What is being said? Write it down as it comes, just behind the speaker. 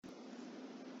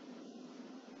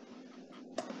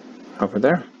over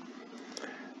there.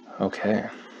 Okay.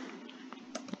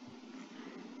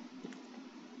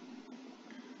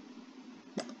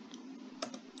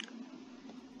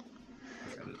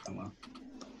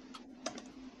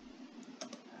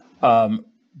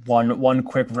 One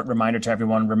quick reminder to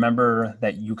everyone: remember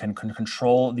that you can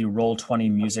control the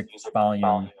Roll20 music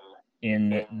volume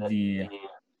in the.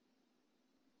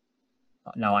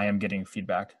 Now I am getting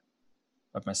feedback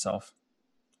of myself,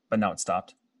 but now it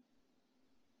stopped.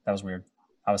 That was weird.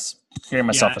 I was hearing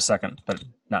myself a second, but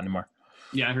not anymore.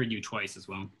 Yeah, I heard you twice as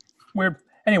well. Weird.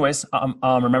 Anyways,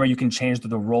 remember you can change the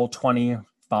Roll20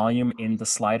 volume in the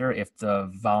slider if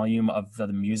the volume of the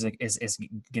music is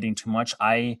getting too much.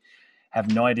 I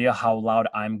have no idea how loud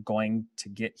I'm going to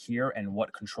get here and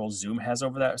what control Zoom has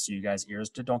over that, so you guys' ears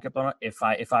don't get blown out. If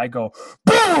I go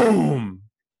boom,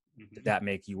 did that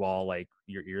make you all like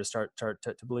your ears start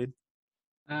to bleed?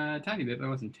 Tiny bit, but it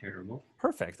wasn't terrible.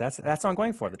 Perfect. That's what I'm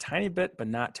going for. The tiny bit, but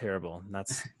not terrible. And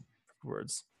that's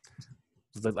words.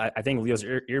 I think Leo's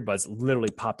earbuds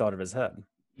literally popped out of his head.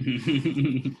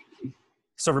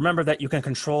 So remember that you can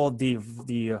control the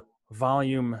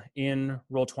volume in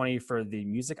Roll20 for the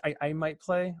music I might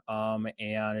play. And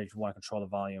if you want to control the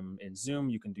volume in Zoom,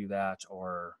 you can do that,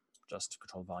 or just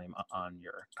control the volume on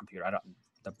your computer.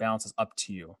 The balance is up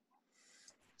to you.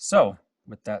 So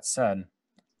with that said,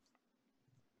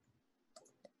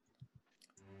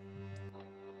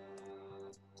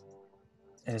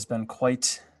 it has been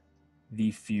quite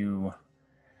the few.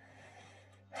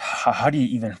 How do you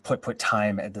even put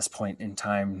time at this point in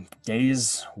time?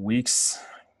 Days, weeks,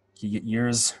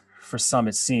 years? For some,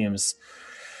 it seems.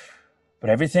 But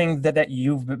everything that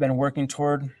you've been working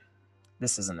toward,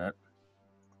 this isn't it.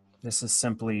 This is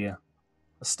simply a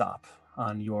stop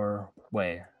on your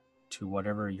way to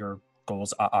whatever your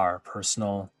goals are,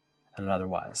 personal and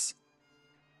otherwise.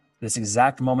 This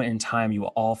exact moment in time, you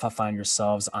all find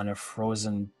yourselves on a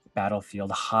frozen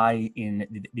battlefield high in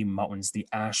the mountains, the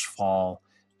Ashfall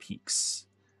peaks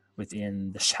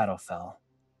within the Shadowfell.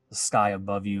 The sky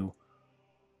above you,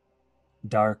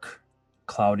 dark,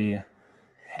 cloudy,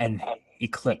 and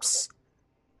eclipse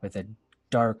with a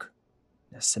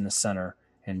darkness in the center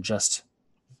and just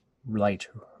light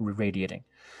radiating,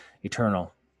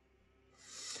 eternal.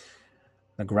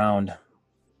 The ground,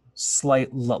 slight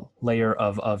layer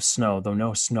of snow, though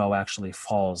no snow actually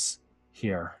falls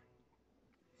here.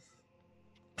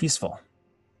 Peaceful,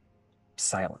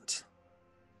 silent.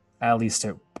 At least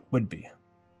it would be,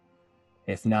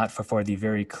 if not for the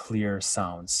very clear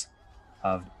sounds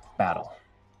of battle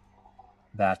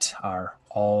that are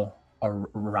all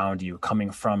around you, coming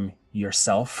from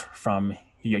yourself, from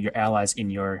your allies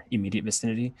in your immediate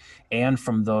vicinity, and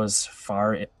from those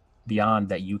far beyond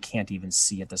that you can't even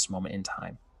see at this moment in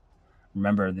time.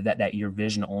 Remember that your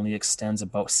vision only extends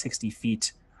about 60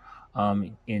 feet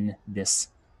in this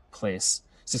place,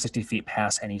 60 feet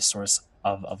past any source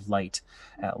of light,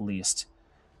 at least.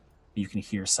 You can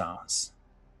hear sounds.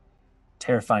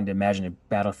 Terrifying to imagine a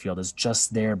battlefield is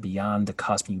just there beyond the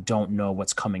cusp, and you don't know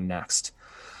what's coming next.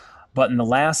 But in the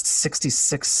last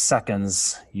 66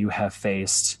 seconds, you have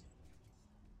faced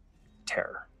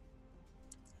terror.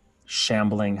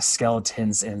 Shambling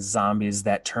skeletons and zombies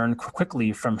that turn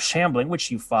quickly from shambling, which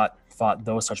you fought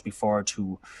those such before,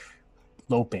 to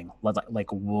loping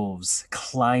like wolves,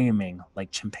 climbing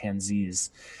like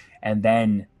chimpanzees, and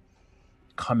then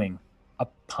coming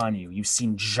upon you. You've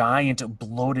seen giant,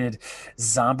 bloated,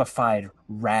 zombified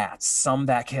rats, some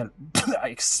that can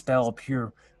expel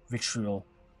pure vitriol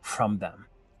from them.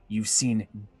 You've seen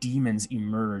demons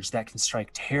emerge that can strike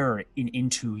terror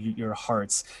into your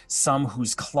hearts, some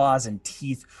whose claws and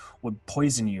teeth would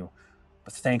poison you.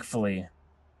 But thankfully,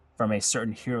 from a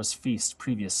certain hero's feast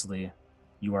previously,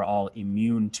 you are all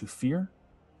immune to fear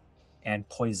and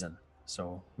poison.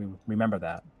 So remember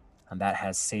that. And that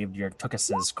has saved your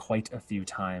Tukuses quite a few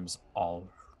times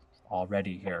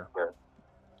already here.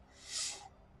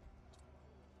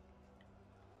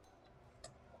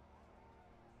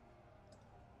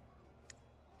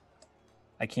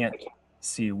 I can't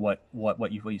see what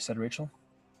you said, Rachel.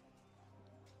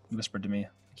 You whispered to me.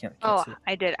 I can't see it.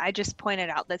 I did. I just pointed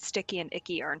out that Sticky and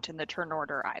Icky aren't in the turn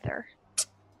order either.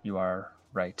 You are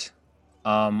right.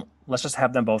 Let's just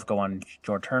have them both go on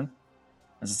your turn.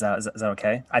 Is that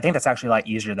okay? I think that's actually a lot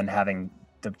easier than having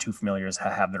the two familiars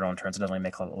have their own turns. It doesn't really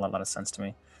make a lot of sense to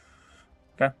me.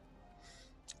 Okay.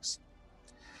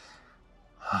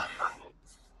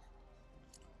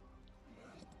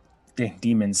 The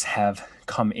demons have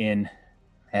come in,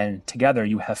 and together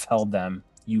you have held them,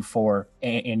 you four,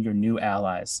 and your new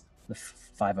allies, the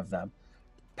 5 of them: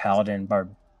 Paladin,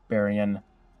 Barbarian,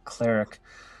 Cleric,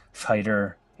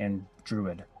 Fighter, and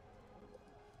Druid.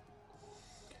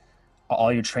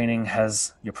 all your training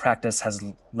your practice has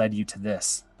led you to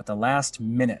this, but the last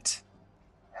minute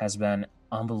has been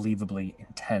unbelievably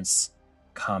intense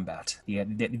combat.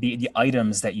 The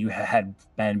items that you had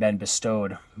been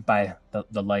bestowed by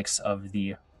the likes of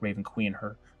the Raven Queen,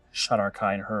 her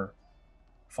Shadarkai, and her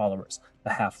followers, the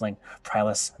halfling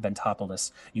Prilus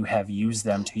Ventopoulos, you have used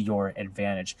them to your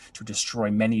advantage to destroy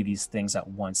many of these things at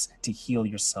once, to heal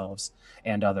yourselves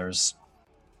and others,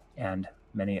 and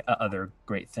many other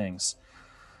great things.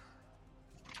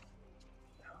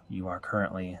 You are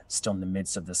currently still in the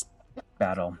midst of this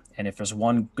battle, and if there's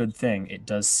one good thing, it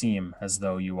does seem as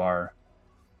though you are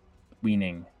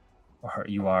weaning,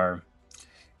 or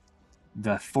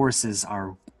the forces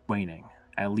are waning,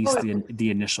 at least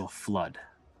the initial flood.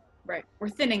 Right, we're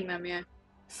thinning them, yeah.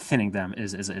 Thinning them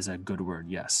is a good word,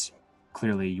 yes.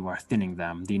 Clearly you are thinning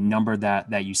them. The number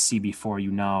that you see before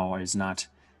you now is not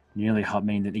nearly how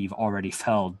many that you've already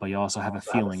felled, but you also have a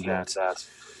feeling that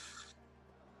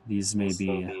these may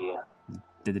be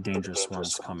the dangerous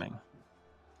ones coming.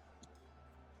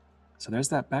 So there's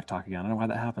that back talk again. I don't know why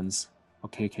that happens.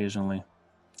 Okay, occasionally.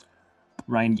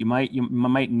 Ryan, you might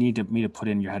need me to put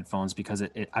in your headphones because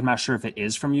I'm not sure if it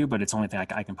is from you, but it's the only thing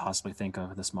I can possibly think of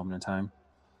at this moment in time.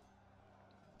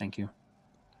 Thank you.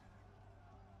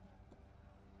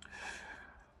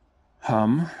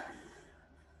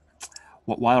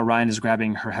 While Ryan is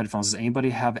grabbing her headphones, does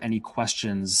anybody have any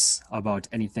questions about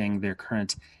anything, their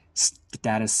current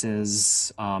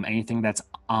statuses, anything that's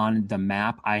on the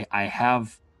map? I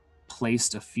have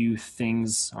placed a few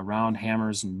things around,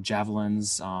 hammers and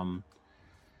javelins.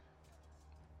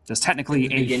 There's technically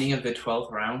the beginning of the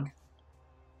 12th round?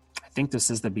 I think this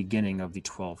is the beginning of the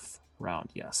 12th round,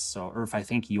 yes. So, Irf, I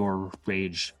think your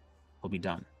rage will be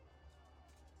done.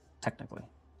 Technically.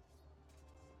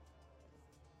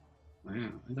 Wow,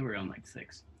 I thought we were on like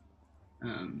 6. Or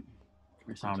something.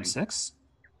 Round 6?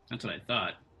 That's what I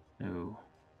thought. No.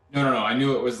 No. I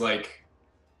knew it was like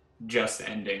just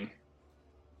ending.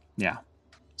 Yeah.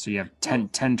 So you have 10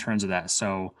 turns of that.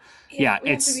 So, We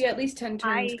it's... have to be at least 10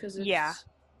 turns because Yeah.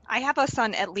 I have us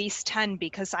on at least 10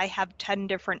 because I have 10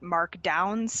 different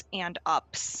markdowns and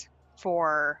ups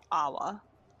for Awa,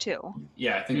 too.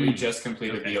 Yeah, I think we just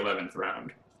completed the 11th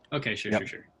round. Okay, sure.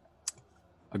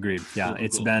 Agreed. Yeah, Cool,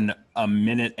 it's cool. been a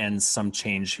minute and some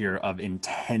change here of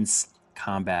intense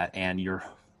combat, and you're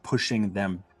pushing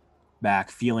them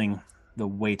back, feeling the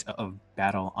weight of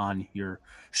battle on your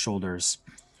shoulders.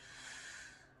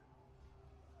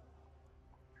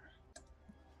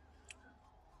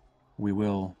 We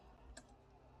will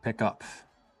pick up.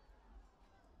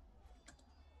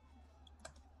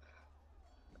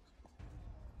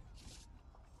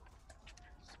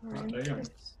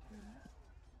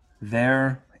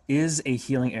 There is a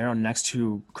healing arrow next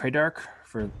to Kraydark.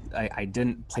 I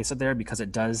didn't place it there because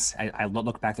it does. I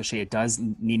look back to shade. It does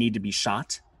need to be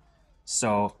shot.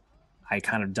 So I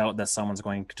kind of doubt that someone's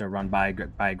going to run by,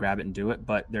 grab it, and do it.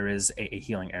 But there is a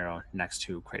healing arrow next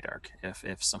to Kraydark.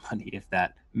 If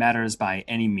that matters by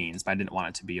any means. But I didn't want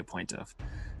it to be a point of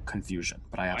confusion.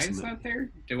 But I absolutely. Why is that there?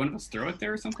 Did one of us throw it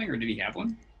there or something, or did he have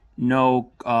one?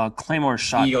 No, Claymore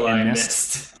shot Eagle Eye and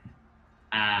missed.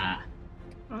 Ah.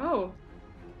 Oh.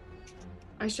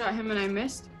 I shot him and I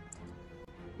missed?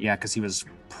 Yeah, because he was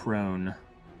prone.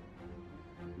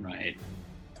 Right.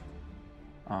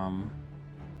 Oh.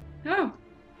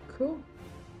 Cool.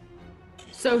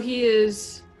 So he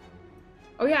is...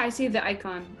 Oh yeah, I see the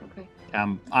icon. Okay.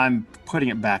 I'm putting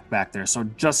it back there. So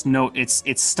just note it's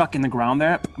stuck in the ground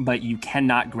there, but you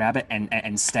cannot grab it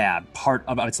and stab. Part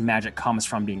of its magic comes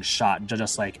from being shot,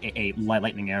 just like a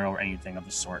lightning arrow or anything of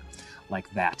the sort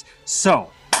like that. So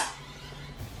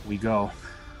we go.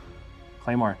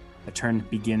 Claymore, the turn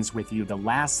begins with you. The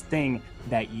last thing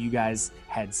that you guys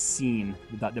had seen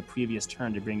the previous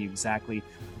turn to bring you exactly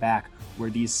back were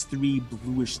these 3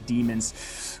 bluish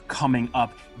demons coming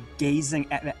up,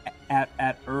 gazing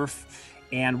at Earth,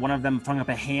 and one of them throwing up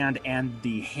a hand, and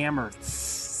the hammer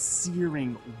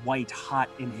searing white hot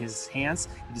in his hands.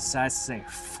 He decides to say,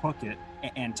 fuck it,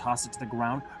 and toss it to the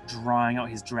ground, drawing out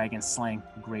his dragon-slaying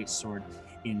greatsword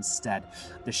instead.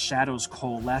 The shadows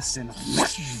coalesce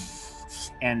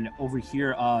and over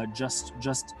here, just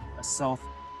south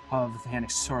of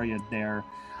Hanixoria there,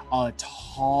 a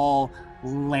tall,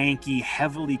 lanky,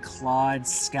 heavily clawed,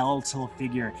 skeletal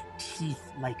figure, teeth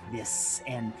like this,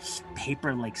 and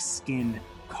paper-like skin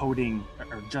coating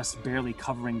or just barely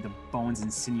covering the bones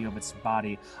and sinew of its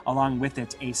body. Along with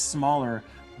it, a smaller,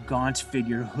 gaunt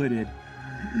figure, hooded.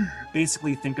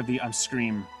 Basically, think of the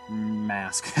Scream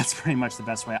mask. That's pretty much the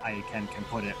best way I can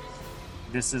put it.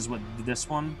 This is what this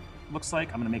one looks like.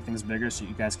 I'm going to make things bigger so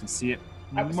you guys can see it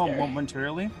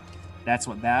momentarily. That's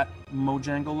what that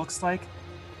Mojangle looks like.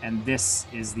 And this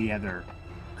is the other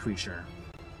creature.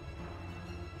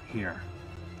 Here.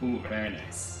 Ooh, very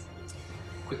nice.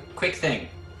 Quick thing.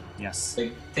 Yes.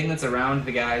 The thing that's around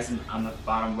the guys on the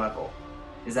bottom level,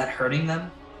 is that hurting them?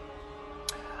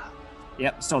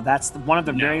 Yep, so that's one of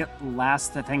the No. very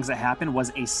last things that happened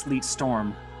was a sleet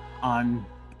storm on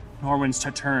Norwin's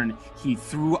turn. He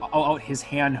threw out his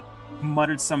hand,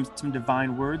 muttered some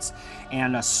divine words,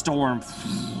 and a storm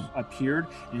appeared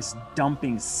and is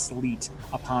dumping sleet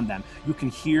upon them. You can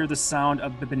hear the sound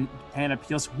of the banana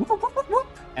peels whoop, whoop, whoop, whoop,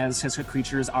 as his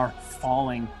creatures are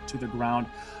falling to the ground.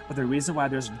 But the reason why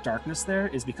there's darkness there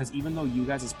is because even though you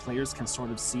guys as players can sort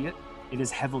of see it, it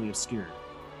is heavily obscured.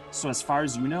 So as far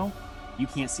as you know, you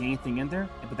can't see anything in there,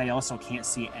 but they also can't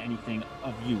see anything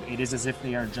of you. It is as if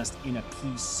they are just in a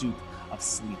pea soup of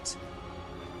sleet.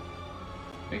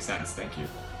 Makes sense, thank you.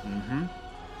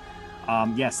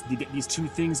 Yes, these two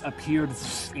things appeared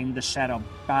in the shadow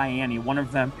by Annie. One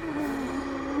of them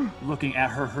looking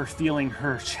at her feeling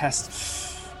her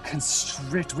chest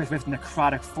constrict with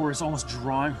necrotic force, almost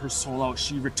drawing her soul out.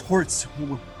 She retorts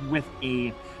with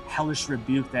a hellish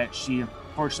rebuke that she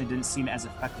unfortunately didn't seem as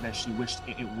effective as she wished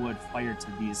it would, fired to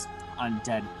these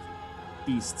undead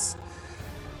beasts.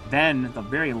 Then the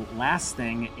very last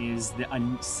thing is the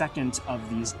second of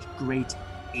these great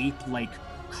ape-like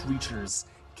creatures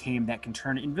came that can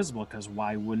turn invisible, because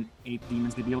why wouldn't ape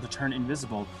demons be able to turn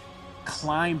invisible?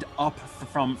 Climbed up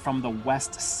from the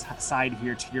west side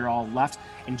here to your all left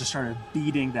and just started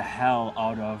beating the hell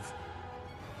out of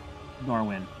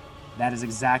Norwin. That is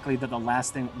exactly the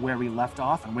last thing where we left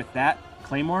off. And with that,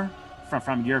 Claymore,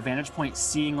 from your vantage point,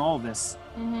 seeing all this,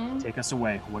 take us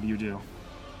away. What do you do?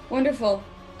 Wonderful.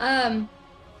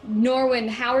 Norwin,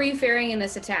 how are you faring in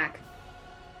this attack?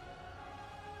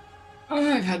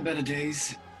 Oh, I've had better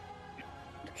days.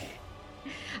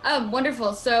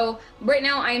 Wonderful. So right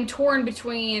now I am torn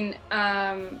between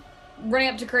running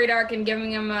up to Kradark and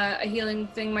giving him a healing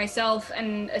thing myself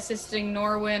and assisting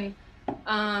Norwin.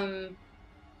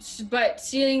 But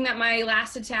seeing that my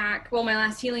last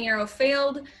healing arrow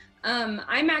failed,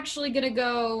 I'm actually going to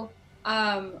go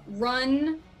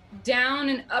run down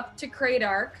and up to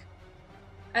Kradark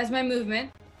as my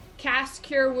movement, cast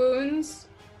Cure Wounds,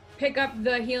 pick up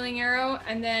the healing arrow,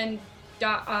 and then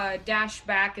dash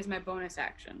back as my bonus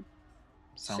action.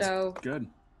 Sounds good.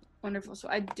 Wonderful. So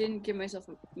I didn't give myself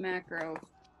a macro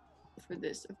for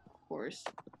this, of course.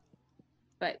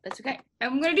 But that's okay.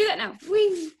 I'm going to do that now.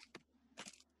 Whee!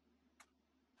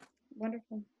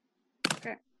 Wonderful.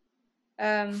 Okay.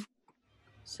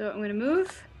 So I'm going to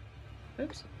move.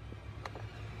 Oops.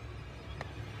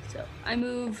 So I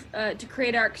move to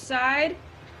Kradark's side.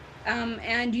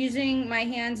 And using my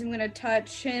hands, I'm going to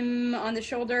touch him on the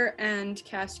shoulder and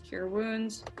cast Cure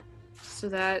Wounds. So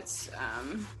that's,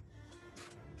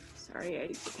 sorry,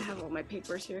 I have all my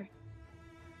papers here.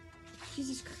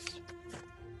 Jesus Christ.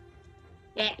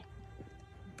 Yeah.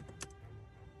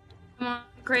 Come on,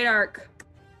 Kradark.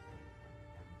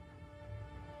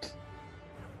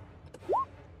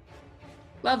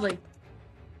 Lovely.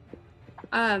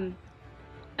 And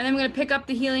I'm going to pick up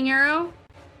the healing arrow.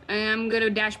 And I'm going to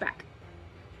dash back.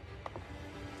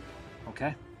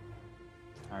 Okay.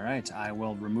 All right. I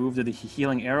will remove the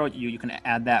healing arrow. You can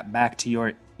add that back to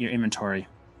your inventory.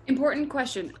 Important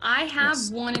question. I have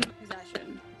Yes. one in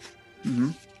possession. Mm-hmm.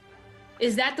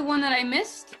 Is that the one that I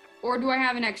missed? Or do I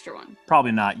have an extra one?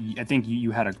 Probably not. I think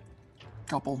you had a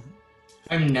couple.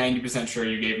 I'm 90% sure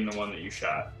you gave him the one that you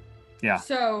shot. Yeah.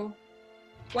 So,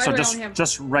 why So do I only have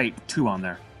just write 2 on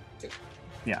there.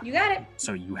 You got it.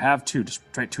 So you have 2. Just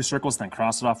write 2 circles, then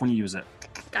cross it off when you use it.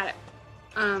 Got it.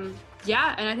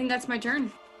 Yeah, and I think that's my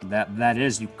turn. That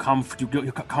is. You come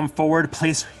forward,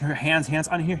 place your hands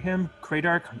on him,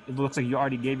 Kradark. It looks like you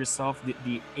already gave yourself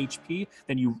the HP.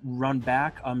 Then you run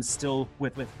back, still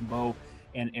with bow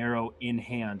and arrow in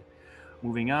hand.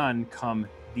 Moving on, come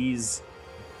these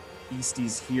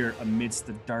beasties here amidst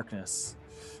the darkness.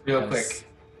 Real Yes. quick,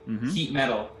 Mhm. heat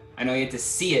metal. I know you have to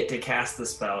see it to cast the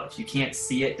spell. If you can't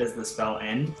see it, does the spell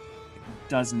end?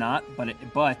 Does not, but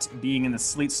being in the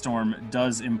sleet storm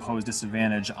does impose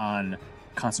disadvantage on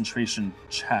concentration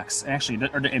checks. Actually,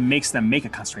 it makes them make a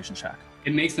concentration check.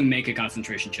 It makes them make a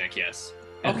concentration check, yes.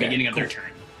 At the Okay, beginning of their cool.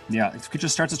 turn. Yeah, if the creature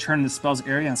starts a turn in the spell's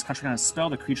area and is concentrating on a spell,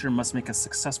 the creature must make a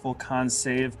successful con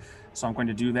save. So I'm going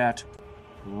to do that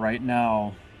right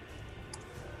now.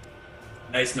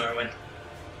 Nice, Norwin.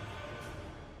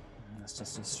 Let's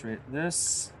just illustrate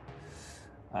this.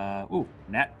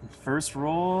 Nat first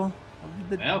roll of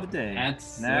the day.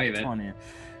 That's Nat way that 20.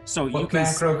 So you What can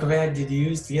macro command did you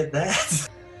use to get that?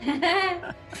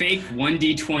 fake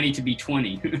 1d20 to be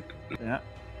 20. Yeah.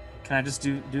 Can I just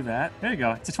do that? There you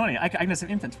go. It's a 20. I can just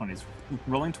have infinite 20s.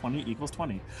 Rolling 20 equals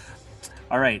 20.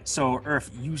 All right. So,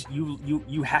 Earth,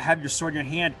 you have your sword in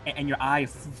your hand, and your eye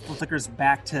flickers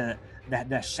back to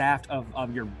that shaft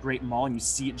of your great maul, and you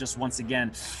see it just once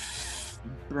again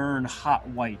burn hot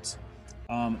white.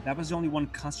 That was the only one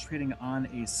concentrating on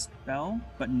a spell,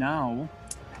 but now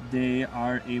they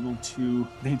are able to.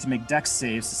 They need to make dex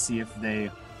saves to see if they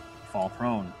fall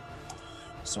prone.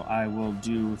 So I will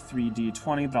do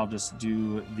 3d20, but I'll just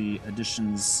do the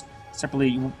additions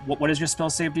separately. What is your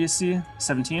spell save DC?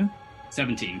 17?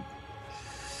 17.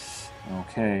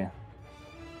 Okay.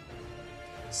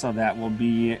 So that will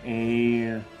be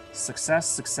a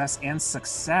success, and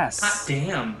success. God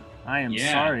damn. I am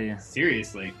Yeah, sorry.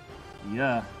 Seriously.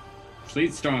 Yeah.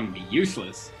 Fleet Storm be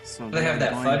useless. So They have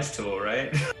that going- fudge tool,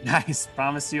 right? Nice.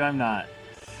 Promise you I'm not.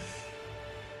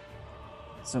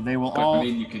 So they will But, all I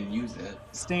mean, you can use it.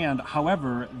 stand.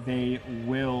 However, they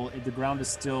will. The ground is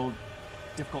still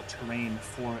difficult terrain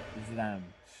for them.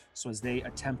 So as they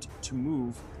attempt to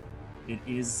move, it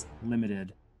is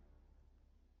limited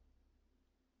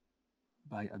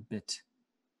by a bit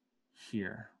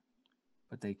here.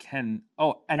 But they can.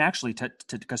 Oh, and actually,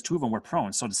 because two of them were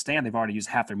prone, so to stand, they've already used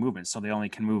half their movement, so they only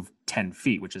can move 10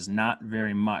 feet, which is not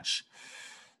very much.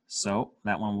 So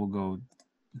that one will go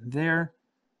there.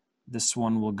 This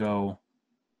one will go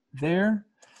there.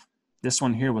 This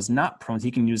one here was not prone.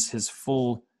 He can use his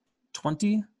full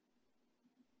 20.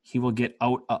 He will get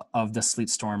out of the sleet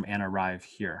storm and arrive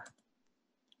here.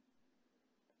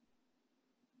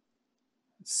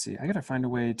 Let's see. I gotta find a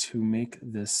way to make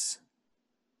this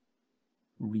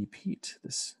repeat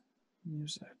this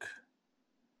music.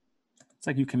 It's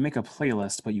like you can make a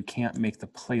playlist, but you can't make the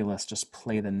playlist just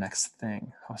play the next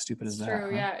thing. How stupid is It's that?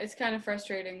 true, huh? yeah. It's kind of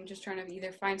frustrating just trying to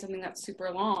either find something that's super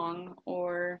long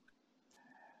or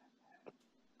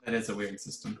That is a weird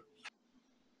system.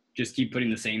 Just keep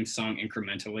putting the same song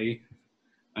incrementally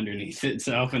underneath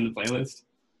itself in the playlist.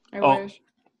 I Oh. wish.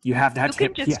 You have to You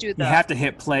can hit. just do You the- have to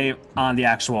hit play on the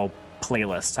actual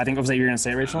playlist. I think what was that you were gonna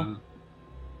say, Rachel?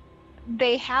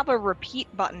 They have a repeat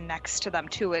button next to them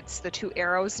too. It's the two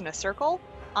arrows in a circle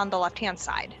on the left-hand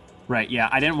side. Right. Yeah.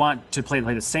 I didn't want to play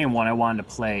the same one. I wanted to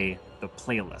play the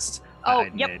playlist. Oh,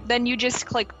 I yep. made. Then you just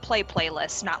click play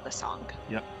playlist, not the song.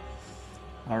 Yep.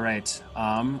 All right.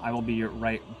 I will be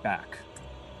right back.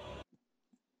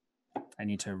 I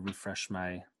need to refresh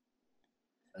my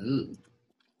Ooh.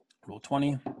 roll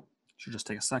 20. Should just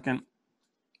take a second.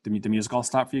 The music all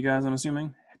stop for you guys, I'm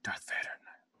assuming? Darth Vader.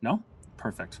 No?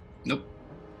 Perfect. Nope.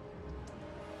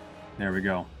 There we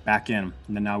go. Back in.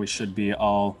 And then now we should be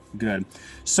all good.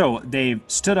 So they've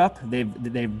stood up.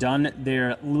 They've done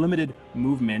their limited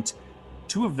movement.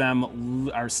 Two of them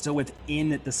are still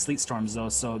within the sleet storms, though.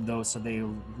 So they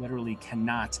literally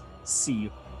cannot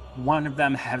see. One of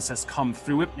them has come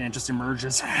through it and it just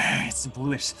emerges. It's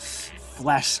bluish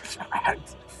flesh,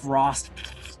 frost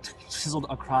chiseled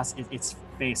across its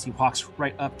face. He walks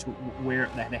right up to where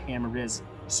the hammer is,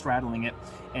 straddling it,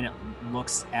 and it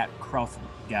looks at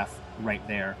Krauthgef right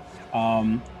there.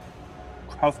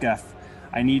 Krauthgef,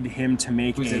 I need him to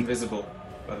make Who's a... invisible,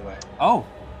 by the way. Oh,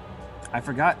 I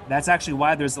forgot. That's actually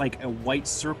why there's like a white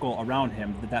circle around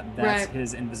him. That's Right.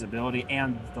 his invisibility,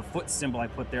 and the foot symbol I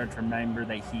put there to remember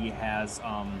that he has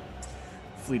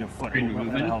fleet of foot. Free Whatever the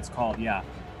movement? hell it's called. Yeah.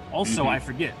 Also, Mhm. I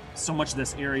forget. So much of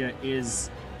this area is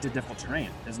difficult terrain,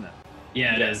 isn't it?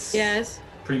 Yeah, it Yes. is. Yes.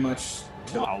 Pretty much.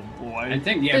 Oh I boy.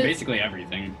 think, yeah, But- basically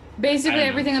everything. Basically I don't know.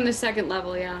 everything on the second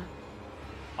level, yeah.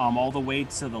 All the way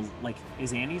to the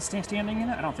is Annie standing in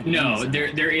it? I don't think. No, Annie's in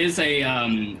it. there is a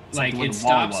like where it the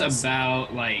wall stops was.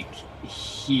 about like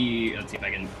he. Let's see if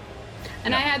I can.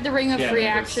 And I had the ring of Yeah, free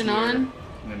then it goes action here, on.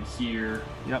 And then here.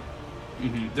 Yep.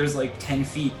 There's like 10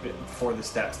 feet before the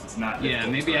steps. It's not. Yeah,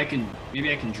 difficult maybe terrain.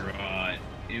 I can draw it.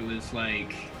 It was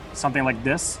like Something like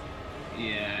this.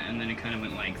 yeah, and then it kind of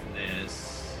went like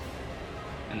this,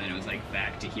 and then it was like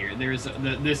back to here. There's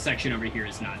this section over here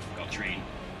is not difficult terrain.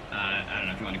 I don't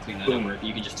know if you want to clean that Boom. up or if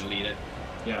you can just delete it.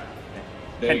 Yeah.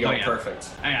 There you go. Oh, yeah. Perfect.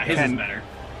 Oh, yeah, his Can- is better.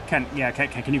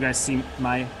 Can you guys see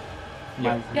my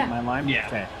Yeah. line? Yeah.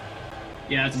 Okay.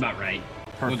 Yeah, that's about right.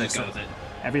 We'll Perfect. just go So with it.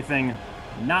 everything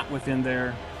not within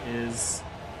there is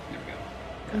There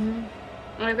we go.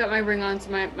 Mm-hmm. I've got my ring on, so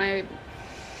my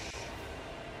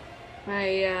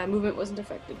movement wasn't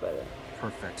affected by that.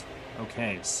 perfect.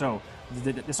 Okay, so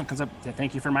this one comes up.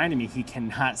 Thank you for reminding me. He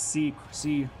cannot see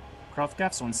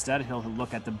Krauthgef, so instead he'll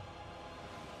look at the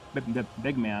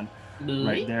big man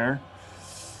right there.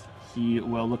 He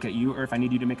will look at you, Earth. I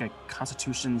need you to make a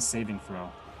Constitution saving throw.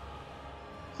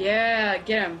 Yeah,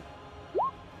 get him.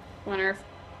 Come on, Earth.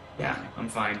 Yeah, I'm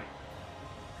fine.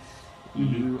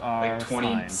 You are Like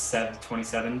fine.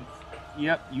 27.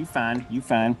 Yep, you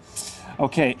fine.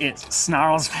 Okay, it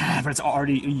snarls, but it's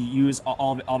already used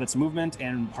all of its movement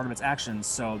and part of its actions,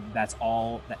 so that's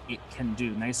all that it can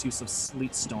do. Nice use of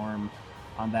Sleet Storm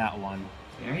on that one.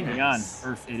 Very Moving nice.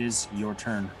 on, Earth, it is your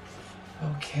turn.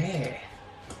 Okay.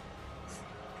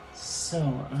 So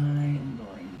I'm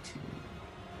going to.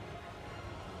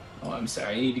 Oh, I'm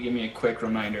sorry. You need to give me a quick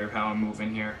reminder of how I'm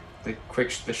moving here.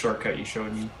 The shortcut you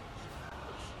showed me.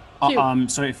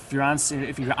 So if you're on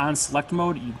select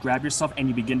mode, you grab yourself and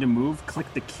you begin to move.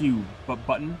 Click the Q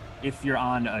button. If you're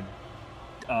on a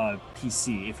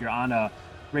PC, if you're on a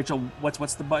Rachel,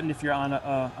 what's the button if you're on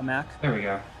a Mac? There we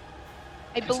go.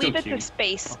 I believe it's Q. a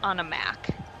space on a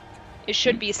Mac. It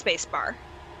should be a space bar.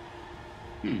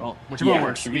 Well, whichever Yeah,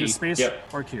 works. for Either me. space Yep.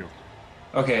 or Q.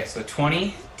 Okay, so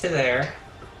 20 to there.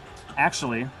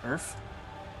 Actually, Earth,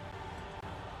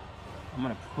 I'm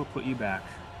gonna put you back.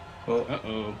 Well,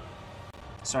 Uh-oh.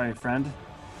 Sorry, friend.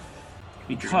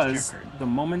 Draws Because your card. the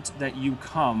moment that you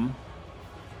come,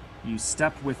 you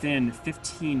step within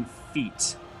 15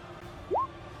 feet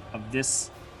of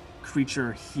this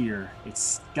creature here.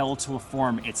 Its skeletal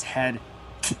form, its head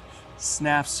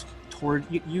snaps toward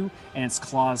you, and its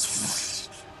claws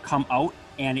come out,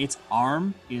 and its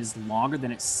arm is longer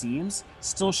than it seems.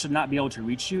 Still should not be able to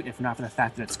reach you if not for the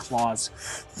fact that its claws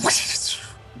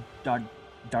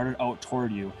darted out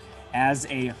toward you. As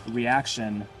a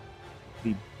reaction,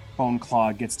 the Bone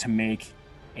Claw gets to make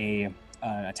an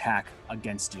attack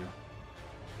against you.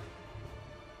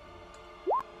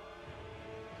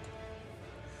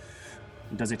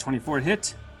 Does a 24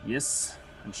 hit? Yes,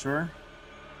 I'm sure.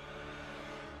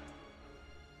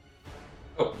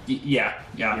 oh, yeah.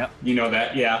 Yep. You know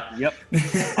that, yeah. Yep.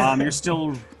 You're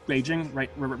still raging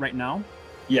right now.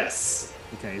 Yes.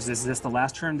 Okay. Is this the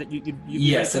last turn that you?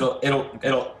 Yes, it'll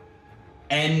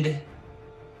end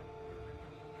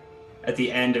at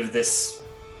the end of this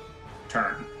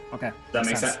turn. Okay. Does that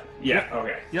make sense? Yeah.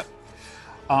 Okay. Yep.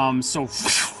 So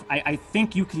I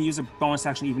think you can use a bonus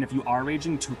action even if you are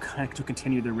raging to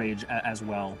continue the rage as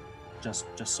well. Just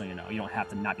so you know, you don't have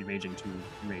to not be raging to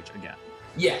rage again.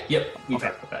 Yeah. Yep. We Okay,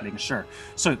 talked about that. making sure.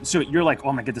 So you're like,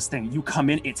 oh my god, this thing. You come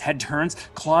in, its head turns,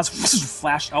 claws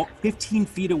flash out 15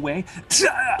 feet away.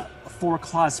 4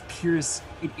 claws pierce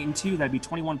it into you. That'd be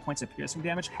 21 points of piercing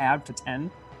damage, halved to 10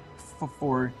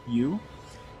 for you.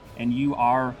 And you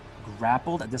are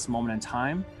grappled at this moment in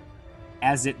time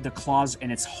as the claws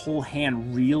and its whole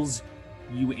hand reels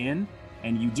you in,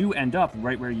 and you do end up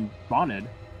right where you wanted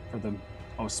for the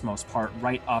most part,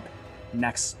 right up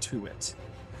next to it.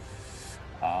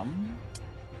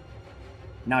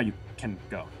 Now you can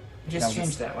go. Just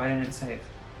change that. Why didn't it save?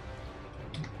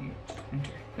 Enter.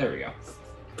 There we go.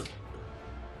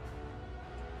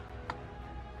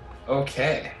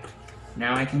 Okay.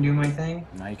 Now I can do my thing.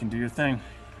 Now you can do your thing.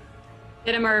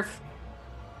 Hit him, Murph.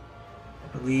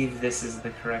 I believe this is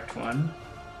the correct one.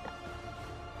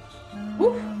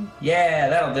 Woo. Yeah,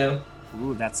 that'll do.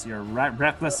 Ooh, that's your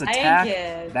reckless Thank attack.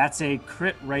 you. That's a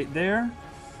crit right there.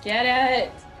 Get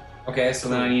it. Okay, so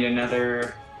then I need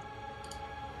another.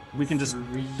 We can just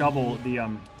double the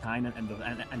 9 and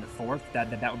the 4th.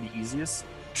 That would be easiest.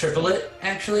 Triple it,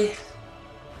 actually.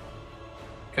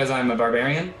 Because I'm a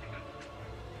barbarian.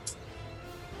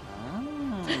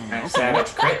 Oh, I have savage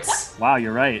crits. wow,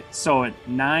 you're right. So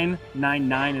 9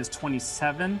 is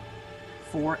 27.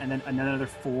 4 and then another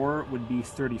 4 would be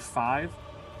 35.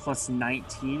 Plus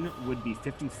 19 would be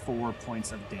 54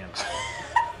 points of damage.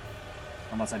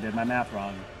 Unless I did my math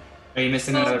wrong. Are you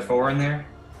missing another 4 in there?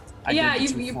 I Yeah, did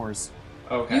the you- 2 4s.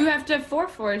 Okay. You have to have 4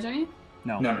 4s, don't you?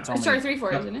 No, No, it's no. only, Sorry, 3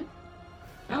 4s, No. isn't it?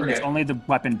 Okay. it's only the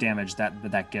weapon damage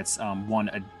that gets 1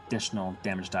 additional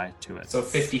damage die to it. So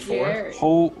 54. Scary.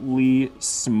 Holy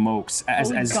smokes.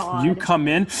 As God. you come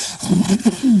in,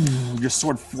 your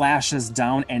sword flashes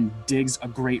down and digs a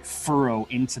great furrow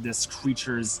into this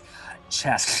creature's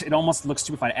chest. It almost looks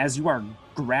stupefied. As you are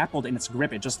grappled in its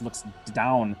grip, it just looks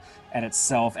down at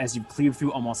itself as you cleave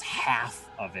through almost half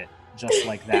of it, just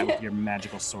like that with your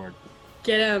magical sword.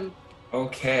 Get him.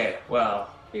 Okay, well,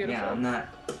 Beautiful. yeah, I'm not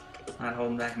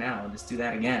holding back now. I'll just do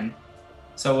that again.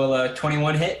 So will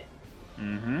 21 hit?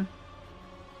 Mm-hmm.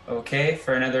 Okay,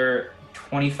 for another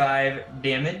 25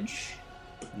 damage.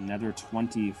 Another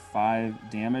 25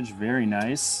 damage. Very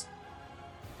nice.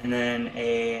 And then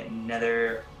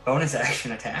another bonus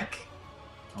action attack.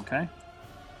 Okay.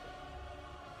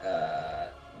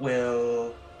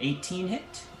 Will 18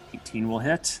 hit? 18 will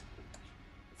hit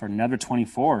for another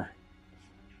 24.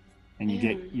 And you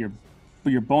get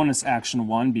your bonus action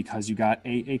 1 because you got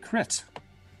a crit.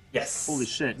 Yes. Holy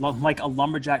shit. Like a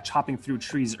lumberjack chopping through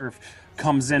trees, Earth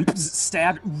comes in,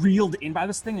 stabbed, reeled in by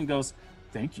this thing, and goes,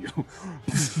 thank you.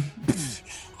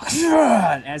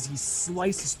 And as he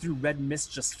slices through red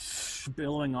mist just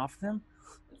billowing off them,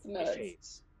 It's nuts.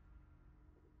 fades.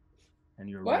 And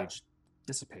your What? rage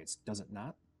dissipates, does it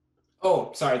not?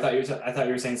 Oh, sorry. I thought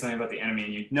you were saying something about the enemy,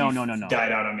 and you No.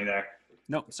 died out on me there.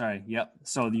 Nope, sorry. Yep.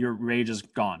 So your rage is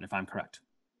gone, if I'm correct.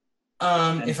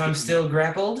 If I'm still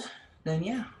grappled, then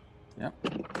yeah. Yep.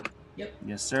 Yep.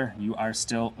 Yes, sir. You are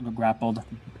still grappled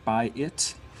by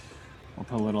it. We'll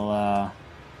put a little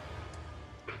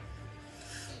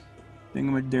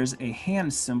thing. There's a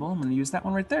hand symbol. I'm going to use that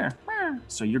one right there.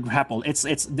 So you're grappled. It's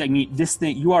this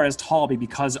thing. You are as tall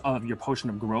because of your potion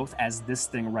of growth as this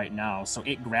thing right now. So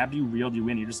it grabbed you, reeled you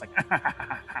in. You're just like,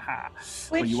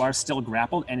 but you are still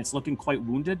grappled, and it's looking quite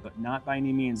wounded, but not by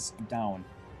any means down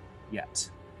yet.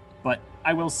 But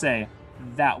I will say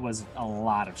that was a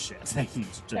lot of shit that he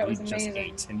just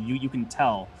ate, and you can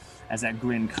tell as that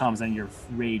grin comes and your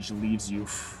rage leaves you.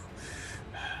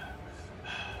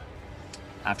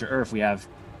 After Earth, we have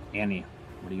Annie.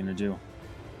 What are you gonna do?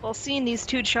 Well, seeing these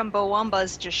two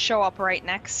Chumbawambas just show up right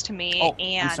next to me,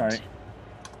 and I'm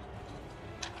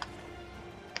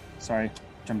sorry.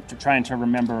 I'm trying to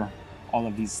remember all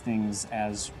of these things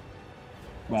as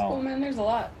well. That's cool, man. There's a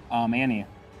lot. Annie,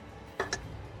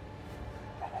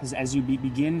 as you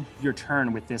begin your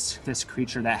turn with this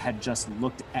creature that had just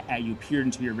looked at you, peered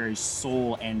into your very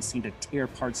soul, and seemed to tear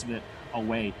parts of it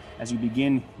away, as you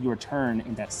begin your turn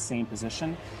in that same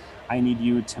position, I need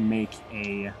you to make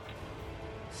a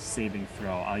saving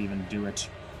throw. I'll even do it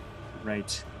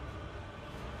right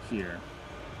here.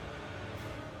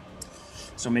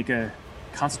 So make a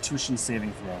Constitution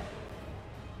saving throw.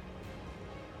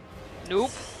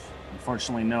 nope.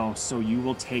 Unfortunately, no. So you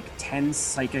will take 10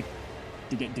 psychic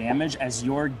damage as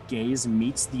your gaze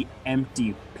meets the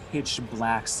empty, pitch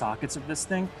black sockets of this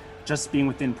thing. Just being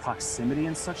within proximity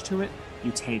and such to it,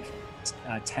 you take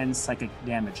 10 psychic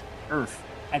damage. Earth,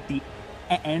 at the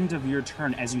end of your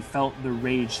turn, as you felt the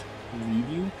rage leave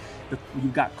you, you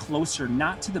got closer,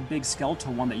 not to the big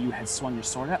skeletal one that you had swung your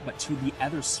sword at, but to the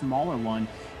other smaller one,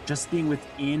 just being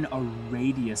within a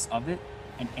radius of it,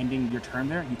 and ending your turn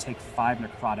there, you take 5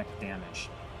 necrotic damage.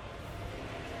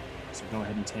 So go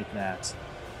ahead and take that.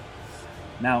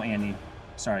 Now, Annie,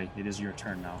 sorry, it is your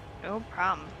turn now. No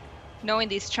problem. Knowing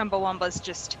these Chumbawambas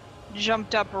just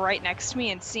jumped up right next to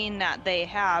me and seeing that they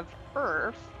have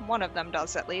Earth, one of them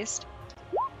does at least,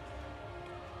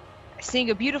 I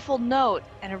sing a beautiful note,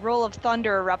 and a roll of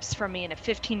thunder erupts from me in a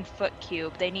 15-foot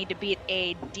cube. They need to beat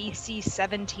a DC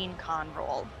 17 con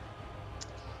roll.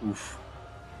 Oof.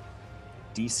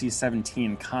 DC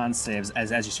 17 con saves.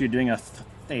 As you see, you're doing a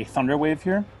thunder wave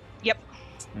here? Yep.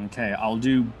 Okay, I'll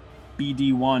do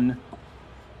BD1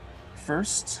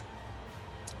 first.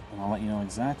 And I'll let you know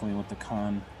exactly what the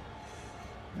con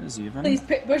is even. Please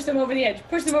push them over the edge.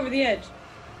 Push them over the edge.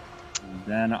 And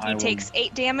then He takes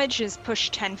 8 damage, is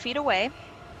pushed 10 feet away.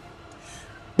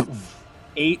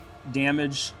 8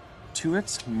 damage to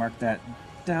it. Mark that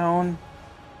down.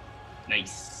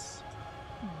 Nice.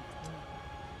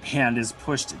 And is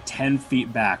pushed 10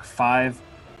 feet back. 5,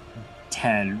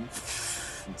 10.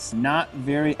 It's not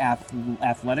very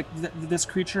athletic, this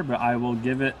creature, but I will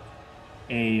give it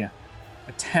a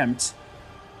attempt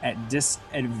at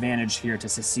disadvantage here to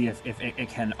see if it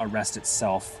can arrest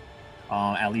itself.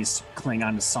 At least cling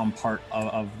onto some part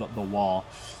of the wall.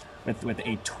 With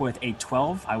a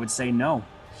 12, I would say no.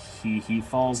 He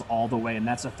falls all the way, and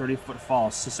that's a 30-foot fall.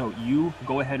 So you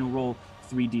go ahead and roll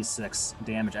 3d6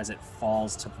 damage as it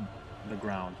falls to the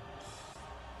ground.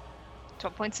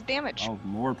 12 points of damage. Oh,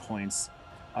 more points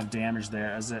of damage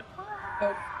there as it.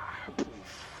 Oh.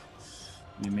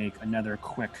 You make another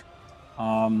quick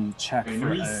check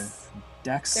for a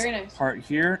dex part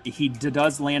here. He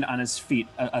does land on his feet,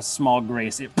 a small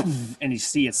grace, and you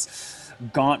see its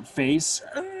gaunt face.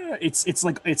 It's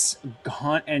like it's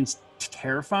gaunt and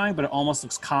terrifying, but it almost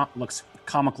looks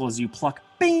comical as you pluck,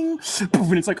 bing,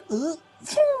 and it's like,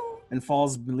 and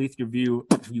falls beneath your view.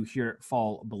 You hear it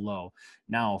fall below.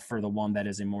 Now for the one that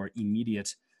is a more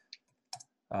immediate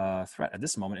threat at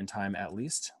this moment in time, at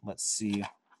least. Let's see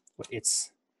what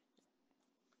it's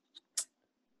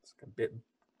a bit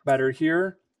better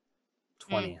here.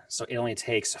 20. So it only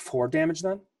takes 4 damage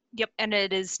then? Yep, and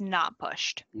it is not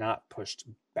pushed. Not pushed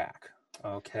back. This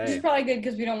is Okay. probably good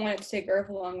because we don't want it to take Earth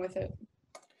along with it.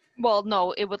 Well,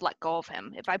 no, it would let go of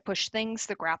him. If I push things,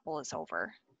 the grapple is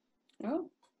over. Oh.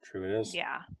 True it is.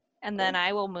 Yeah. And then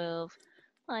I will move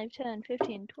 5, 10,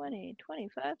 15, 20,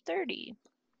 25, 30.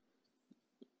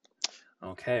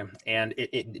 Okay, and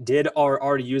it did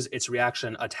already use its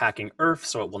reaction attacking Earth,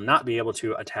 so it will not be able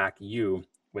to attack you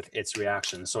with its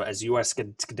reaction. So as you are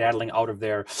skedaddling out of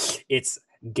there, its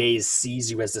gaze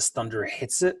sees you as this thunder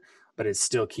hits it, but it's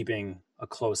still keeping a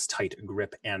close, tight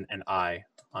grip and an eye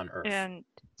on Earth. And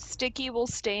Sticky will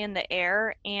stay in the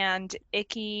air, and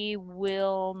Icky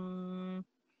will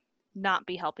not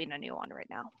be helping anyone right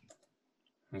now.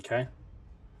 Okay.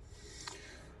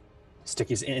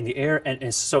 Sticky's in the air,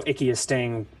 and so Icky is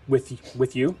staying with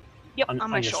you? Yep, on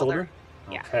my your shoulder?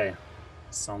 Yeah. Okay.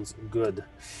 Sounds good.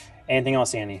 Anything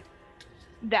else, Annie?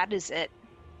 That is it.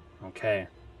 Okay.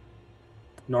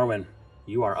 Norwin,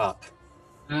 you are up.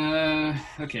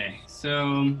 Okay,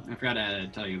 so I forgot to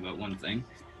tell you about one thing,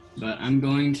 but I'm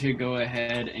going to go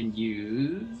ahead and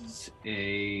use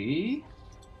a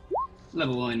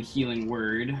level 1 healing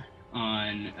word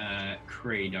on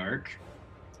Kraydark.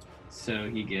 So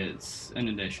he gets an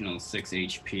additional 6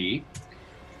 HP.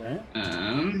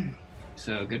 Okay.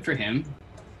 So good for him.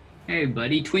 Hey,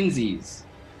 buddy, twinsies.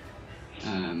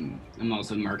 I'm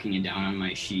also marking it down on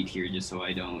my sheet here just so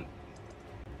I don't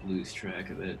lose track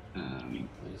of it.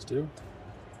 Please do.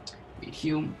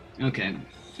 Heal. Okay.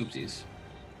 Oopsies.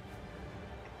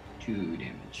 2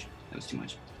 damage. That was too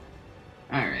much.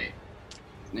 Alright.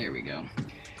 There we go.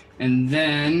 And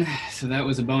then, so that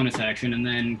was a bonus action, and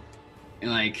then,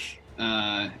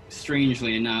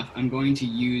 strangely enough, I'm going to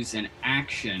use an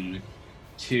action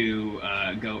to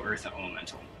go Earth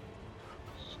Elemental.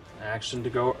 Action to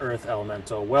go Earth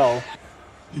Elemental. Well,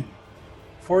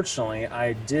 fortunately,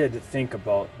 I did think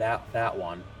about that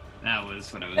one. That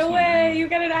was what I was No wondering. way, you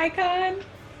got an icon?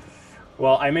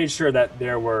 Well, I made sure that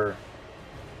there were...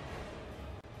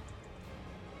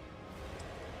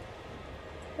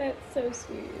 That's so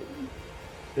sweet.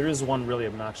 There is one really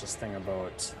obnoxious thing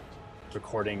about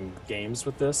recording games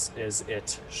with this, is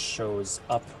it shows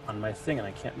up on my thing and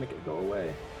I can't make it go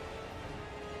away.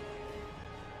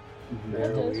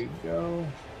 There we go.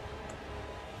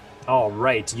 All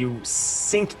right, you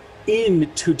sink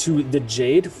into the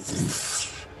jade,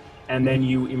 and then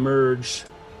you emerge.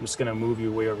 I'm just gonna move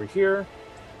you way over here,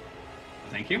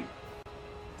 Thank you.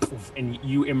 and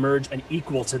you emerge and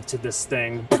equal to this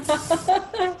thing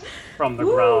from the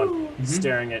ground,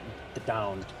 staring it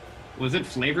down. Was it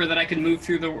flavor that I could move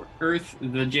through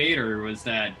the jade, or was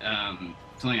that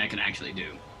something I can actually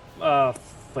do?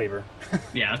 Flavor.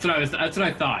 Yeah, that's what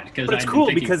I thought. But it's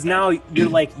cool because now you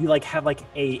have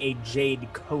a jade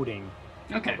coating.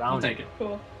 Okay, around I'll take it.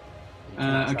 Cool. You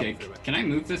cannot Okay, travel through it. can I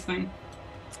move this thing?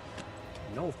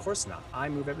 No, of course not. I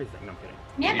move everything. No, I'm kidding.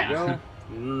 Yeah. There you go.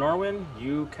 Norwin,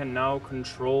 you can now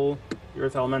control your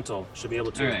Earth Elemental. Should be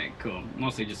able to. All right, cool.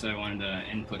 Mostly just I wanted to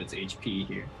input its HP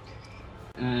here.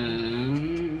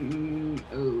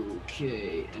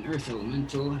 Okay, an Earth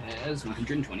Elemental has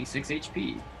 126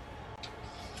 HP.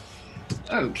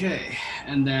 Okay,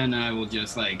 and then I will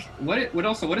just what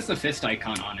is the fist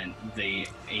icon on it? The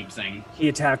ape thing. He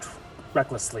attacked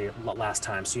recklessly last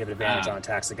time, so you have an advantage on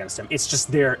attacks against him. It's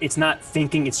just there. It's not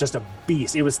thinking. It's just a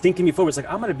beast. It was thinking before. It's like,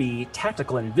 I'm going to be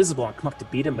tactical and invisible and come up to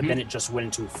beat him, but then it just went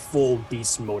into full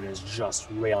beast mode and is just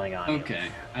railing on you. Okay,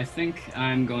 I think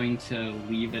I'm going to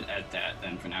leave it at that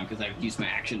then for now because I've used my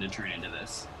action to turn into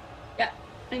this. Yeah,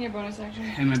 and your bonus action.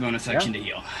 And my bonus action to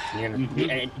heal.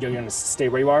 You're gonna stay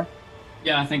where you are?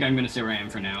 Yeah, I think I'm going to stay where I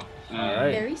am for now. All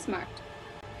right. Very smart.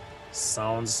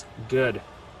 Sounds good.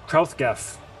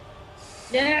 Krauthgef.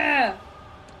 Yeah.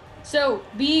 So,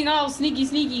 being all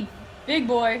sneaky big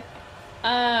boy,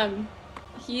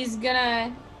 he's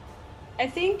gonna, I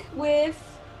think with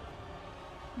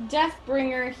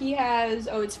Deathbringer, he has,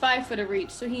 it's 5 foot of reach,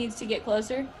 so he needs to get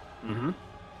closer. Mm-hmm.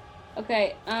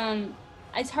 Okay,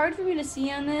 it's hard for me to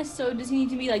see on this, so does he need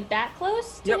to be that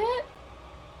close to it?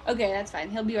 Okay, that's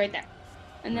fine. He'll be right there.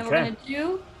 And then we're gonna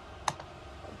do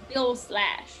Bill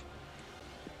Slash.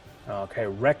 Okay,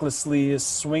 recklessly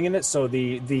swinging it, so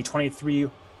the 23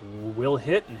 will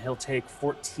hit, and he'll take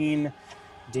 14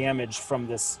 damage from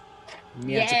this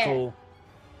magical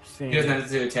thing. He doesn't have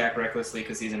to attack recklessly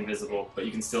because he's invisible, but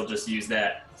you can still just use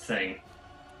that thing.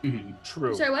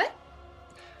 True. Sorry, what?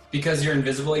 Because you're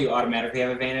invisible, you automatically have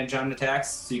advantage on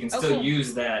attacks, so you can still cool.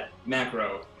 use that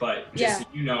macro, but just so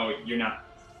you know, you're not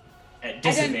at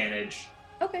disadvantage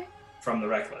Okay. from the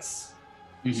reckless.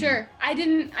 Sure. I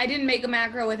didn't make a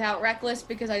macro without reckless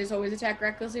because I just always attack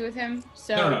recklessly with him.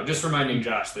 So No, just reminding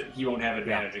Josh that he won't have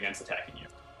advantage against attacking you.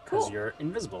 Because you're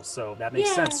invisible, so that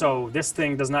makes sense. So this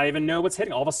thing does not even know what's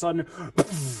hitting. All of a sudden,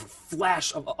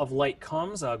 flash of light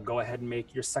comes. Go ahead and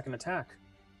make your second attack.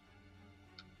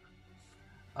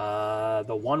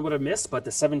 The 1 would have missed, but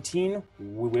the 17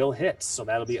 will hit. So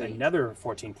that'll be Sweet. another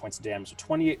 14 points of damage. So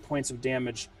 28 points of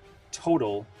damage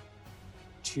total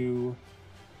to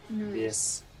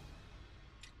this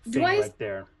thing right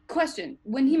there. Question: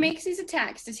 when he makes these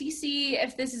attacks, does he see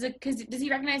if this is does he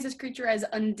recognize this creature as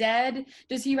undead?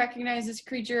 Does he recognize this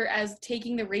creature as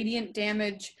taking the radiant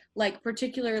damage like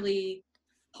particularly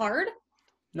hard?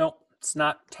 No, it's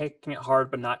not taking it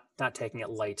hard, but not taking it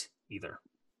light either.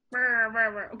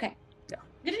 Okay. Yeah.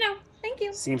 Good to know. Thank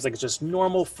you. Seems like it's just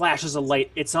normal flashes of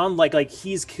light. It's on like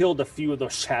he's killed a few of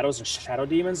those shadows and shadow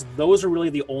demons. Those are really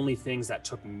the only things that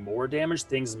took more damage.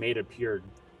 Things made appear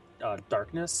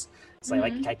darkness. It's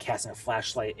like casting a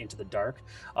flashlight into the dark.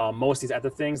 Most of these other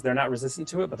things, they're not resistant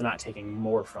to it, but they're not taking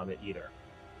more from it either.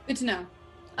 Good to know.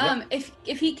 Yep.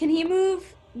 If he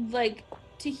move like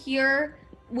to here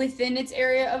within its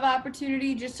area of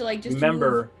opportunity, just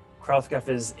remember, Krauthgef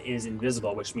is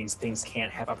invisible, which means things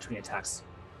can't have opportunity attacks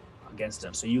against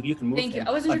him. So you can move. Thank you.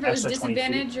 I wasn't sure if it was extra 20 feet.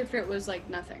 disadvantage or if it was like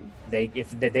nothing.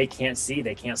 If they can't see,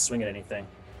 they can't swing at anything.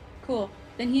 Cool.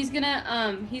 Then he's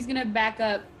gonna back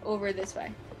up over this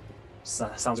way.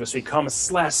 Sounds good. So he comes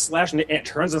slash, and it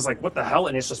turns. It's like, what the hell?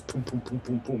 And it's just boom, boom, boom,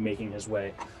 boom, boom, making his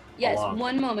way. Yes. along.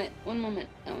 One moment.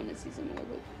 I want to see something real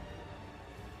quick.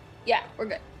 Yeah, we're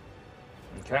good.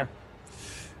 Okay.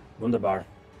 Wunderbar.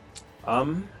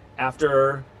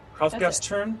 After Krauthgef's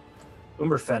turn,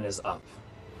 Umberfen is up.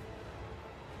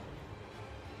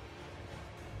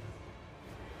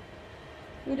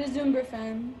 What is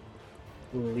Umberfen?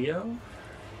 Leo?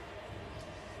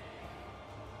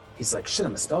 He's like, shit,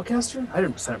 I'm a spellcaster? I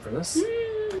didn't sign up for this.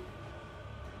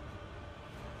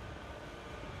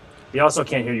 He also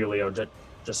can't hear you, Leo,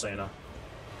 just so you know.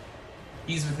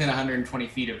 He's within 120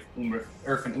 feet of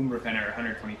Urf and Umberfen are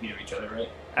 120 feet of each other, right?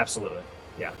 Absolutely.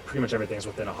 Yeah, pretty much everything's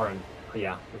within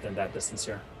within that distance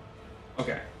here.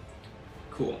 Okay.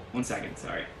 Cool. 1 second,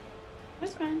 sorry.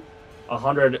 That's fine.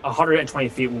 120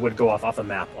 feet would go off the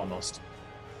map almost.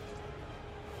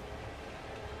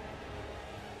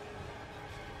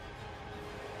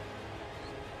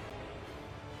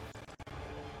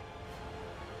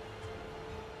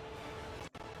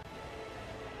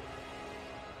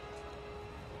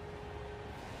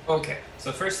 Okay,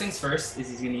 so first things first is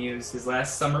he's going to use his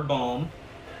last Summer Balm.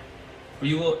 Will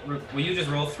you just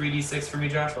roll 3d6 for me,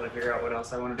 Josh, while I figure out what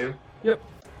else I want to do? Yep.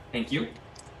 Thank you.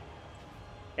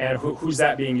 And who's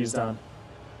that being used on?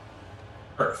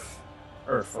 Urf.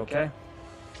 Urf, okay.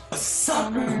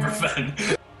 Suck,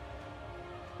 Umberfen.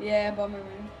 Yeah, bummer,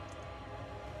 man.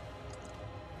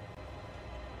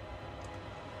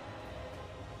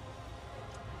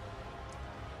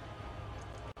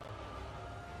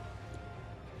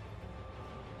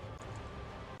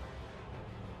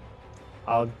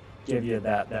 I'll give you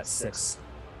that 6,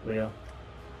 Leo.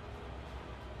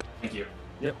 Thank you.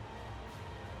 Yep.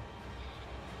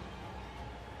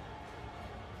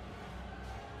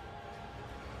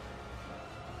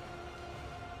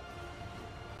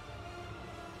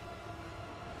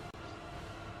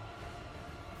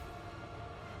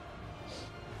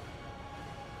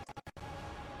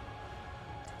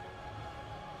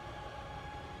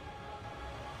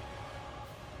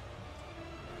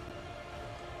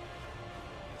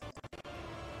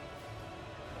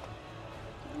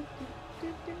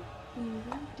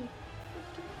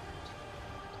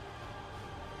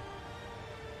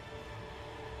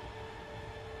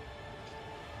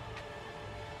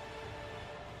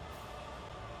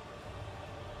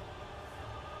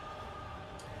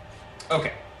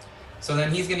 Okay, so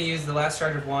then he's going to use the last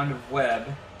charge of Wand of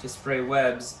Web to spray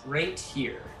webs right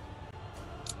here.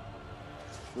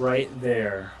 Right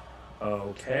there.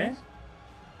 Okay.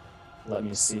 Let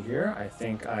me see here. I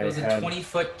think I It was had... a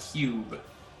 20-foot cube.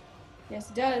 Yes,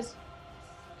 it does.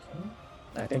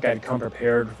 I think I'd come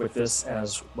prepared with this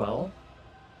as well.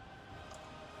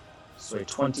 So a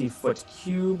 20-foot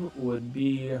cube would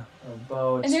be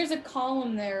about... And there's a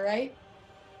column there, right?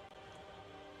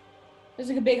 There's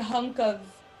like a big hunk of.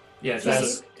 Yeah,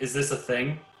 is this a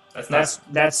thing? It's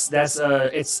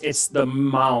the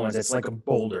mound. It's like a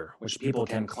boulder which people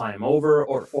can climb over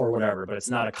or whatever, but it's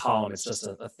not a column. It's just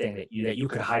a thing that you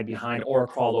could hide behind or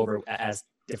crawl over as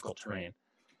difficult terrain.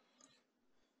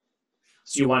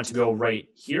 So you want it to go right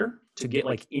here to get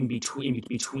like in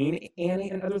between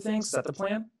Annie and other things. Is that the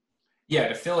plan? Yeah,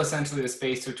 to fill essentially the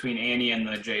space between Annie and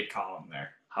the jade column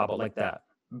there. How about like that?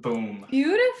 Boom.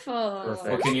 Beautiful.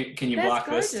 Perfect. Well, can you That's block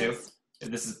this too? gorgeous. If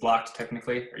this is blocked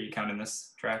technically, are you counting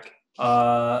this track?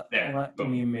 There. There, Let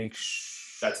boom. me make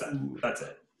sure. That's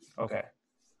it. Okay.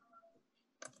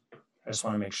 I just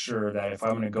want to make sure that if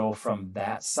I'm going to go from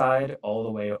that side all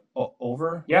the way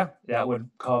over, yeah, that would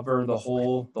cover the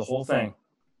whole thing.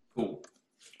 Cool.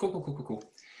 Cool.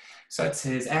 So that's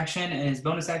his action and his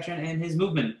bonus action and his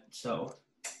movement. So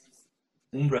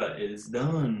Umbra is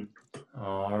done.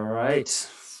 All right.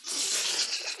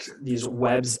 These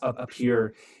webs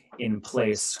appear in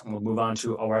place. We'll move on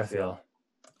to Orathiel.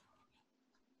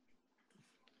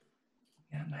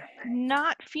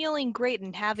 Not feeling great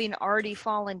and having already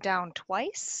fallen down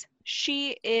twice,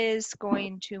 she is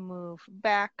going to move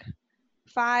back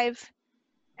 5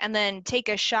 and then take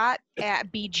a shot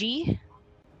at BG.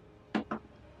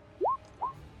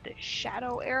 The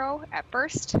shadow arrow at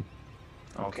first.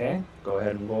 Okay, go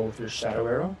ahead and roll with your shadow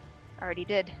arrow. Already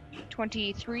did.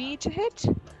 23 to hit.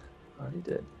 Already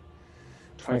did.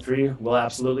 23 will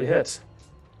absolutely hit.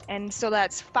 And so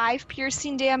that's 5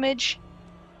 piercing damage,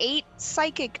 8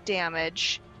 psychic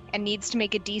damage, and needs to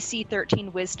make a DC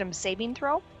 13 wisdom saving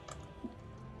throw.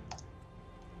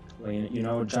 Well, you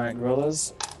know, giant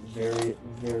gorillas, very,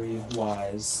 very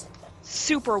wise.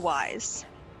 Super wise.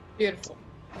 Beautiful.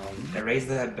 They raised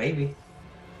that baby.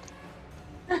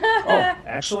 Oh,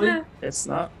 actually, it's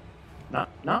not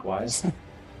wise.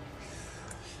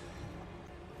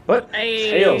 But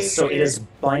fails, so it is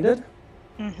blinded.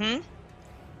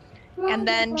 Mm-hmm. And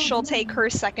then she'll take her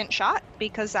second shot,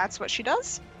 because that's what she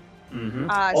does. Mm-hmm.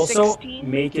 Also, 16.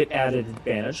 make it at an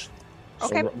advantage. So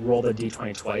Okay. roll the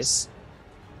d20 twice.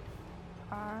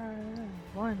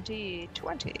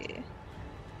 1d20.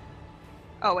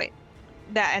 Oh, wait.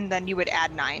 That, and then you would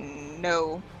add 9.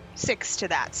 No, 6 to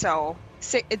that. So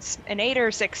it's an 8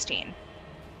 or 16.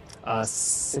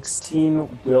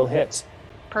 16 will hit.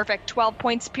 Perfect. 12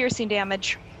 points piercing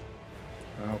damage.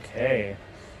 Okay.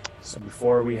 So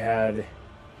before we had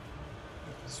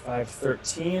 5,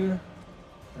 13,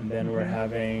 and then we're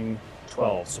having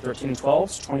 12. So 13 and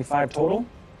 12, so 25 total.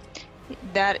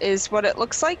 That is what it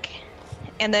looks like.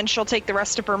 And then she'll take the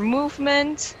rest of her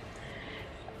movement.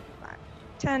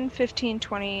 10, 15,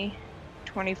 20,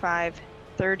 25,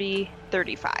 30,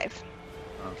 35.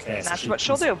 Okay. And so that's she what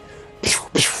she'll do.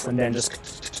 And then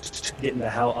just getting the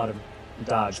hell out of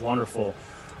dodge. Wonderful.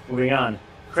 Moving on.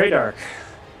 Kraydark.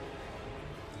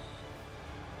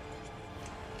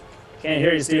 Can't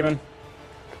hear you, Steven.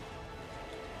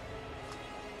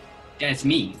 Yeah, it's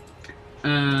me.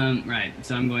 Right,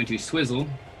 so I'm going to swizzle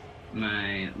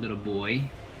my little boy.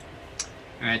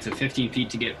 Alright, so 15 feet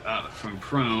to get up from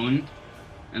prone.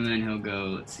 And then he'll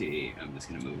go, let's see, I'm just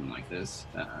going to move him like this.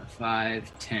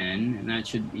 5, 10, and that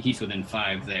should, he's within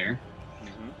 5 there.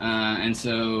 And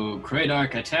so,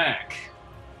 Kraydark attack.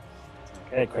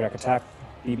 Okay, Kraydark attack,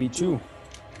 BB2.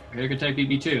 Kraydark attack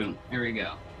BB2. There we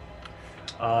go.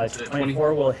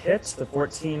 24 will hit, the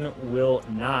 14 will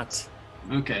not.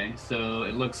 Okay, so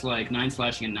it looks like 9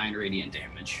 slashing and 9 radiant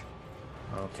damage.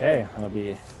 Okay, that'll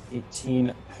be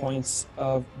 18 points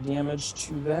of damage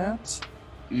to that.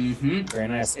 Mm-hmm. Very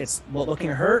nice. It's looking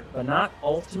hurt, but not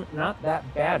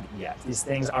that bad yet. These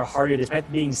things are harder, despite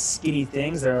being skinny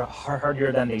things, they're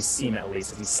harder than they seem, at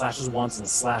least. If he slashes once and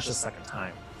slashes second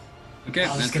time. Okay,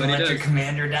 I was that's gonna what he let your does.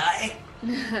 commander die.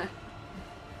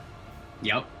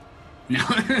 Yep. No.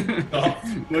 Oh.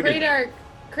 Look at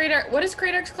Kraydark, what is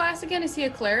Kraydark's class again? Is he a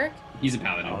cleric? He's a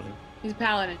paladin. He's a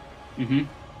paladin. Mm-hmm.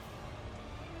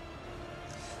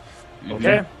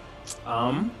 Okay.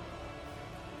 I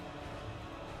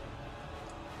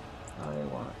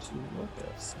want to look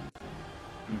at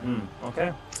something.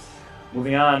 Okay.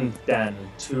 Moving on then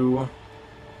to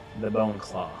the Bone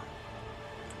Claw.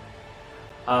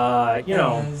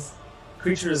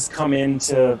 Creatures come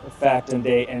into effect and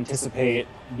they anticipate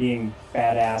being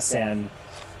badass and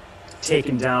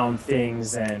taking down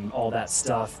things and all that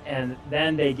stuff, and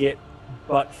then they get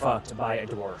butt fucked by a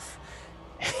dwarf.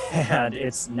 And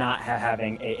it's not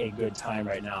having a good time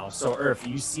right now. So, Earth,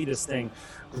 you see this thing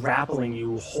grappling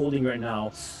you, holding you right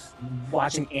now,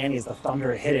 watching Annie as the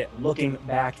thunder hit it, looking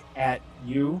back at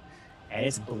you, and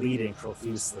it's bleeding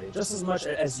profusely. Just as much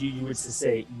as you would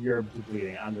say you're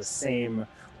bleeding, on the same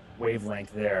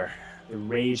wavelength there. The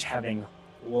rage having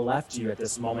left you at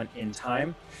this moment in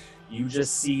time, you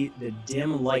just see the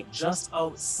dim light just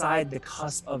outside the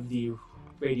cusp of the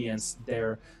radiance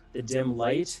there, the dim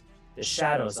light. The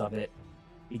shadows of it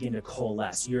begin to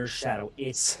coalesce. Your shadow,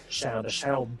 its shadow, the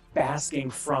shadow basking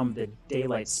from the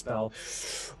daylight spell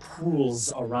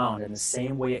pools around. And the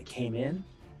same way it came in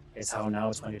is how now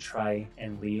it's going to try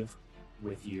and leave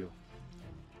with you.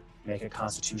 Make a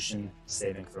Constitution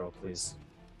saving throw, please.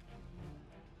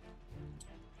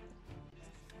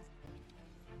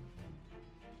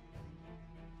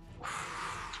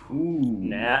 Ooh,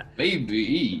 Nat.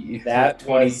 baby. That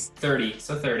was 30.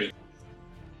 So 30.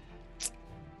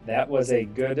 That was a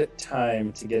good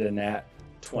time to get a nat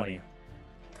 20.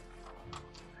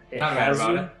 It Not mad has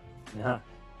about you. it. Yeah.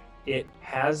 It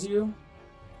has you,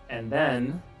 and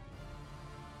then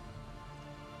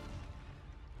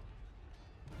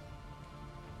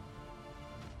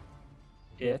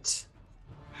it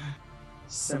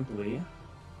simply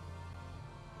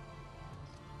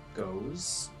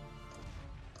goes.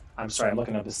 I'm sorry, I'm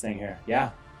looking up this thing here. Yeah.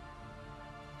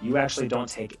 You actually don't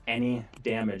take any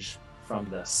damage from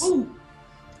this. Ooh.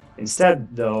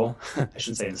 Instead, though, I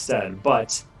shouldn't say instead,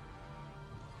 but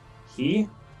he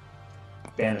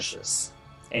vanishes.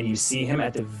 And you see him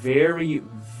at the very,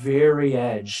 very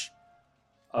edge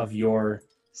of your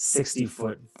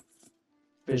 60-foot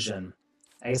vision.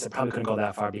 I guess it probably couldn't go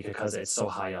that far because it's so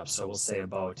high up, so we'll say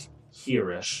about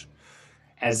here-ish.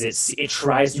 As it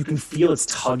tries, you can feel it's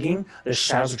tugging. The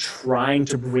shadows are trying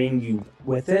to bring you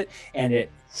with it, and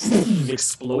it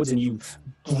explodes, and you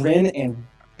grin and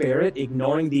bear it,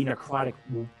 ignoring the necrotic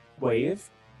wave.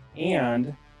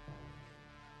 And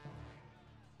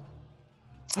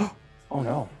oh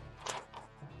no,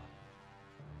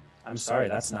 I'm sorry,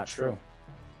 that's not true.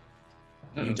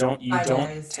 You don't Bye,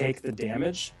 guys. take the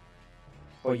damage,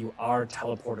 but you are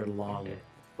teleported along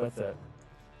with it.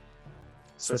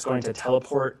 So it's going to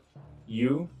teleport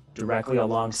you directly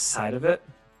alongside of it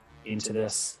into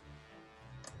this.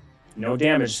 No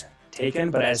damage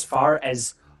taken, but as far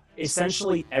as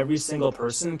essentially every single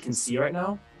person can see right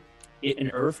now, it and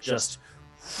Earth just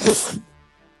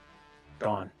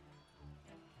gone.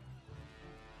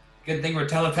 Good thing we're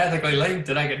telepathically linked,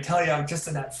 and I can tell you I'm just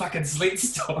in that fucking sleet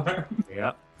storm.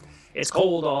 Yep. It's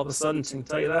cold all of a sudden, I can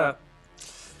tell you that.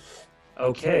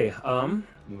 Okay,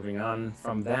 moving on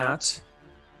from that.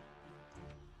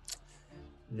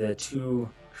 The two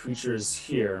creatures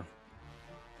here.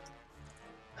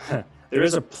 There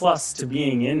is a plus to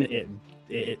being in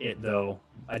it though.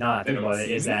 I not think about it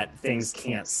is that things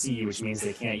can't see you, which means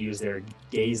they can't use their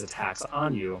gaze attacks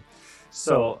on you.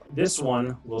 So this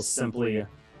one will simply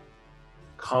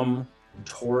come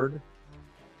toward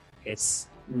its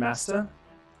master,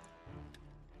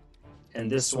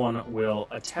 and this one will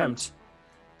attempt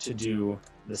to do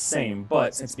the same.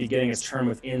 But since beginning its turn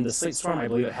within the sleet storm, I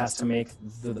believe it has to make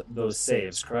those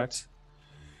saves. Correct?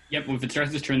 Yep, well, if it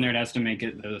starts its turn there, it has to make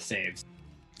it those saves.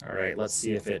 All right, let's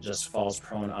see if it just falls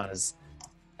prone on his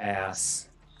ass.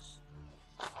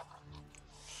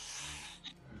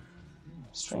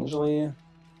 Strangely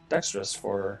dexterous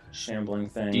for shambling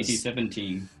things. DC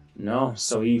 17. No,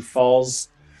 so he falls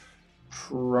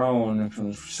prone.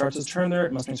 Starts his turn there,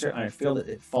 it must be sure. I feel that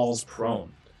it falls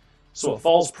prone. So it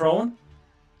falls prone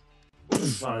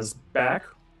on his back.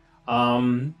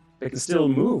 It can still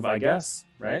move, I guess,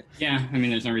 right? Yeah, I mean,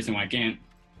 there's no reason why it can't.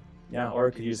 Yeah, or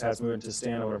it could use has movement to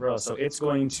stand or whatever else. So it's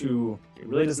going to, it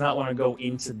really does not want to go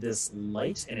into this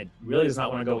light, and it really does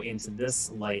not want to go into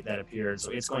this light that appeared.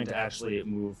 So it's going to actually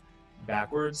move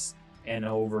backwards and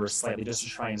over slightly just to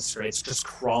try and stray. It's just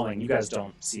crawling. You guys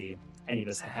don't see any of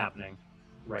this happening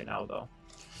right now, though.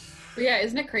 But yeah,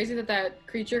 isn't it crazy that that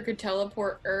creature could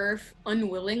teleport Earth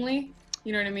unwillingly?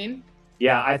 You know what I mean?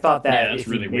 Yeah, I thought that Yeah, if it's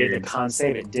really you made weird. the con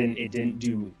save, it didn't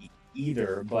do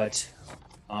either, but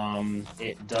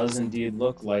it does indeed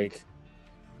look like,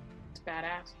 It's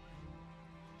badass.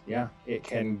 yeah, it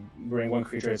can bring one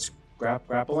creature it's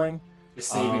grappling. Just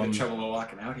save me the trouble of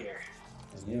walking out here.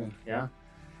 Yeah.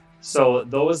 So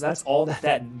that's all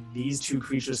that these two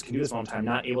creatures can do this one time.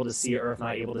 Not able to see Earth,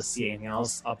 not able to see anything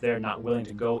else up there, not willing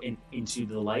to go into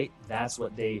the light. That's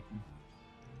what they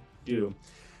do.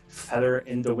 Feather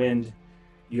in the wind.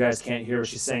 You guys can't hear what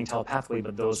she's saying telepathically,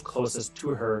 but those closest to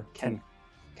her can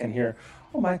hear.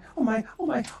 Oh my, oh my, oh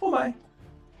my, oh my.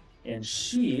 And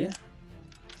she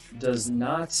does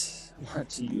not want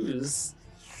to use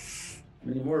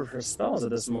many more of her spells at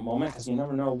this moment because you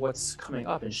never know what's coming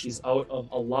up, and she's out of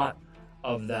a lot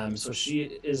of them. So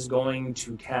she is going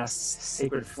to cast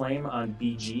Sacred Flame on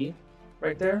BG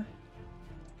right there.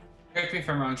 Correct me if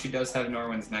I'm wrong, she does have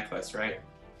Norwin's necklace, right?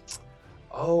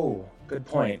 Oh, good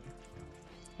point.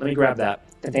 Let me grab that.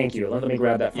 Thank you. Let me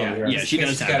grab that from here. Yeah, she does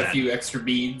She's have got that. a few extra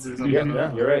beads or something.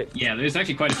 Yeah, you're right. Yeah, there's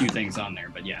actually quite a few things on there,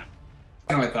 but yeah.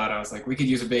 I know I thought, I was like, we could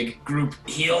use a big group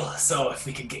heal, so if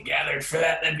we could get gathered for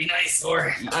that, that'd be nice,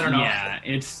 or, I don't know. Yeah,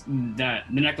 it's that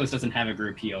the necklace doesn't have a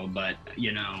group heal, but,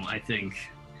 you know, I think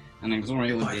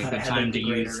Zori would be a good time to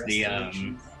use the,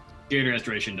 Greater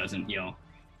Restoration doesn't heal,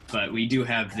 but we do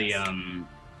have the,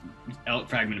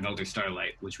 Fragment of Elder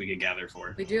Starlight, which we could gather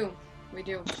for. We do.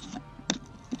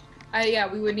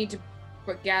 Yeah, we would need to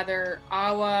gather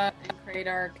Awa and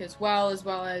Kradark as well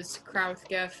as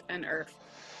Krauthgif and Earth.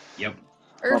 Yep.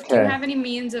 Earth, do Okay. you have any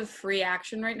means of free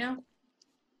action right now?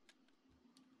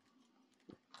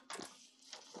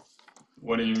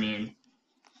 What do you mean?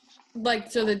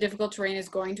 Like, so the difficult terrain is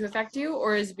going to affect you,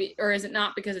 or is it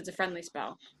not because it's a friendly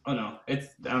spell? Oh no,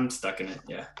 I'm stuck in it.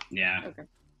 Yeah. Yeah. Okay.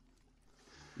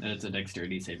 It's a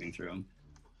dexterity saving throw.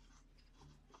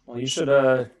 Well, you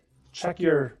should check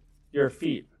your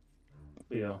feet,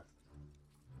 Leo.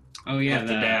 Oh You yeah, have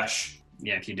to dash.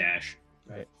 Yeah, if you dash.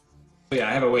 Right. But yeah,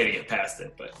 I have a way to get past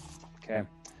it, but Okay.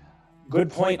 Good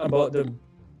point about the can't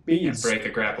beads. break a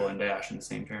grapple and dash in the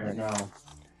same turn. Right now.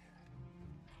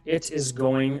 It is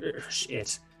going.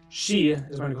 She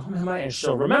is going to go, "Who am I?" And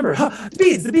she'll remember,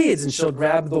 the beads, and she'll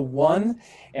grab the one,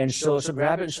 and she'll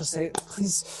grab it, and she'll say,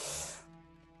 "Please,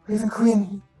 Raven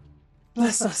Queen,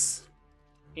 bless us."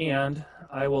 And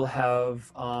I will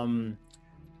have.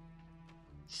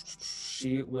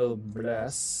 She will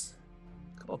bless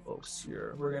a couple folks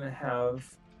here. We're gonna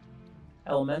have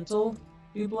Elemental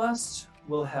be blessed.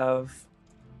 We'll have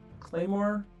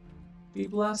Claymore be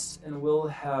blessed, and we'll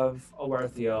have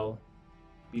Awarthiel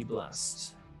be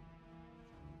blessed.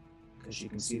 Because you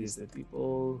can see these the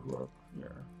people who are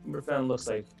here. Umberfen looks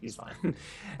like he's fine.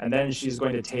 And then she's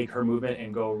going to take her movement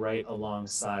and go right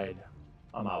alongside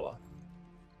Amawa.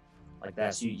 Like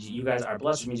that. So you guys are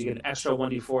blessed, which means you get an extra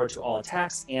 1d4 to all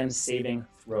attacks and saving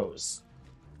throws.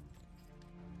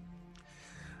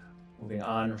 Moving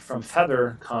on, from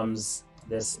Feather comes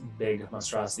this big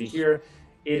monstrosity here.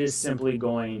 It is simply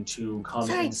going to come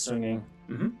in swinging.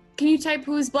 Can you type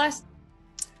who is blessed?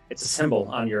 It's a symbol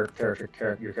on your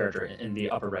character in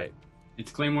the upper right.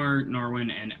 It's Claymore,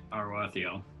 Norwin, and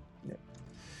Arwathiel. Yeah.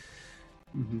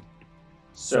 Mm-hmm.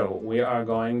 So we are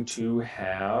going to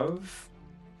have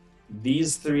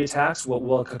these 3 attacks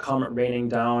will come raining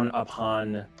down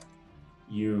upon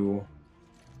you,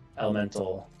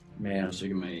 Elemental Man. I'm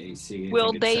checking my AC. I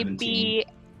Will think it's they 17. be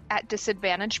at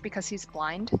disadvantage because he's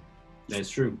blind? That's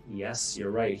true. Yes,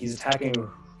 you're right. He's attacking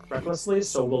recklessly,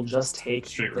 so we'll just take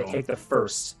the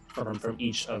first from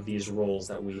each of these rolls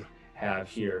that we have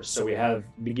here. So we have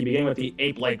beginning with the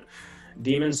ape-like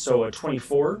demon, so a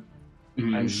 24.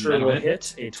 I'm sure will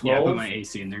hit. A 12. Yeah, I put my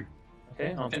AC in there.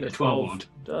 Okay, I don't think And a a 12 12 won't.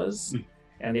 does.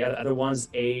 And the other one's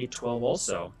a 12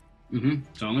 also. Mm-hmm.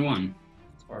 It's only one.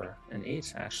 Or an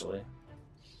 8, actually.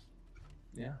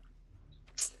 Yeah.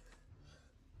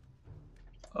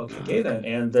 Okay, then.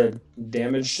 And the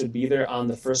damage should be there on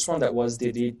the first one. That was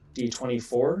the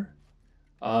D24.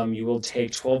 You will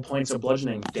take 12 points of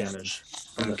bludgeoning damage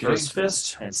from the first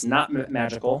fist. And it's not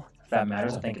magical, if that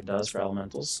matters. I think it does for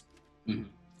elementals. Mm-hmm.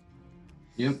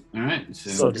 Yep. All right.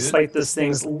 So despite this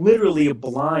thing's literally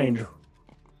blind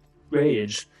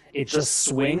rage, it just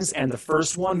swings, and the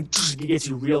first one gets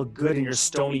you real good in your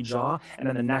stony jaw, and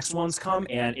then the next ones come,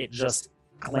 and it just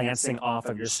glancing off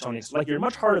of your stony. Like you're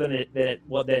much harder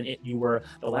than you were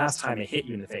the last time it hit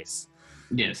you in the face.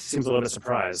 Yes. Seems a little bit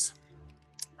surprised.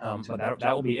 But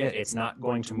that will be it. It's not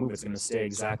going to move. It's going to stay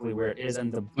exactly where it is.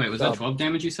 And the wait, was that 12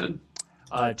 damage you said?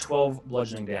 12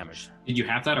 bludgeoning damage. Did you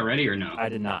have that already or no? I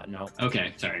did not. No.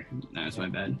 Okay, sorry. That was my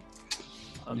bad.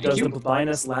 Does the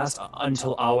blindness last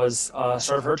until Awa's start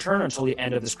of her turn, or until the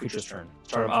end of this creature's turn?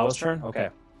 Start of Awa's turn? Okay.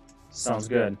 Sounds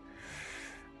good.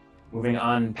 Moving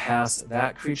on past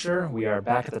that creature, we are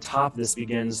back at the top. This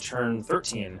begins turn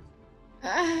 13.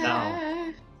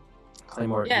 Now,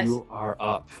 Claymore, yes. You are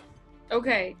up.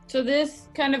 Okay, so this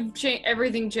kind of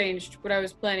everything changed what I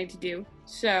was planning to do.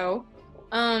 So,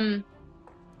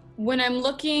 when I'm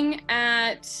looking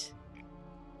at,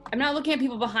 I'm not looking at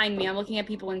people behind me. I'm looking at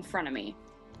people in front of me.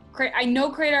 I know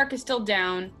Kradark is still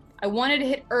down. I wanted to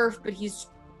hit Urf, but he's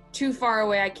too far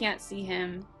away. I can't see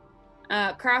him.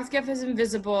 Krauthgef is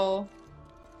invisible,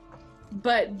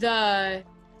 but the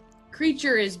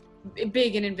creature is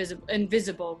big and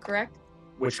invisible, correct?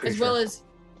 Which creature? As well as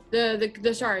the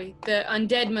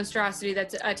undead monstrosity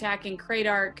that's attacking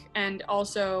Kradark and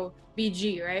also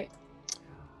BG, right?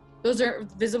 Those are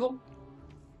visible?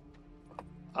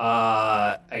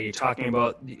 Are you talking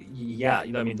about? Yeah,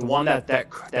 I mean the one that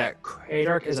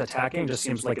Kradark is attacking just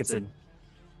seems like it's a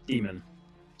demon.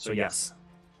 So yes,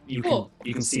 you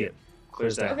can see it. Clear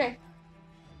as day. Okay.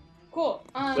 Cool.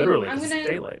 Literally, I'm it's gonna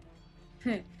daylight.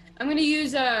 I'm gonna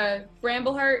use a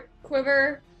Brambleheart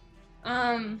quiver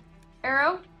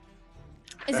arrow.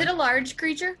 Is Okay. it a large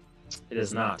creature? It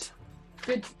is not.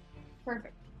 Good.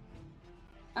 Perfect.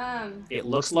 It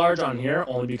looks large on here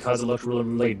only because it looked really,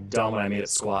 really dumb when I made it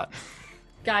squat.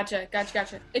 Gotcha.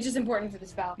 It's just important for the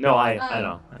spell. No, I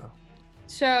know.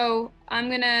 So I'm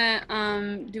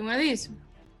gonna do one of these.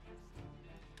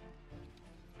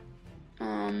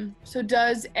 So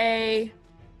does a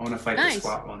I want to fight Nice. the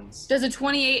squat ones. does a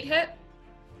 28 hit?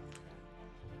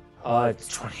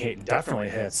 28 definitely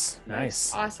hits.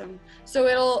 Nice. Awesome. So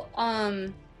it'll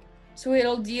So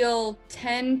it'll deal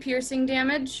 10 piercing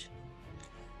damage.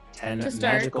 10 To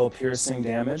start. magical piercing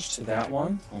damage to that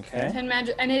one. Okay. 10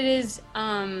 magic, and it is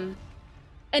and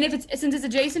if it's since it's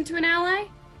adjacent to an ally,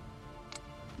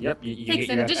 Yep, you Takes get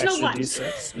an your additional extra one.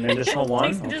 D6, an additional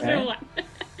one. takes additional Okay.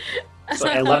 one. So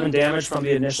 11 damage from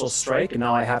the initial strike, and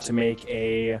now I have to make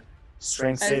a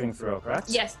strength saving throw, correct?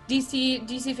 Yes,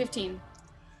 DC 15.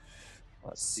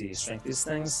 Let's see, strength these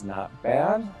things, not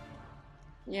bad.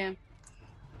 Yeah,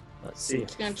 Let's see.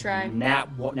 just gonna try. Nat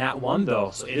 1 though,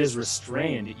 so it is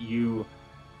restrained. You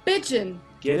Bitchin'.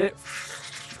 get it.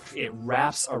 It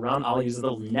wraps around. I'll use a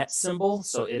little net symbol.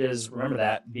 So it is, remember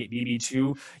that,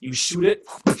 BB2. You shoot it.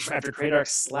 After Kradark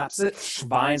slaps it,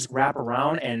 vines wrap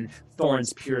around and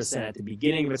thorns pierce in. At the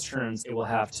beginning of its turns, it will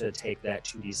have to take that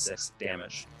 2d6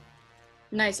 damage.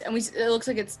 Nice, and it looks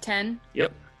like it's 10.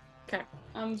 Yep. Okay,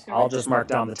 I'll just mark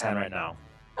down the 10 right now.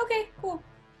 Okay, cool.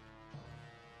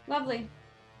 Lovely.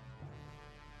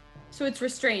 So it's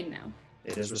restrained now.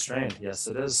 It is restrained. Yes,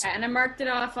 it is. And I marked it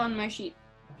off on my sheet.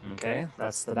 Okay,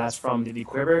 that's from the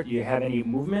quiver. Do you have any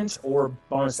movement or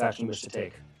bonus action you wish to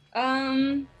take?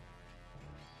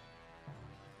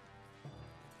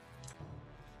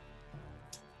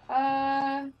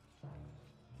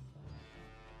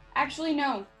 Actually,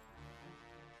 no.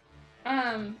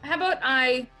 How about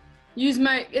I use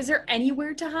my... Is there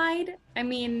anywhere to hide? I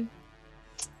mean...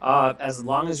 As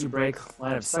long as you break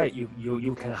line of sight,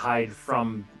 you can hide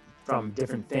from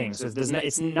different things. So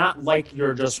it's not like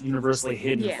you're just universally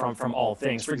hidden from all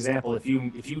things. For example, if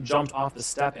you jumped off the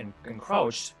step and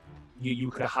crouched,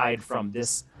 you could hide from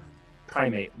this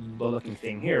primate looking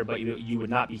thing here, but you would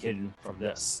not be hidden from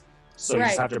this. So you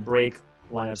just have to break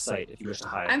line of sight if you wish to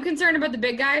hide. I'm concerned about the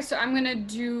big guy, so I'm gonna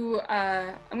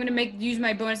use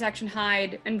my bonus action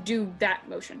hide and do that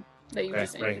motion that you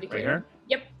just indicated. Right here?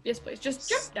 Yep. Yes, please. Just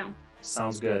jump down.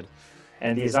 Sounds good.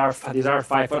 And these are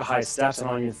 5 foot high steps. I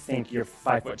don't even think you're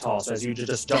 5 foot tall. So as you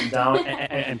just jump down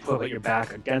and put your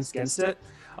back against it,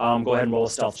 go ahead and roll a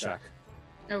stealth check.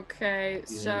 Okay,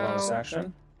 Using bonus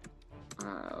action.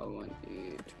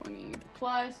 1d20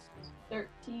 plus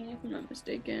 13, if I'm not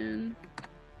mistaken.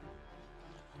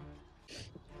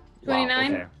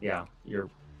 29. Wow, okay, yeah, you're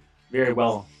very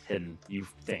well hidden. You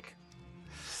think.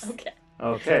 Okay.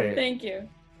 Okay. Thank you.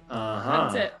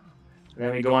 That's it.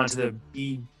 Then we go on to the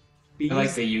B. I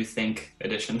like the you think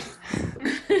edition.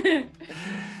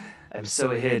 I'm so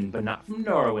hidden, but not from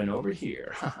Norwin over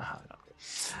here.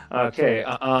 Okay,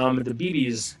 the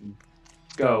BBs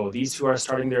go. These two are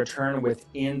starting their turn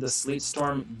within the sleet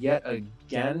storm yet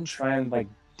again, trying like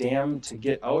damn to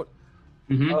get out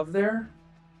of there.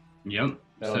 Yep.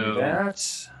 That'll be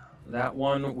that. That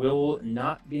one will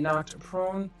not be knocked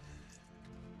prone.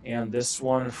 And this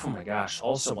one, oh my gosh,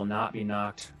 also will not be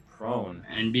knocked prone.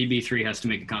 And BB3 has to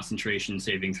make a concentration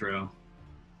saving throw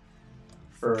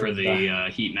For the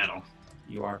heat metal.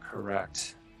 You are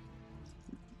correct.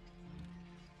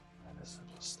 That is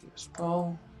a +3 as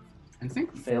well. I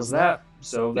think. Fails that.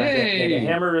 So the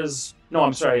hammer is... No,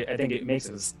 I'm sorry. I think it makes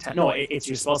it as 10. No, it's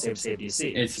your spell save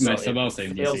DC. It's my spell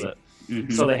save DC. Fails it.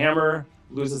 Mm-hmm. So the hammer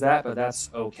loses that, but that's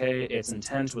okay. Its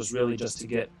intent was really just to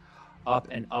get up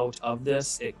and out of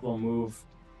this. It will move...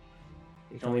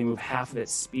 It can only move half of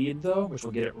its speed, though, which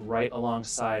will get it right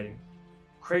alongside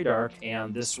Kradark.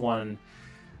 And this one,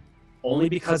 only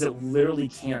because it literally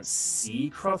can't see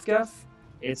Hrothgef,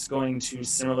 it's going to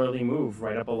similarly move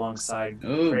right up alongside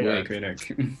Kradark.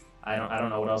 Kradark. I don't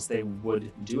know what else they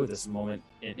would do at this moment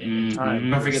in time.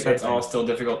 Don't forget that's all still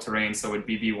difficult terrain, so would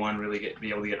BB1 really be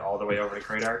able to get all the way over to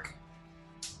Kradark?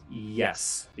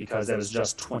 Yes, because that was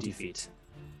just 20 feet.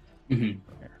 Mm-hmm.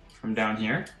 From down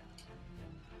here?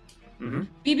 Mm-hmm.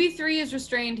 BB3 is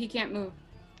restrained. He can't move.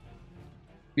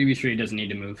 BB3 doesn't need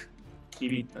to move.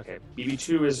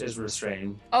 BB2 is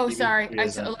restrained. Oh, BB3 sorry. It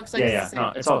isn't. looks like Yeah.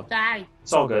 No, it's all die.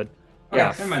 It's all good. Okay, Yeah.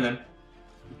 never mind then.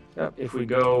 Yep. If we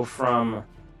go from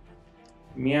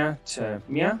Mia to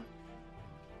Mia,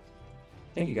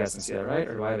 I think you guys can see that, right?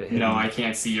 Or do I have it hidden? No, I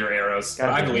can't see your arrows. Got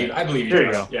it. I believe you. There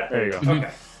you Josh. go. Yeah. There you go.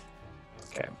 Okay.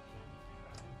 Okay.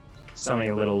 So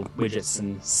many little widgets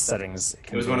and settings.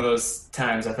 It was one of those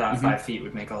times I thought 5 feet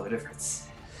would make all the difference.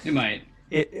 It might.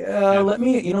 Let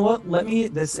me. You know what? Let me.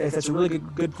 That's a really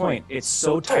good point. It's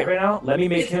so tight right now. Let me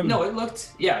make him. No, it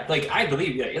looked. Yeah, like I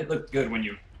believe. Yeah, it looked good when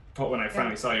I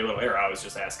finally saw your little arrow. I was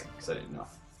just asking because I didn't know.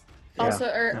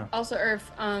 Yeah. Also, Irf,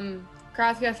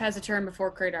 Hrothgef has a turn before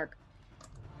Kradark.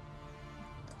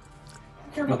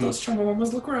 I care about those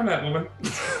Chumbawambas. Look where I'm at, woman.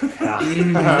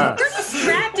 Yeah. We're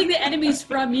distracting the enemies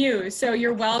from you, so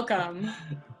you're welcome.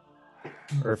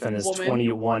 Irfan is Woman.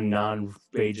 21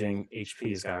 non-raging HP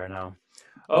he's got right now.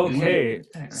 Okay,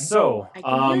 Right. so I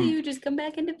can heal you. Just come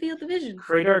back into field of vision.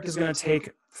 Kradark is going to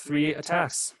take 3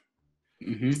 attacks.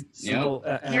 Mm-hmm. Simple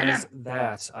as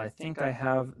that. I think I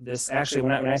have this. Actually,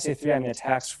 when I say 3, I mean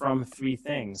attacks from 3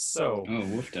 things. So, Oh,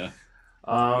 woofda.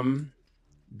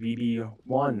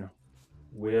 BB1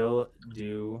 will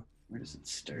do Where does it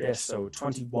start? this. So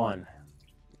 21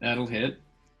 That'll hit.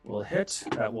 will hit.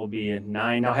 That will be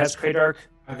 9. Now has Kradark.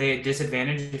 Are they at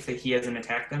disadvantage if he hasn't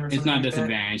attacked them or It's something not like that?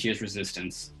 disadvantage. He has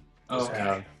resistance. Oh,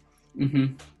 okay.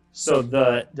 Mm-hmm. So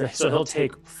so he'll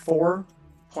take 4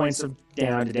 points of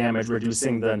damage,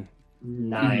 reducing the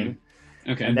 9.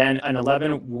 Okay. And then an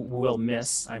 11 will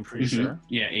miss, I'm pretty sure.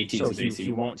 Yeah, 18 So is he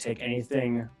AC. won't take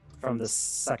anything from the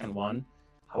second one.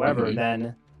 However,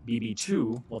 then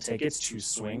BB2 will take its 2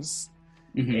 swings.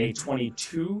 A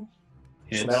 22,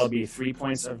 Hits. so that'll be 3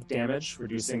 points of damage,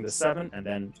 reducing the 7. And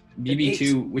then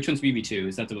BB2. Which one's BB2?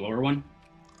 Is that the lower one?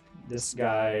 this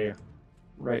guy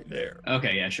right there.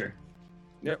 Okay, yeah, sure.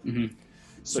 Yep. Mm-hmm.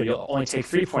 So you'll only take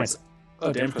 3 points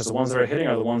of damage because the ones that are hitting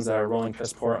are the ones that are rolling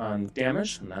piss poor on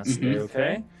damage, and that's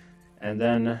okay. And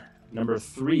then number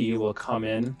 3 will come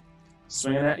in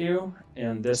swinging at you,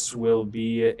 and this will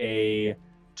be a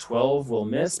 12 will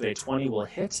miss, but a 20 will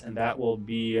hit, and that will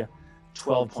be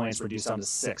 12 points reduced down to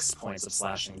 6 points of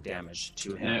slashing damage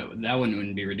to him. That one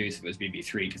wouldn't be reduced if it was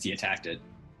BB3 because he attacked it,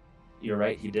 You're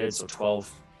right, he did, so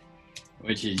 12.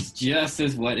 which is just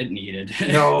as what it needed.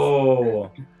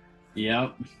 No!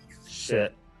 Yep.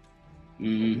 Shit.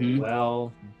 Mm-hmm.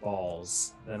 Well,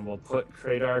 balls. Then we'll put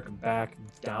Kradark back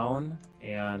down,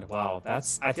 and wow, I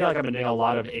feel like I've been doing a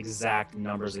lot of exact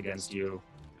numbers against you.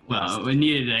 Well, we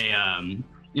needed a I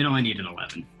need an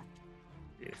 11.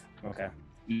 Okay.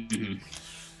 Mm-hmm.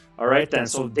 All right then.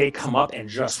 So they come up and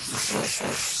just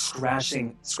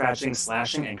scratching,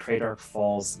 slashing, and Kradark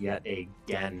falls yet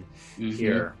again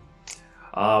here.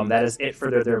 That is it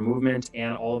for their movement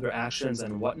and all of their actions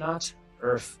and whatnot.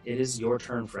 Earth, it is your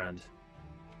turn, friend.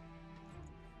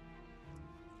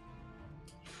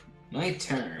 My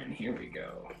turn. Here we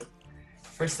go.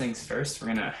 First things first, we're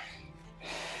gonna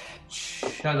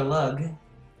chug a lug.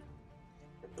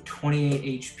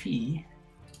 28 HP.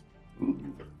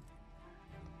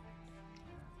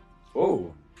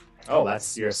 Oh,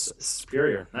 that's your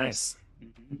superior. Nice.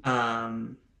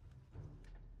 No,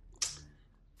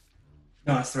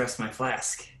 that's the rest of my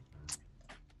flask.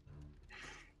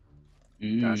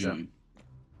 Gotcha.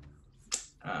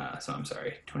 So I'm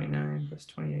sorry. 29 plus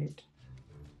 28.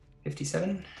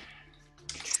 57.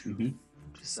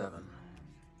 57.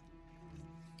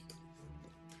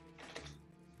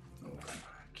 Oh, come on,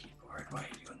 keyboard. Why are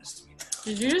you doing this to me now?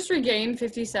 Did you just regain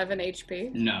 57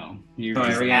 HP? No. You're No, I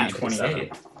just regained at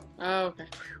 28. Oh, okay.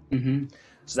 Mm-hmm.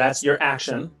 So that's your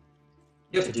action.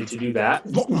 Yep. To do that,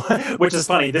 which is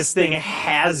funny. This thing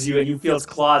has you, and you feel its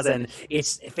claws, and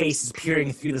its face is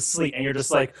peering through the sleet, and you're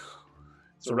just like,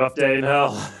 "It's a rough day in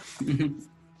hell."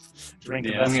 Drink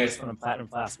the best from a platinum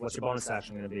flask. What's your bonus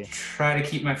action going to be? Try to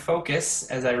keep my focus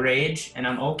as I rage, and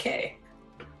I'm okay.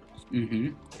 Mm-hmm.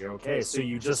 You're okay. So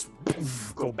you just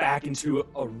go back into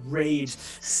a rage,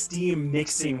 steam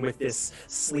mixing with this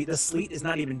sleet. The sleet is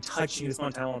not even touching you this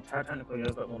one time. Technically, it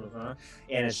is, but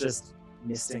and it's just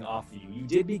misting off of you. You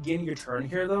did begin your turn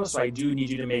here, though, so I do need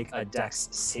you to make a dex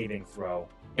saving throw.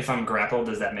 If I'm grappled,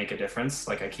 does that make a difference?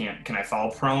 Like, can I fall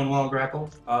prone while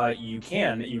grappled? You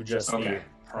can. You just be Okay.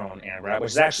 prone and grab,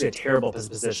 which is actually a terrible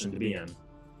position to be in.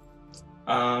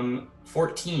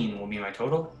 14 will be my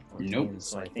total. 14, Nope.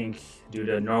 So I think due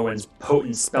to Norwin's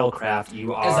potent spellcraft,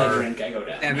 you As I are drink, I go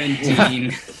down.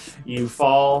 17. you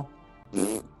fall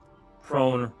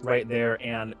prone right there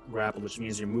and grappled, which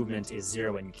means your movement is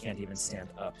 0 and you can't even stand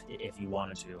up if you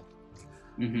wanted to.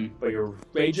 Mm-hmm. But you're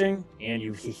raging and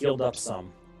you healed up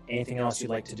some. Anything else you'd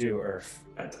like to do, Earth?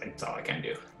 That's all I can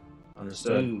do.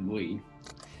 Understood. Oh, boy.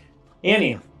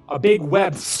 Annie, a big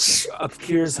web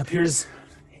appears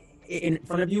in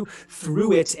front of you.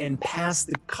 Through it and past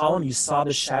the column, you saw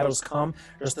the shadows come.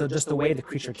 Just the way the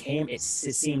creature came, it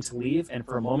seemed to leave. And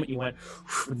for a moment, you went.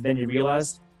 Then you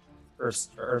realized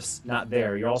Earth's not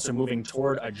there. You're also moving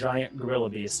toward a giant gorilla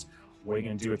beast. What are you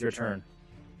gonna do with your turn?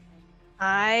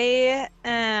 I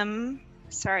am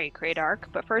sorry, Kradark,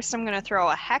 but first I'm gonna throw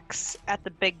a hex at the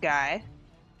big guy.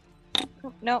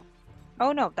 Oh, no.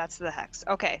 Oh no, that's the hex.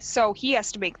 Okay, so he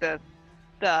has to make the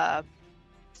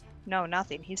no,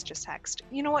 nothing. He's just hexed.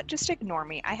 You know what? Just ignore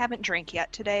me. I haven't drank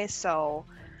yet today, so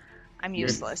I'm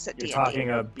useless at D&D. You're talking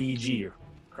a BG,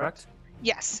 correct?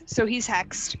 Yes, so he's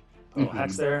hexed. Oh,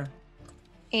 hex there.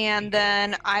 And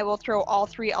then I will throw all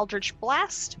 3 Eldritch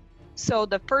Blast. So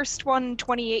the first one,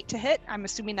 28 to hit. I'm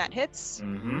assuming that hits.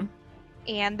 Mm-hmm.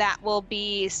 And that will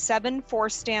be 7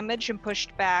 force damage and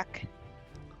pushed back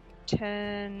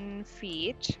 10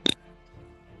 feet.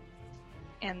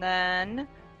 And then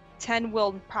 10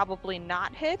 will probably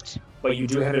not hit. But you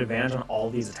do have advantage on all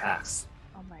these attacks.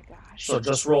 Oh my gosh. So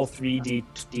just roll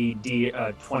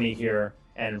 3d20 here,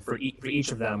 and for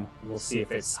each of them, we'll see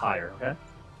if it's higher, okay?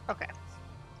 Okay.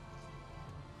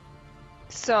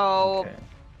 So Okay.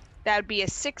 that would be a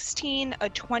 16, a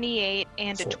 28,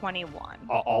 and a So- 21.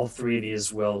 All 3 of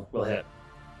these will hit.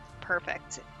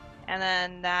 Perfect. And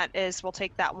then that is, we'll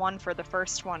take that one for the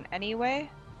first one anyway.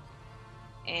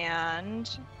 And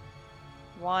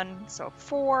 1, so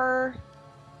 4,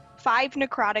 5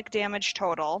 necrotic damage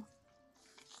total.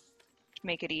 To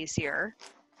make it easier.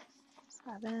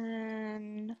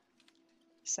 7,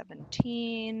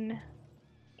 17,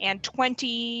 and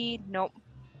 20, nope.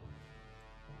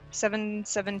 7,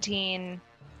 17,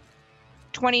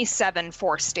 27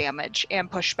 force damage and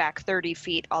push back 30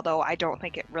 feet, although I don't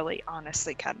think it really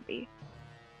honestly can be.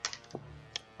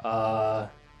 Yeah,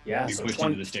 We so pushed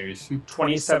into the stairs.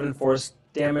 27 force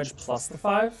damage plus the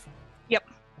 5?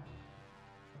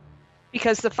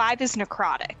 Because the 5 is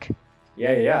necrotic.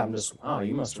 Yeah. I'm just, wow,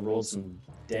 you must have rolled some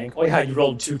dang. Oh, yeah, you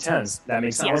rolled 2 10s. That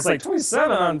makes sense. I was Yeah. like,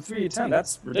 27 on 3 10.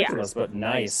 That's ridiculous, but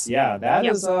nice. Yeah, that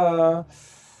Yep. is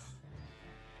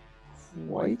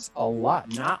quite a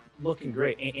lot. Not looking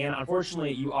great. And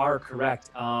unfortunately, you are correct.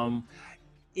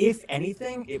 If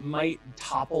anything, it might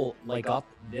topple like up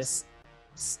this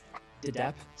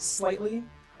depth slightly.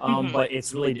 Mhm. But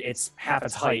it's half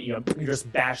its height. You know, you're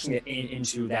just bashing it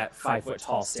into that 5 foot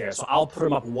tall stair. So I'll put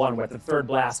him up 1 with the third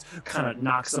blast, kind of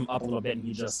knocks him up a little bit, and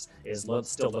he just is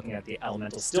still looking at the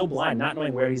elemental, still blind, not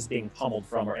knowing where he's being pummeled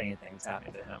from or anything's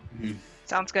happening to him.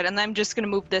 Sounds good. And then I'm just going to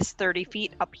move this 30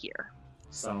 feet up here.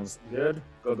 Sounds good.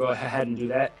 Go ahead and do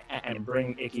that, and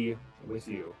bring Icky with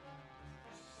you.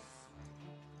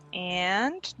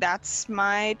 And that's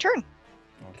my turn.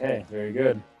 Okay, very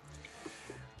good.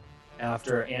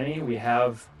 After Annie, we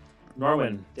have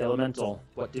Norman, the elemental.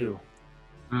 What do?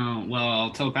 Oh, well, I'll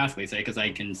telepathically say, because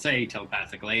I can say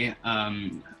telepathically,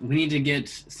 we need to get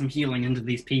some healing into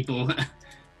these people,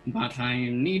 but I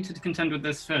need to contend with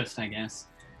this first, I guess.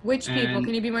 Which people? And-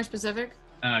 Can you be more specific?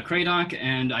 Kradock,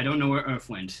 and I don't know where Earth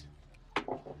went.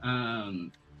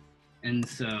 And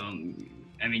so,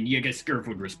 I mean, I guess Scurf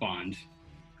would respond,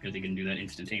 because he can do that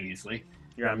instantaneously.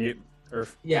 You're on mute.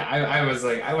 Earth. Yeah, I was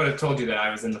like, I would have told you that I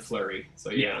was in the flurry.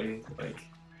 So yeah, like,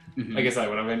 Mhm. I guess I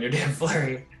would have been your damn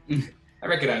flurry. I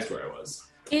recognized where I was.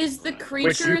 Is the Which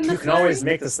creature in the you can always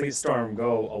flurry? make the sleet storm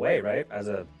go away, right? As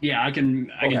a Yeah, I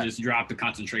can Okay. just drop the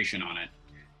concentration on it,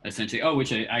 essentially. Oh,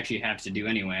 which I actually have to do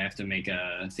anyway. I have to make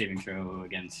a saving throw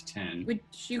against 10. Which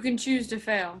you can choose to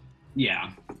fail.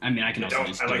 Yeah, I mean, I can also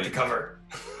just I do like it. the cover.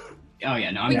 Oh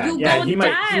yeah, no, I'm We yeah, go yeah. He might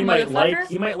die,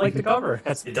 he might like the cover.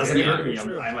 That's It doesn't very hurt me.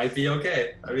 true. I might be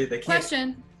okay. I mean, they can't.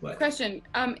 Question. What? Question.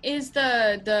 Is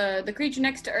the creature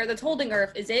next to Earth that's holding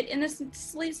Earth, is it in the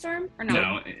sleet storm or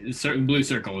no? No, blue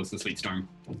circle is the sleet storm.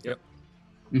 Yep.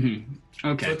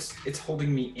 Okay, So it's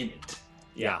holding me in it.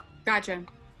 Yeah. Gotcha.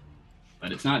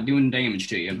 but it's not doing damage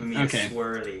to you. Giving me Okay, a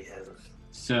swirly head.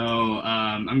 so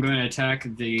I'm going to attack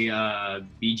the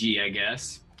BG, I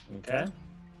guess. Okay.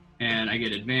 And I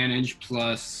get advantage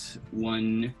plus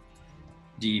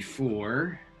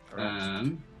 1d4.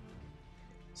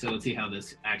 So let's see how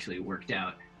this actually worked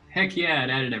out. Heck yeah, it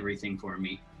added everything for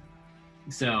me.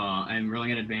 So I'm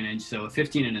rolling at advantage. So a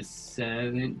 15 and a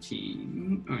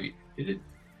 17. Oh, wait, did it?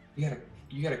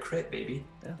 You got a crit, baby.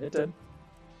 Yeah, it did.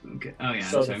 Okay. Oh yeah.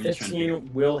 So the I'm just trying to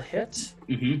 15 will hit.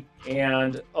 Mm-hmm.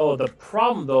 And the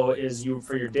problem though is you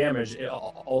for your damage it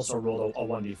also rolled a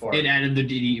 1d4. It added the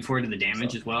d4 to the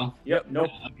damage as well. Yep.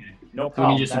 Nope. Okay. No So we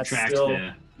problem. can just That's subtract still,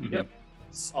 the. Mhm. Yep.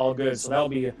 It's all good. So that'll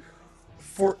be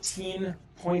 14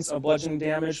 points of bludgeoning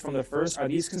damage from the first. Are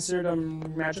these considered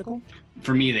magical?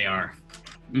 For me, they are.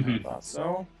 I Mm-hmm. thought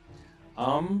so.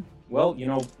 Well, you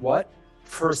know what?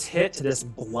 First hit to this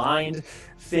blind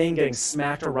thing getting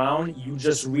smacked around, you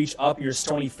just reach up your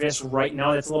stony fist right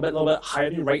now. That's a little bit higher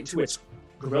than you, right into its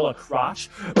gorilla crotch,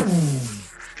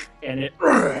 and it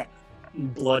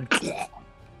blood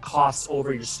coughs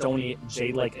over your stony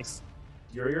jade-like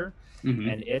exterior, Mm-hmm.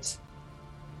 and it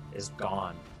is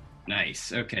gone.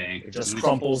 Nice. Okay. It just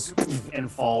crumples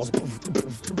and falls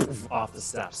off the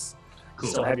steps. Cool.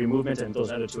 Still have your movement and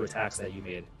those other 2 attacks that you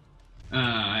made.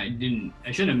 I didn't.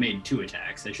 I shouldn't have made 2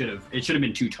 attacks. It should have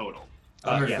been 2 total.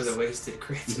 Bummer Yes. for the wasted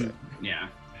crits. Yeah.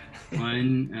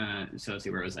 One. So let's see.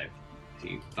 Where was I? Let's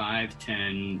see. 5,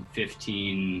 10,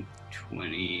 15,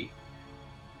 20.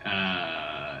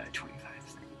 25.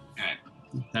 All right.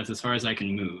 That's as far as I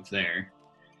can move there.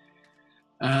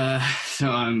 So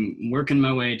I'm working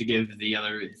my way to give the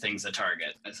other things a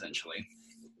target, essentially.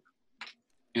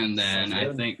 And then Sounds I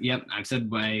good. think, yep, I've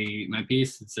said my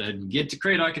piece. It said, get to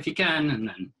Kratok if you can, and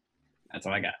then that's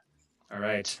all I got. All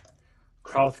right.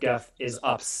 Krauthgeth is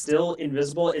up, still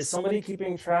invisible. Is somebody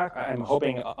keeping track? I'm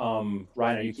hoping,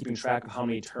 Ryan, are you keeping track of how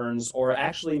many turns? Or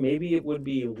actually, maybe it would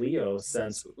be Leo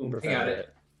since Umberfan I got did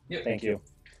it. Yep. Thank you.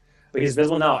 But he's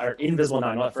visible now, or invisible now,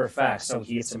 I know that for a fact, so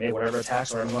he gets to make whatever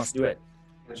attacks or whatever he wants to do it.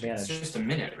 It's Advantage. just a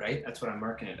minute, right? That's what I'm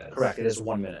marking it as. Correct, it is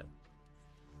 1 minute.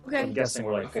 Okay. I'm guessing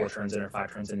we're like Okay. 4 turns in or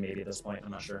 5 turns in maybe at this point,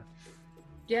 I'm not sure.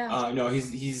 Yeah. No,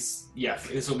 he's yeah.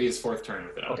 This will be his 4th turn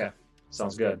with it. Okay,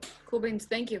 sounds good. Cool beans.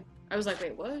 Thank you. I was like,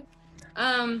 wait, what?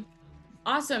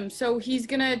 Awesome. So he's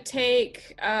gonna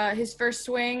take his first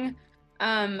swing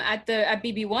at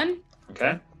BB1.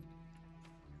 Okay.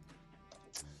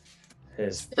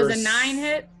 His Does first... a 9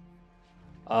 hit?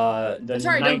 The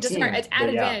Sorry, 19, no, just sorry. It's at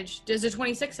but yeah, advantage. Does a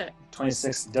 26 hit?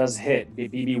 26 does hit.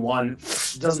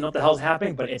 BB1 doesn't know what the hell's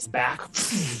happening, but it's back.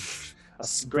 A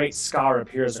great scar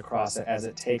appears across it as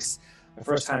it takes the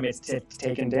first time it's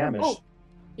taken damage. Oh.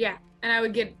 Yeah, and I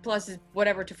would get pluses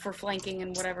whatever for flanking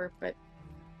and whatever, but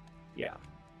Yeah.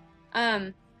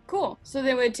 Cool. So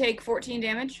they would take 14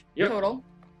 damage Yep. total.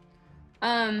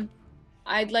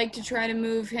 I'd like to try to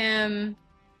move him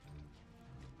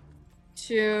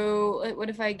to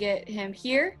what if I get him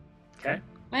here? Okay.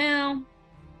 Well,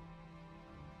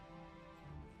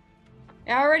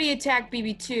 I already attacked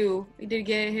BB2. We did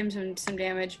get him some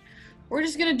damage. We're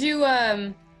just gonna do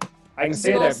I can say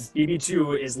Big ol' that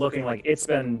BB2 is looking like it's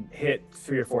been hit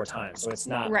 3 or 4 times, so it's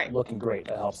not Right. looking great.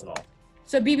 That helps at all.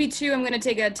 so BB2. I'm gonna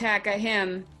take an attack at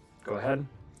him, Go ahead.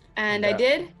 and Yeah. I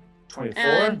did. 24.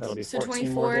 And That'll be so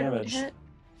 14 more 24 damage. hit.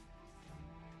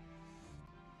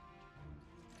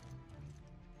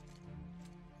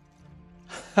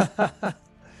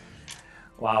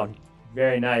 Wow.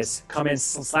 Very nice. Come in,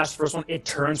 slash the first one. It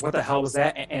turns. What the hell was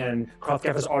that? And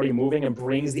Krauthgeth is already moving and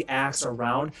brings the axe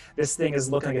around. This thing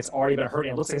is looking like it's already been hurt,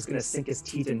 and it looks like it's going to sink its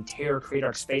teeth and tear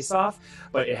Kradark's face off,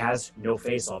 but it has no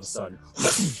face all of a sudden.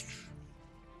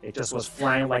 It just was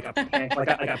flying like a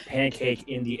pancake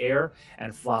in the air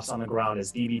and flops on the ground.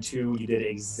 As BB2, you did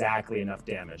exactly enough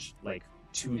damage, like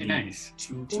to the Nice.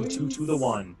 to the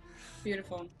 1.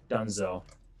 Beautiful. Dunzo.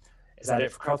 Is that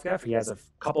it for Krauthgeth? He has a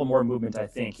couple more movement, I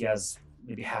think. He has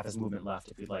maybe half his movement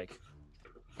left, if you'd like.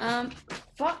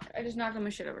 Fuck! I just knocked all my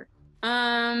shit over.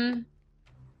 I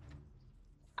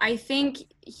think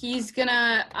he's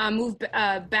gonna move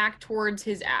back towards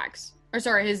his axe. Or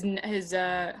sorry, his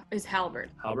halberd.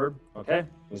 Halberd, okay.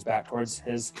 Moves back towards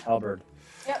his halberd.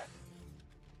 Yep.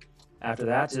 After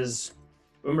that is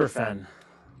Umberfen.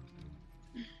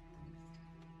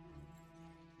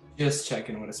 Just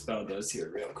checking what a spell does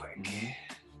here real quick.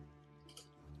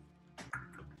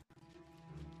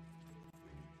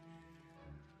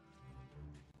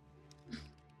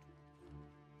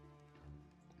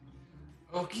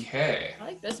 Okay. I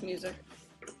like this music.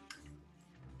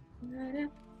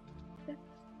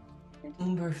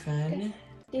 Umberfen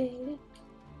is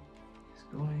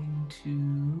going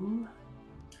to...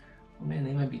 Oh man,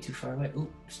 they might be too far away. Ooh,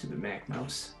 stupid Mac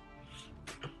mouse.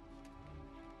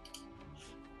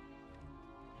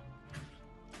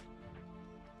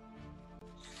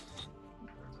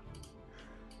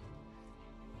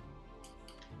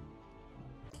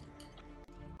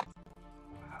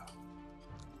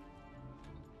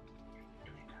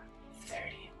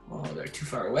 Oh, they're too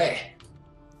far away.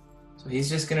 So he's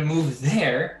just gonna move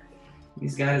there.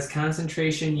 He's got his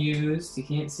concentration used. He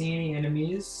can't see any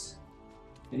enemies.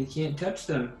 And he can't touch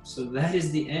them. So that is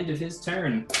the end of his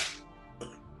turn.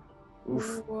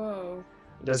 Oof. Whoa.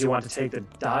 Does he want to take the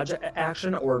dodge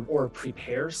action or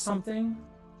prepare something?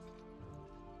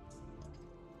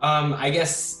 I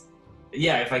guess,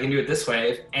 yeah, if I can do it this way,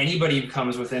 if anybody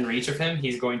comes within reach of him,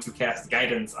 he's going to cast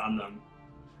guidance on them.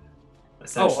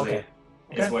 Essentially,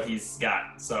 okay. is what he's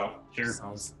got. So, Sure.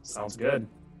 Sounds good.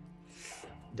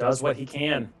 Does what he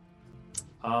can.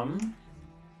 Okay.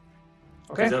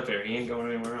 he's up there. He ain't going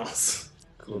anywhere else.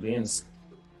 Cool beans.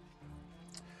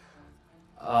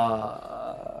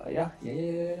 Yeah.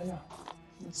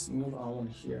 Let's move on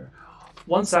here.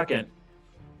 1 second.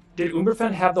 Did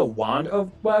Umberfen have the wand of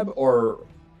web, or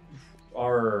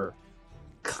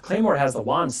Claymore has the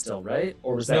wand still, right?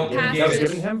 Or was that No, given, he that was gave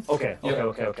it. given him? Okay.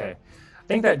 Yep. I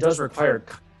think that does require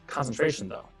concentration,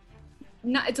 though.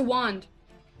 No, it's a wand.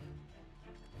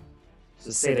 Does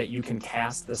it say that you can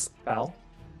cast the spell?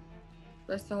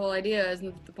 That's the whole idea, isn't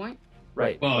it the point?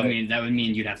 Right. Well, I right. mean, that would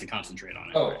mean you'd have to concentrate on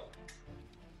it. Oh.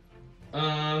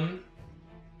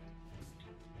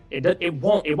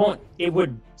 It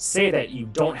would say that you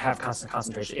don't have constant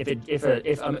concentration. If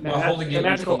a holding it,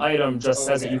 magical you can- item just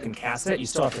says that okay. you can cast it, you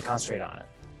still have to concentrate on it.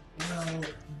 Well,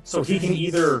 So he can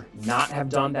either not have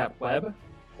done that web,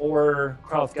 or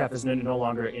Kralthgap is no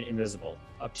longer invisible.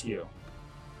 Up to you.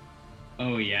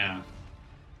 Oh yeah.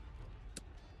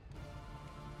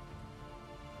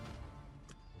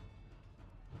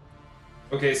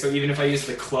 okay, so even if I use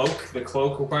the cloak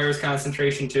requires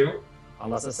concentration too.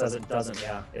 Unless it says it doesn't,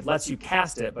 yeah. It lets you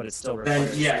cast it, but it still Then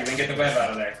requires. yeah, then get the web out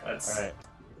of there. That's All right.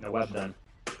 No web then.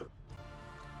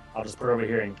 I'll just put it over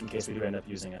here in case we do end up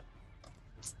using it.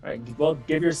 All right. Well,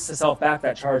 give yourself back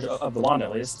that charge of the wand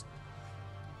at least.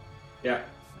 yeah.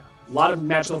 A lot of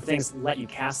magical things let you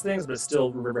cast things, but it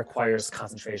still requires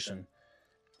concentration.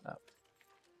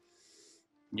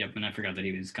 Yep, and I forgot that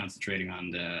he was concentrating on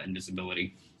the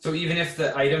invisibility. So even if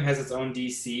the item has its own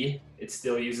DC, it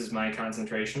still uses my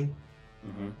concentration.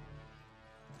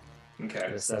 Mm-hmm. Okay.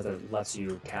 It says that it lets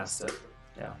you cast it.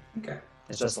 Yeah. Okay.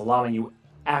 It's just allowing you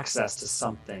access to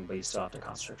something, but you still have to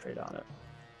concentrate on it.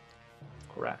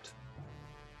 Correct.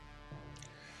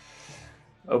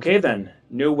 Okay then,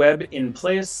 no web in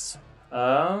place.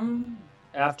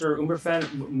 After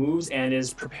Umberfen moves and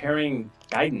is preparing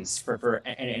guidance for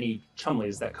any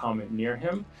chumleys that come near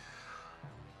him,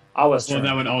 Awa's Well, turn.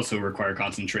 that would also require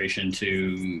concentration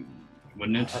to,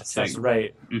 wouldn't it? That's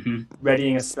right. Mm-hmm.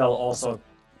 Readying a spell also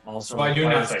So I do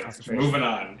requires nothing. concentration. Moving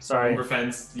on. Sorry.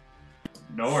 Overfence.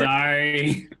 No worries.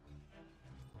 Sorry.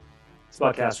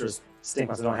 Spellcasters stink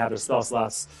once they don't have their spell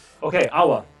slots. Okay,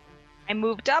 Awa. I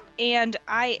moved up and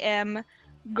I am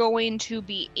going to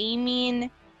be aiming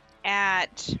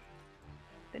at,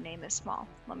 the name is small,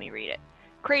 let me read it,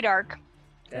 Kradark,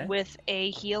 Okay. with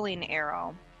a healing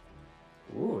arrow.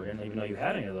 Ooh, I didn't even know you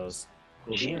had any of those.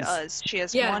 Cool She beans. does. She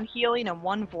has Yeah. one healing and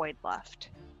one void left.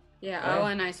 Yeah, Okay. Awa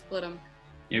and I split them.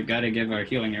 You've got to give our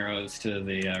healing arrows to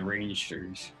the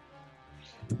rangers.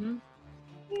 And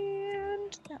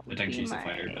that would I think be she's a my...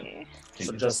 fighter, but-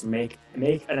 So just make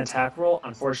an attack roll,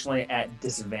 unfortunately at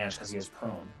disadvantage because he is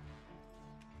prone.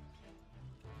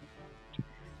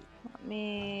 Let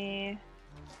me...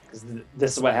 Because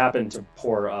this is what happened to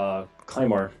poor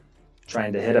Claymore,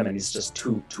 trying to hit him, and he's just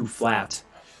too flat.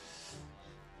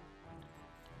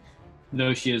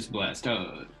 Though she is blessed.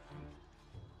 Oh,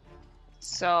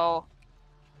 So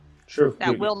Sure.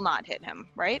 that will not hit him,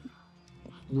 right?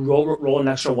 roll an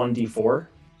extra 1d4,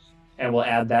 and we'll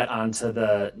add that onto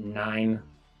the 9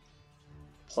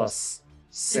 plus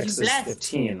 6 Is is he blessed?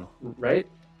 15, right?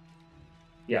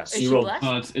 Yeah. So Is you she roll. blessed?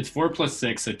 well, it's 4 plus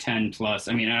 6, so 10 plus.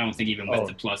 I mean, I don't think even with Oh,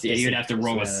 the plus. Yeah, you'd have to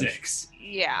roll a disadvantage. 6.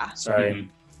 Yeah, Sorry. Mhm.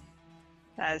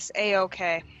 that's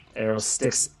A-okay. Arrow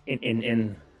sticks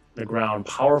in the ground.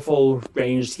 Powerful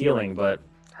ranged healing, but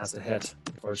has to hit,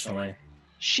 unfortunately.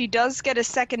 She does get a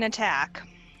second attack.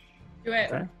 Do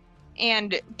it. Okay.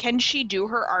 And can she do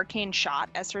her arcane shot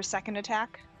as her second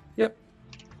attack? Yep.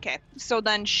 Okay, so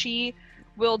then she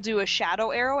will do a shadow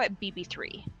arrow at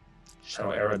BB3.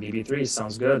 Shadow arrow BB3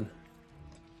 sounds good.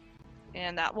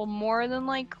 And that will more than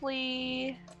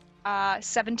likely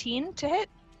 17 to hit.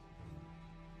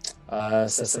 So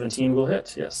 17 will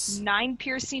hit. Yes. 9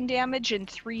 piercing damage and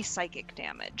 3 psychic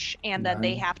damage. And then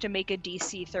they 9. have to make a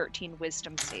DC 13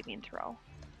 wisdom saving throw.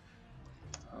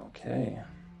 Okay.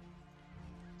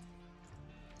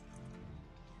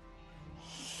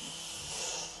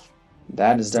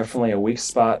 That is definitely a weak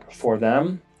spot for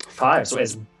them. 5. So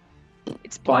it's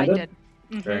It's Blinded?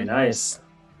 blinded. very nice.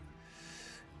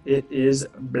 It is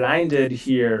blinded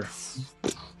here.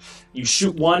 You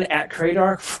shoot one at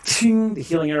Kradark. The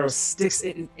healing arrow sticks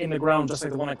in the ground just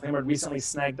like the one that Claymore recently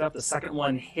snagged up. The second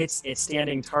one hits its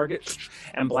standing target,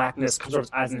 and blackness comes over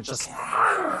its eyes, and it's just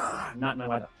not knowing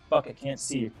why the fuck it can't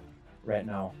see right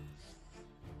now.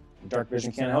 Dark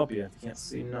vision can't help you if you can't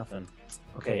see nothing.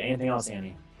 Okay, anything else,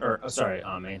 Annie? Or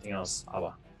anything else,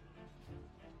 Awa?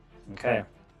 Okay.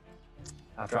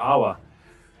 After Awa,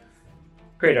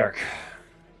 Kradark,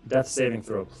 death saving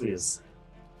throw, please.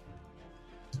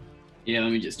 Yeah,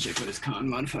 let me just check what his con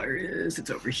modifier is.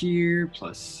 It's over here.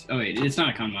 Plus, oh wait, it's not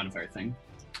a con modifier thing.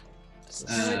 This is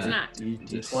No, it's not.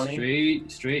 It's a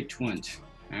D20. straight 20.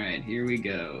 All right, here we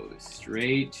go.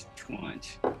 Straight 20.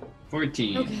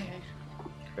 14. Okay.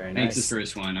 Very Makes his nice.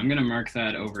 first one. I'm gonna mark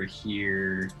that over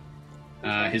here.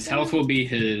 Okay, His then. health will be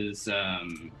his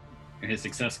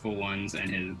successful ones,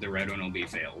 and the red one will be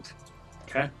failed.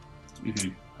 Okay.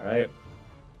 Mhm. All right.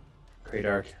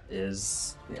 Kradark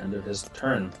is the end of his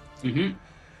turn. Mhm.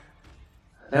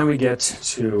 Then we get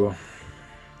to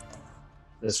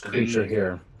this creature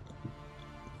here.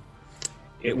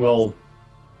 It will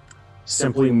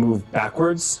simply move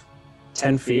backwards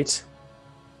 10 feet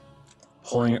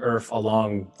pulling Earth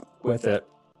along with it.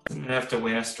 I'm gonna have to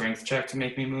win a strength check to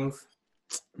make me move.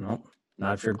 Nope,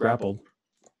 not if you're grappled.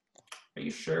 Are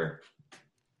you sure?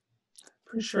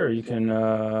 Pretty sure you can.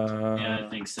 Yeah, I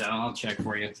think so. I'll check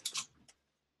for you.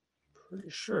 Pretty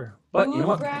sure, but you know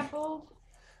what? Grapple.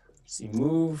 Let's see,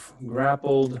 move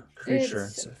grappled creature.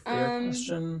 It's, It's a fair um,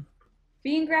 question.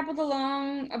 Being grappled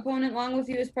along opponent with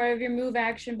you is part of your move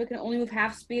action, but can only move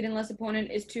half speed unless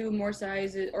opponent is more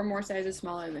sizes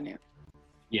smaller than you.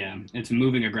 Yeah, it's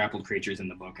moving a grappled creatures in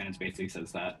the book, and it basically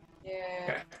says that. Yeah.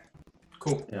 Okay.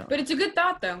 Cool. Yeah. But it's a good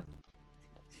thought, though.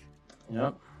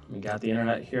 Yep. We got the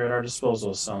internet here at our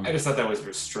disposal, so. I just thought that was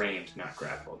restrained, not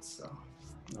grappled. So.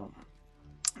 No.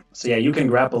 So yeah, you can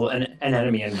grapple an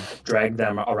enemy and drag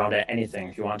them around at anything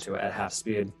if you want to at half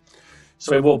speed.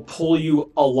 So it will pull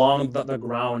you along the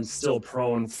ground, still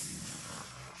prone,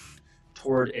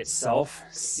 toward itself,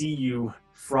 see you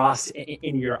frost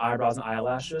in your eyebrows and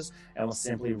eyelashes, and will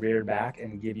simply rear back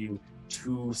and give you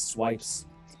 2 swipes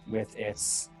with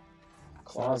its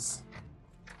claws.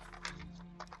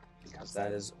 Because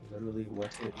that is literally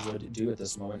what it would do at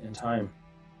this moment in time.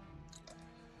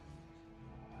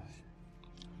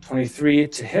 23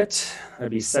 to hit.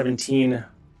 That'd be 17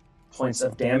 points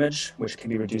of damage, which can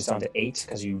be reduced down to 8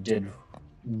 because you did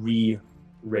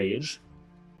re-rage.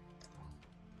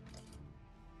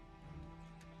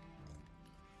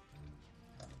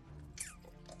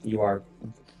 You are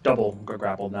double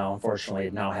grappled now. Unfortunately,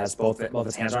 it now has both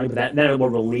its hands on you, but then it will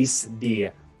release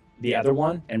the other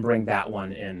one and bring that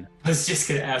one in. I was just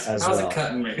gonna ask, As how's well. it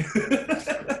cutting me?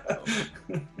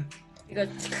 He goes,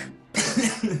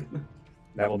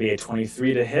 That will be a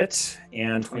 23 to hit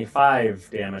and 25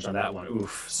 damage on that one.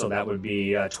 Oof. So that would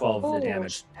be 12 Oh.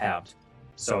 damage halved.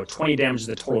 So 20 damage is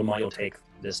the total amount you'll take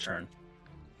this turn.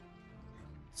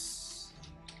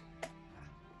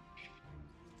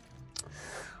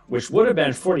 Which would have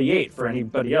been 48 for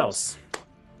anybody else.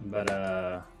 But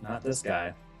not this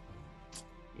guy.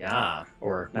 Yeah.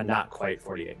 Or not quite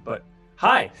 48, but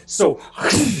hi. So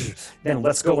then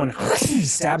let's go and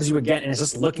stabs you again, and it's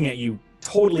just looking at you,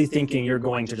 totally thinking you're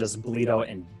going to just bleed out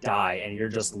and die, and you're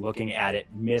just looking at it,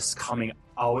 mist coming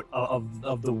out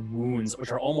of the wounds,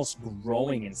 which are almost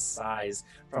growing in size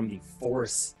from the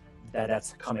force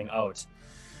that's coming out.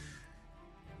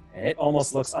 And it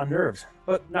almost looks unnerved,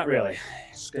 but not really.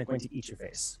 It's just going to eat your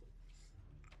face.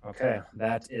 Okay,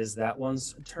 that is that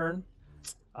one's turn.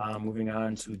 Moving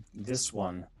on to this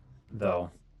one, though.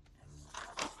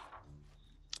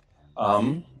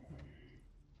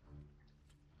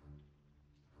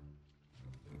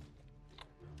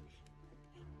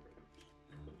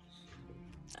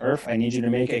 Earth, I need you to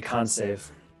make a con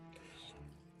save.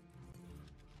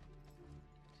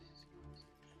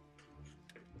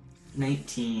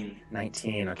 $19.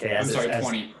 19. Okay, I'm sorry,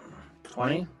 20.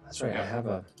 20? That's right. Yeah. I have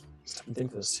a. Let me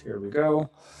think this. Here we go.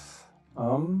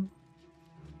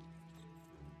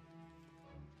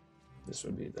 This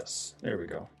would be this. There we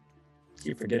go.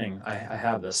 Keep forgetting I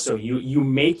have this. So you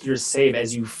make your save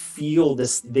as you feel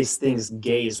this thing's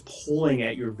gaze pulling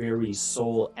at your very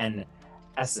soul and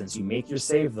essence. You make your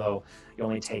save, though. You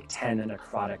only take 10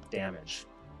 necrotic damage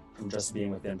from just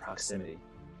being within proximity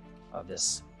of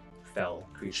this fell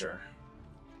creature.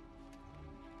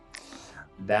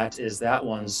 That is that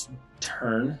one's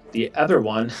turn. The other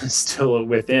one, still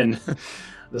within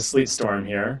the sleet storm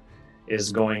here,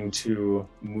 is going to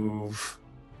move.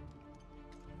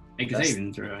 Make a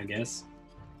saving throw, I guess.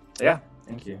 Yeah,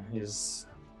 thank you. He's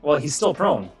still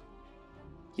prone.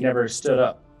 He never stood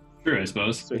up. True, I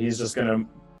suppose. So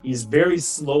he's very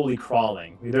slowly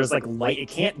crawling. There's like light. It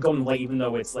can't go in light even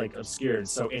though it's like obscured.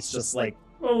 So it's just like,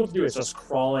 what we'll do is just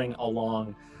crawling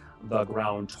along the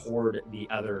ground toward the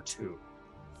other two.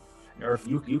 Or if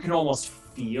you can almost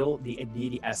feel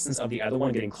the essence of the other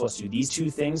one getting close to you. These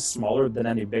two things, smaller than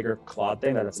any bigger clawed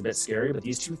thing, that's a bit scary, but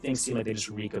these two things seem like they just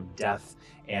reek of death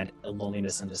and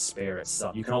loneliness and despair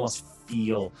itself. You can almost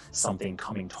feel something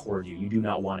coming toward you. You do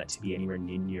not want it to be anywhere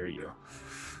near you.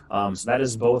 So that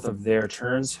is both of their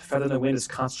turns. Feather in the Wind is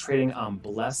concentrating on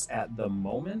Bless at the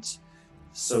moment.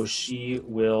 So she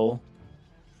will...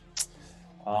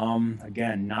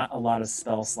 again, not a lot of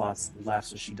spell slots left,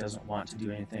 so she doesn't want to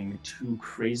do anything too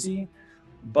crazy.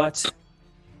 But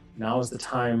now is the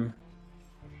time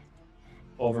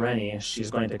over any. She's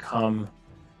going to come,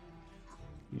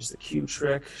 use the cube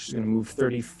trick. She's going to move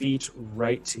 30 feet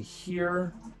right to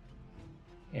here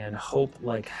and hope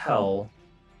like hell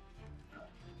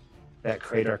that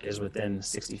Kradark is within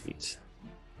 60 feet.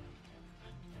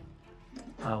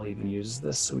 I'll even use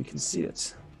this so we can see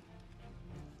it.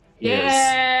 He is.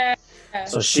 yeah.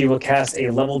 So she will cast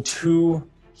a level 2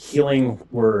 healing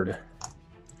word.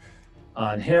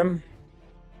 on him.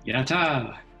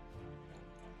 Yatta!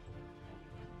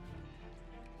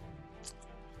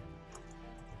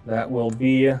 That will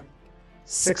be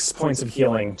 6 points of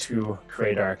healing to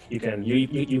Kradark. You can.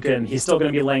 He's still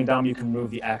going to be laying down. You can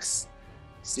move the X,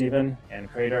 Stephen, and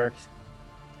Kradark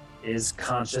is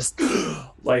conscious.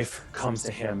 Life comes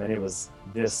to him, and it was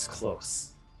this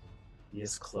close. He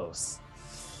is close.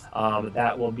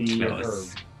 That will be her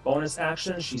bonus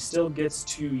action. She still gets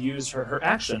to use her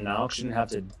action now. She didn't have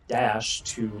to dash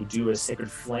to do a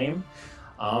Sacred Flame.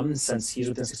 Since he's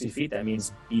within 60 feet, that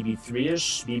means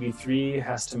BB3-ish. BB3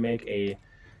 has to make a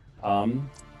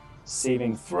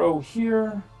saving throw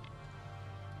here.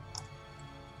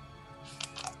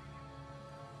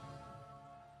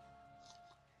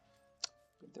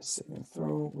 The saving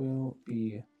throw will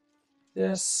be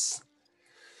this.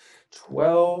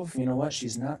 12. You know what?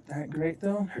 She's not that great,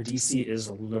 though. Her DC is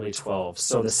literally 12.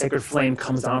 So the Sacred Flame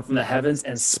comes down from the heavens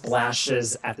and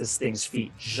splashes at this thing's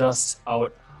feet just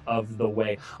out of the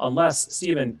way. Unless,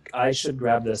 Steven, I should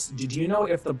grab this. Do you know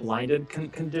if the blinded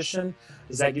condition,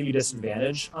 does that give you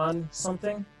disadvantage on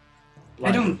something?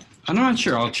 I'm not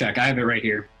sure. I'll check. I have it right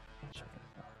here.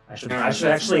 I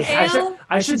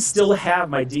should still have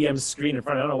my DM screen in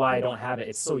front. I don't know why I don't have it.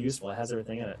 It's so useful. It has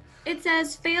everything in it. It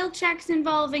says failed checks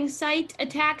involving sight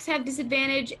attacks have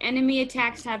disadvantage, enemy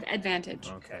attacks have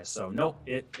advantage. Okay, so nope,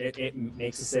 it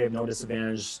makes a save, no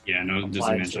disadvantage. Yeah, no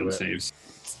disadvantage on saves.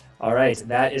 All right,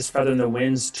 that is Feather in the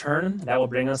Wind's turn. That will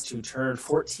bring us to turn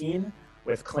 14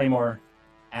 with Claymore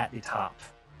at the top.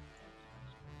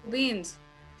 Beans.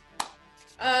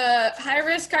 High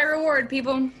risk, high reward,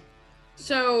 people.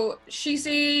 So she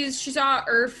saw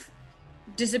Earth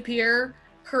disappear,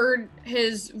 heard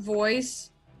his voice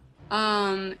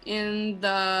in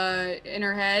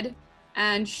her head,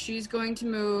 and she's going to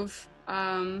move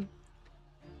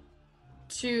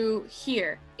to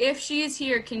here. If she is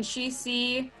here, can she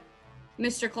see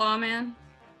Mr. Clawman?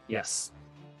 Yes.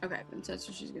 Okay, that's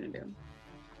what she's gonna do.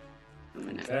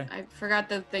 Okay. I forgot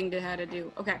the thing to how to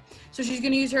do. Okay, so she's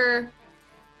gonna use her.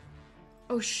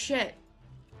 Oh shit.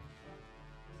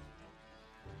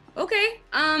 Okay,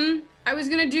 I was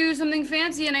gonna do something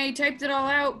fancy and I typed it all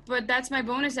out, but that's my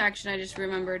bonus action I just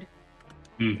remembered.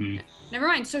 Mm-hmm. Never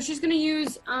mind. So she's gonna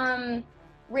use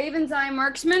Raven's Eye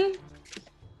Marksman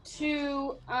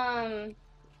to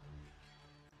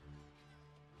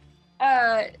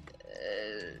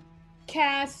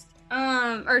cast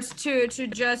or to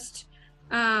just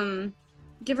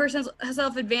give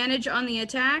herself advantage on the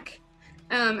attack.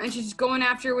 And she's going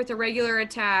after with a regular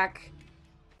attack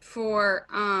for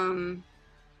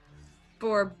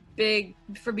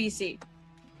BC.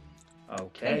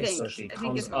 Okay, so she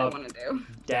comes up, do.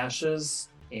 dashes,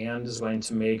 and is going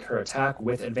to make her attack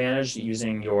with advantage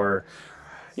using your,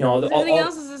 Everything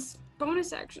else is this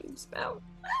bonus action spell.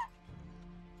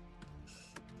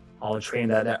 all the training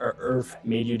that Earth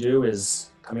made you do is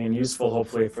coming in useful,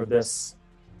 hopefully, for this.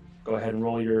 Go ahead and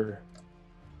roll your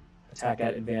attack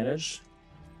at advantage.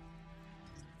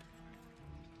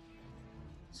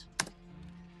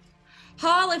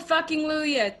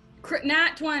 Hallelujah!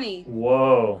 Nat 20.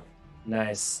 Whoa,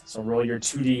 nice. So roll your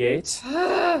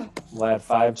 2d8. We'll add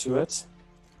 5 to it.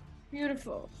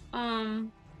 Beautiful.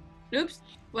 Oops.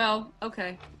 Well,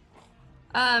 okay.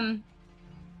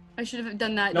 I should have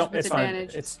done that No, just with it's fine.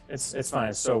 advantage. It's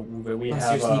fine. So we Plus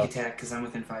have your sneak attack, because I'm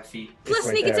within 5 feet. Plus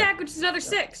right sneak there. attack, which is another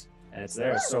 6. And it's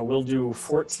there. So we'll do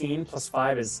 14 plus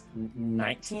 5 is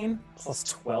 19 plus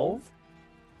 12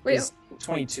 Wait, is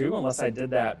 22, unless I did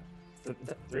that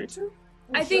 32?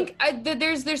 I think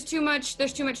there's too much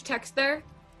text there.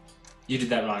 You did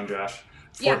that wrong, Josh.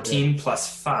 Yeah. 14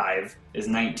 plus 5 is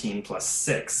 19 plus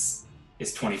 6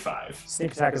 is 25.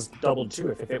 Sneak attack is doubled too.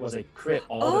 If it was a crit,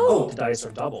 all Oh. the dice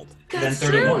are doubled. Then That's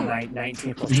 31. true.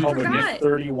 19 plus 12 would be Forgot.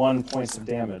 31 points of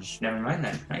damage. Never mind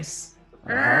then. Nice.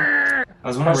 Uh-huh. I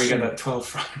was wondering where you got Question. that 12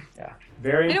 from. Yeah.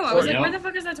 Very I know. I was important. like, where the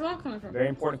fuck is that 12 coming from? Very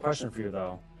important question for you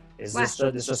though. Is What?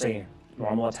 this just a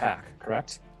normal attack,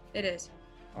 correct? It is.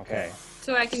 Okay.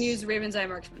 So I can use Raven's Eye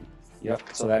Marksman. Yep.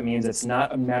 So that means it's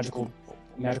not a magic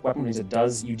weapon.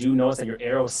 Means you do notice that your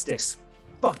arrow sticks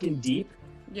fucking deep,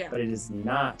 Yeah. but it is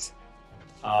not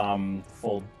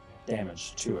full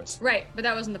damage to it. Right, but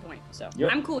that wasn't the point. So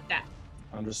Yep. I'm cool with that.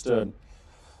 Understood.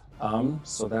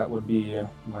 So that would be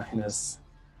minus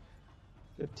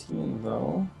 15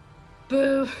 though.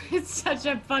 Boo! It's such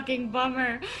a fucking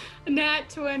bummer. Nat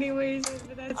 20 wasted,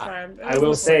 but that's fine. I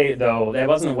will say though, that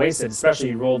wasn't wasted, especially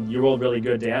you rolled really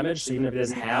good damage, so even if it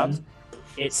is halved,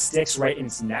 it sticks right in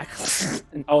its neck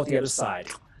and out the other side.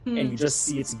 And you just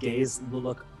see its gaze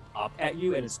look up at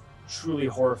you, and it's truly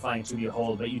horrifying to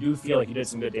behold, but you do feel like you did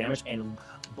some good damage, and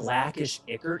blackish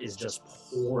ichor is just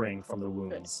pouring from the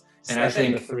wounds. And I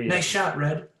Especially think, the three nice shot,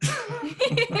 Red.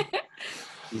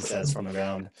 he says from the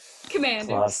ground. Commander.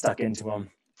 Claws stuck into him.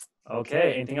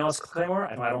 Okay, anything else, Claymore?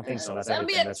 I don't think so. That's That'll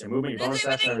be everything. it. That's your movement, your bonus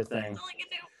action, everything. That's all I can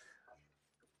do.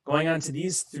 Going on to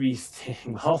these three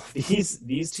things. Well,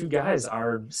 these two guys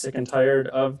are sick and tired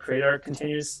of Kratar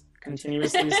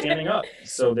continuously standing up.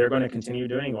 So they're going to continue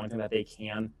doing one thing that they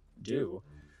can do,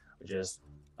 which is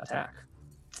attack.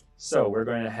 So we're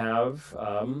going to have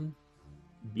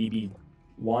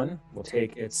BB1 will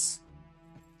take its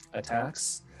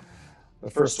attacks. The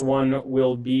first one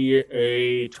will be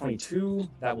a 22.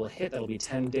 That will hit. That'll be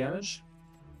 10 damage.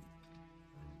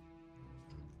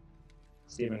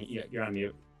 Steven, you're on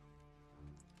mute.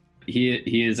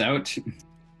 He is out.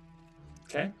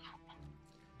 Okay.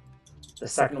 The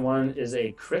second one is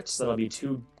a crit, so that'll be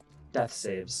 2 death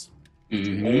saves.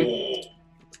 Mm-hmm.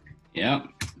 Yep.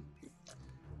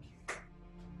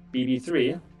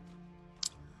 BB3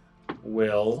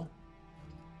 will...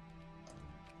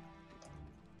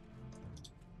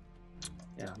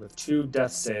 Yeah, with 2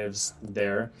 death saves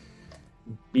there.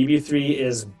 BB3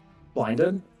 is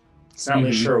blinded. It's not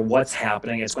really sure what's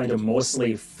happening. It's going to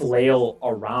mostly flail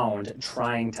around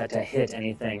trying to hit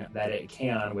anything that it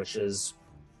can, which is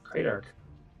Kratark.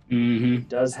 Mm-hmm.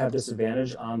 Does have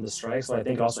disadvantage on the strike, so I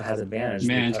think also has advantage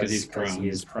because he's prone.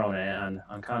 He's prone and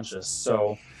unconscious.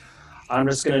 So I'm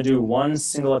just going to do one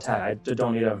single attack. I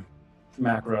don't need a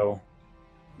macro.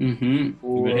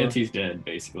 Mm-hmm. If it hits, he's dead,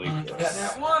 basically. Got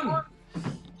that one.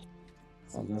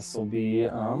 So this will be,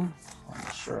 I'm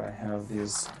sure I have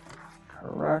these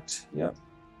correct. Yep.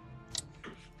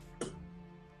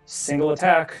 Single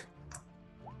attack.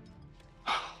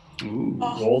 Ooh.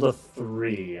 Rolled a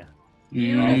 3.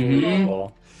 Mhm.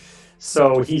 Unbelievable.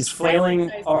 So he's flailing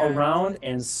Nice guy. around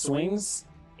and swings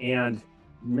and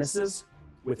misses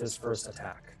with his first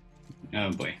attack.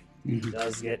 Oh boy. He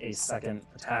does get a second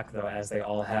attack though, as they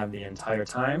all have the entire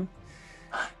time.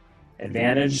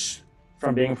 Advantage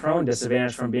from being prone,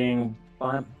 disadvantage from being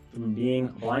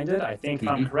blinded. I think if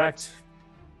I'm correct,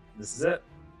 this is it.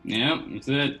 Yep, that's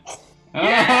it.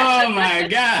 Yes! Oh my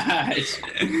gosh!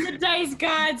 The dice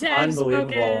gods have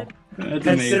Unbelievable. spoken. That's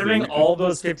Considering amazing. all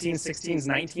those 15s, 16s,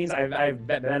 19s I've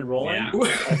been rolling, Yeah.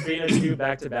 a 3 and a 2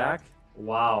 back to back.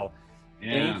 Wow.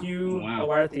 Yeah. Thank you, Wow.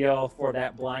 Awarthiel, for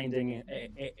that blinding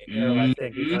arrow, I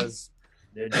think, because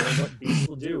they're doing what beasts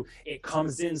will do. It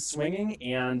comes in swinging,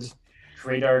 and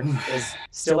Kratar is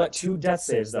still at 2 death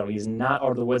saves, though. He's not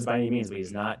out of the woods by any means, but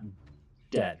he's not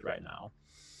dead right now.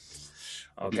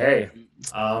 Okay.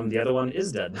 The other one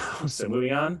is dead. So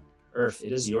moving on. Earth,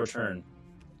 it is your turn.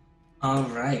 All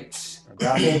right.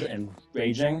 Grappled and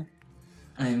raging.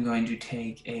 I'm going to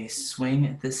take a swing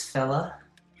at this fella.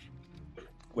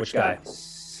 Which guy?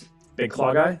 Big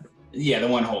claw guy? Yeah, the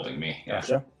one holding me. Yeah.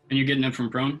 Gotcha. And you're getting up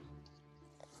from prone?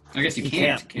 I guess you He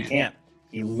can't. can't.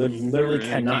 He literally Really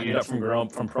cannot can't. get up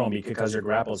from prone because you're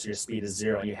grappled, so your speed is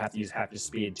 0, and you have to use half your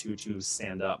speed to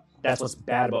stand up. That's what's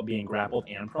bad about being grappled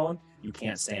and prone. You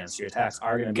can't stand, so your attacks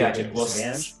are going to be Gotcha. at Well,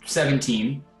 disadvantage.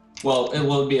 17. Well, it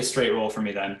will be a straight roll for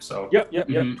me then. So. Yep.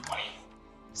 Mhm.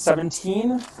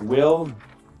 17 will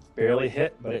barely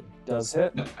hit, but it does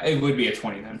hit. No, it would be a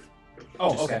 20 then.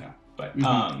 Oh, Just, okay. But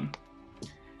Mhm.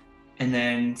 and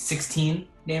then 16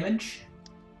 damage.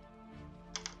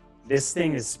 This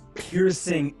thing is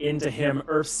piercing into him.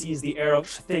 Earth sees the arrow,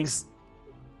 thinks,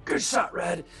 "Good shot,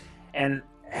 Red," and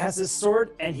has his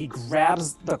sword, and he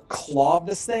grabs the claw of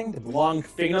this thing, the long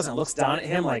fingernails, and looks down at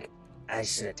him like, "I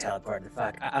should have teleported the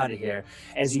fuck out of here."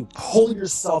 As you pull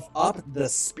yourself up, the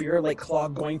spear-like claw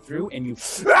going through, and you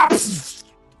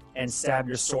and stab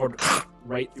your sword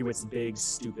right through its big,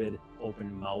 stupid,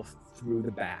 open mouth through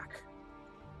the back.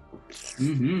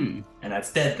 Mm-hmm. And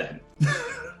that's dead then.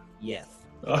 Yes.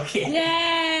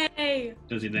 Okay. Yay!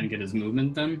 Does he then get his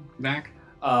movement then back?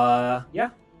 Yeah.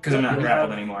 Because I'm not You'll grappled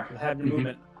have- anymore. You'll have your Mhm.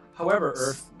 movement. However,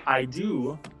 Earth, I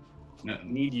do No.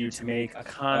 need you to make a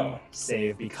con Oh.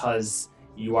 save because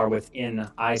you are within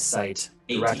eyesight,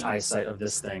 direct 18. eyesight of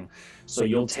this thing. So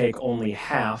you'll take only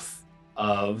half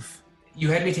of. You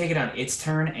had me take it on its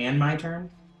turn and my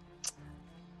turn?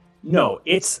 No,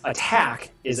 its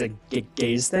attack is a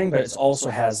gaze thing, but it also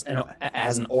has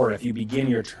an aura. If you begin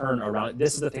your turn around,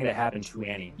 this is the thing that happened to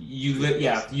Annie. You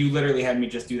literally had me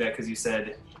just do that because you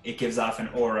said it gives off an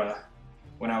aura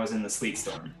when I was in the sleet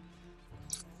storm.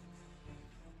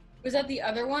 Was that the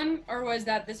other one, or was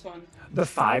that this one? The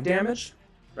 5 damage,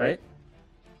 right?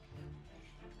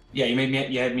 Yeah,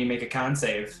 you had me make a con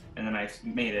save, and then I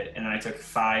made it, and then I took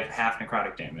 5 half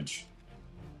necrotic damage.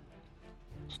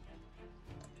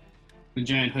 The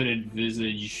giant hooded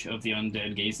visage of the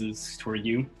undead gazes toward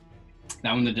you.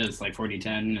 That one that does like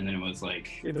 40-10, and then it was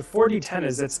like... The 40-10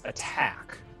 is its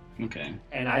attack. Okay.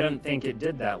 And I don't think it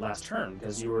did that last turn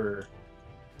because you were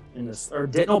in this, or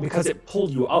did no, because it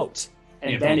pulled you out,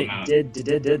 and Yeah, then pulled it him out.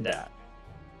 did that.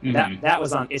 Mhm. That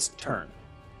was on its turn,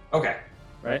 Okay.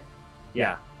 right?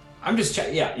 Yeah. I'm just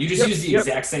checking. Yeah, you just used the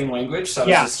exact same language, so I was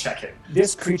Yeah. just checking.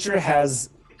 This creature has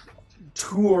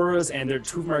 2 auras, and their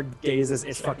 2 of them are gazes.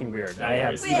 It's fucking weird. I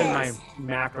have even my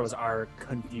macros are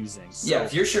confusing. So Yeah,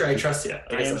 if you're sure, I trust you.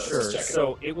 I am sure.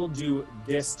 So it will do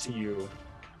this to you,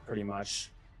 pretty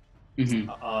much.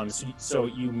 Mhm. So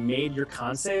you made your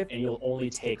con save, and you'll only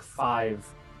take 5.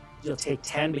 You'll take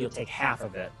 10, but you'll take half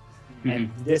of it.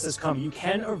 And this has come. You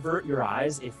can avert your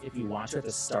eyes if you want to at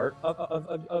the start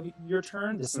of your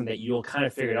turn. This is something that you'll kind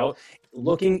of figure it out.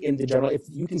 Looking in the general, if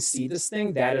you can see this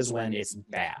thing, that is when it's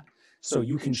bad. So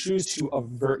you can choose to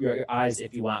avert your eyes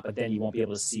if you want, but then you won't be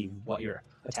able to see what you're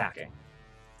attacking.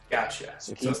 Gotcha.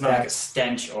 So So it's not like a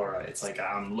stench aura. It's like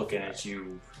I'm looking at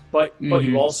you. But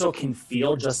you also can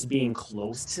feel just being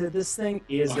close to this thing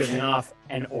is giving off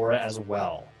an aura as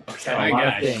well. Okay. Oh my a lot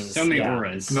of gosh, things, so many yeah.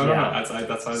 auras. No. Yeah. That's why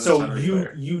I was So trying to be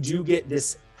clear. you do get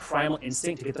this primal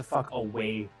instinct to get the fuck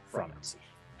away from it.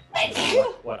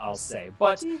 What I'll say.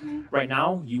 But right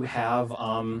now you have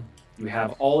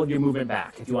all of your movement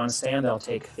back. If you want to stand, that'll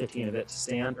take 15 of it to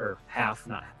stand, or half,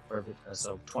 not or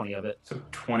so 20 of it. So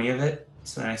 20 of it.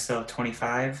 So then I still have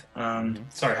 25.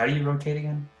 Sorry, how do you rotate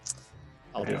again?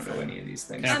 I'll I do don't know it. any of these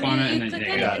things. Tap on it you and then click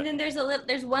you on got it, and then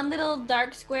there's one little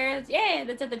dark square.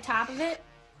 That's at the top of it.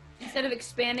 Instead of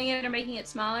expanding it or making it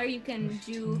smaller, you can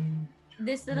do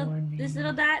this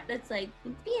little dot that's like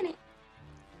be in it.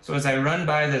 So as I run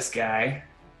by this guy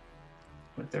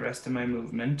with the rest of my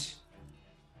movement,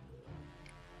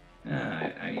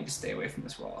 I need to stay away from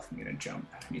this wall if I'm going to jump.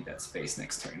 I need that space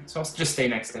next turn. So I'll just stay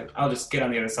next to him. I'll just get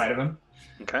on the other side of him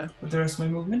Okay. with the rest of my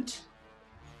movement.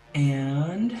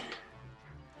 And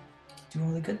do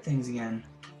all the good things again.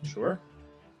 Sure.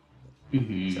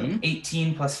 Mhm. So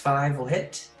 18 plus 5 will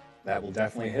hit. That will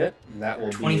definitely hit. And that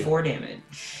will 24 damage.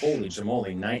 be holy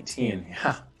jamoli, 19.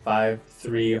 Yeah. 5,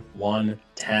 3, 1,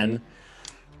 10.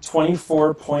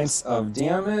 24 points of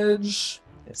damage.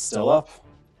 It's still up.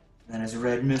 Then as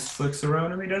red mist flicks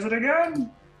around him, he does it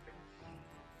again.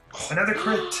 Another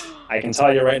crit. I can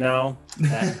tell you right now,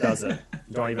 that does it.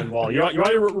 Don't even roll. You want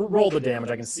to roll the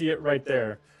damage. I can see it right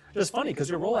there. It's funny because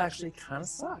your roll actually kind of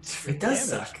sucked. It does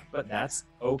Damage, suck. but that's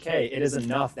okay. It is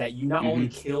enough that you not only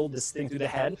killed this thing through the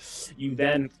head, you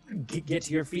then get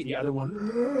to your feet. The other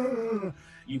one,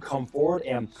 you come forward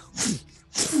and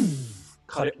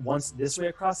cut it once this way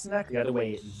across the neck, the other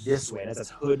way this way. And as its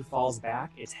hood falls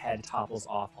back, its head topples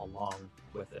off along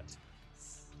with it.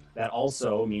 That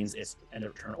also means its end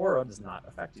of turn aura does not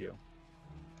affect you.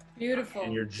 Beautiful.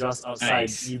 And you're just outside.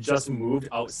 Nice. You just moved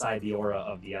outside the aura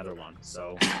of the other one.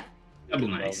 So Double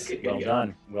nice. well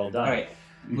done. Well done. All right.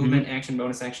 Movement, action,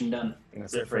 bonus action done. I think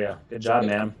that's it for you. Good job,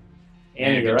 man. Yeah,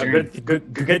 And you're good turn.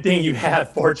 good thing you had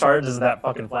 4 charges of that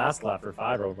fucking flask left, or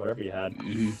 5 or whatever you had.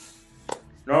 Mhm.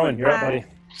 Norman, you're up, buddy.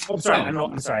 Oh, sorry. Oh.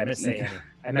 I'm sorry. I meant to say Annie.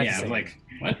 I meant Yeah, to I say was like,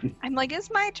 what? I'm like, it's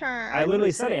my turn. I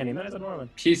literally said Annie. Then I said Norman.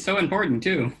 She's so important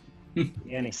too.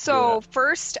 Annie. So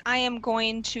first, I am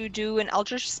going to do an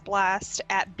Eldritch Blast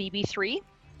at BB3,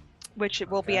 which it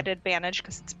will be Okay. at advantage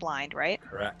because it's blind, right?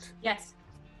 Correct. Yes.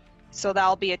 So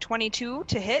that'll be a 22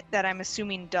 to hit that I'm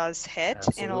assuming does hit,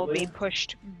 and it'll be Absolutely.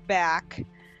 pushed back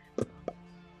I'm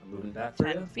moving back for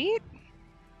 10 you. feet.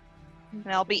 And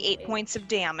that'll be 8 points of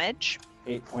damage.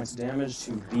 8 points of damage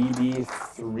to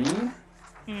BB3.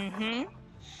 Mm-hmm.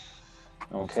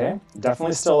 Okay.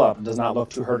 Definitely still up. Does not look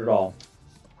too hurt at all.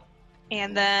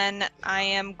 And then I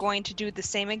am going to do the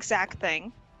same exact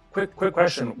thing. Quick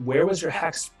question. Where was your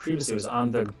hex previously? It was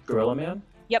on the Gorilla Man?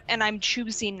 Yep, and I'm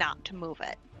choosing not to move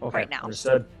it Okay. right now.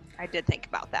 Understood. I did think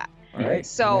about that. All right.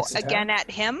 So next attack. again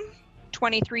at him,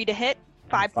 23 to hit,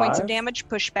 5 points of 5. damage,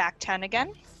 push back 10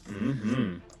 again.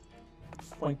 Mm-hmm.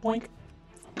 Boink, boink.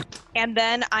 And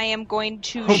then I am going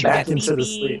to Go shoot back at into the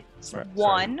BB sleep. Sorry.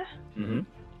 1, Mm-hmm.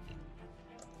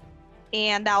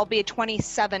 and that'll be a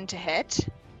 27 to hit.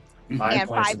 5 And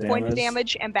points 5 points of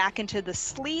damage, and back into the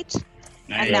sleet.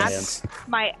 And Nice. that's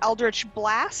my Eldritch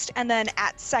Blast. And then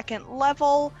at second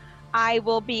level, I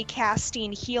will be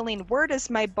casting Healing Word as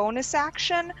my bonus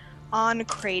action on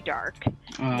Kraydark.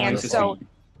 And he's so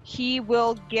he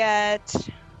will get...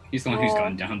 he's the one who's roll-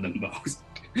 gone down the most.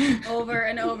 Over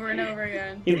and over and over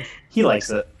again. He likes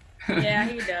it. Yeah,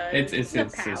 he does. It's He's a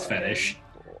his paladin. fetish.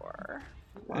 4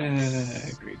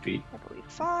 plus, Creepy. I believe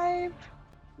 5.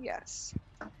 Yes.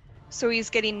 So he's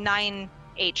getting 9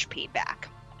 HP back.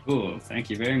 Oh, thank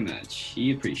you very much.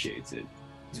 He appreciates it.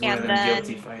 He's one of And them then-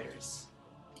 guilty fighters.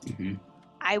 Hmm.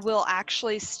 I will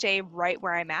actually stay right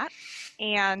where I'm at,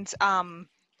 and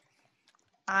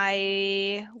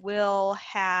I will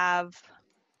have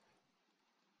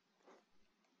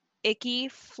Icky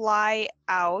fly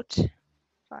out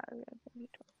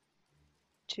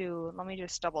to. Let me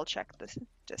just double check the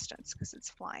distance because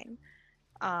it's flying.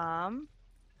 Yeah,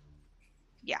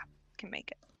 can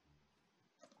make it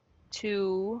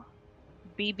to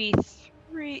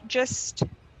BB3. Just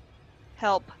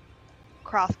help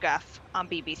Krothguff on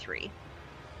BB3.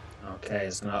 Okay,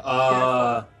 it's gonna.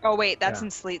 Oh wait, that's Yeah.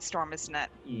 in Sleet Storm, isn't it?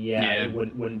 Yeah, Yeah. it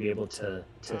wouldn't be able to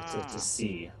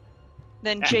see.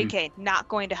 Then Mhm. JK, not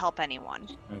going to help anyone.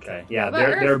 Okay, yeah,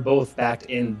 But they're both back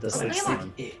in the sleep Damn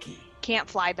storm. it, Icky. Can't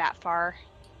fly that far.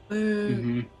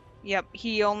 Hmm. Yep,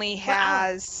 he only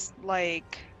has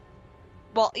like.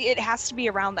 Well, it has to be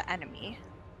around the enemy,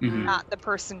 Hmm. not the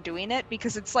person doing it,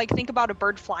 because it's like think about a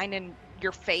bird flying in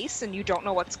your face and you don't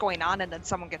know what's going on, and then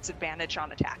someone gets advantage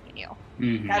on attacking you.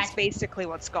 Hmm. That's basically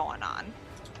what's going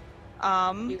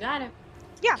on. You got it.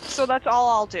 Yeah, so that's all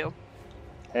I'll do.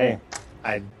 Hey,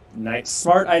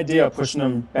 smart idea pushing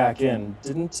them back in.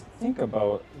 Didn't think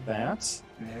about that.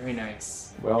 Very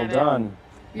nice. Well Got it. done.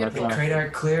 Beautiful. Marking off-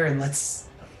 Kratar clear and let's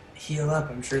heal up.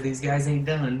 I'm sure these guys ain't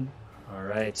done. All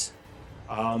right.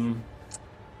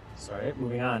 Sorry,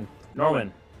 moving on.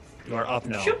 Norman, you are up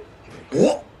now.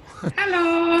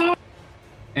 Hello.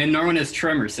 And Norman has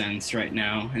tremor sense right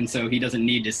now, and so he doesn't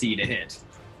need to see to hit.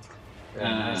 Very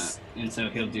nice. And so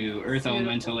he'll do Earth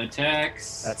Elemental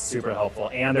attacks. That's super helpful,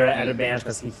 and they're at advantage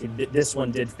because this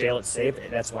one did fail its save.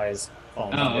 That's why he's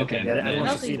falling. Oh, down. okay. Yeah, everyone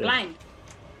Also, he's succeeded. blind.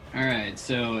 All right,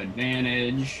 so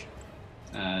advantage,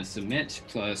 submit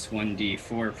plus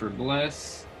 1d4 for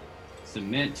bless.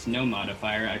 Submit, no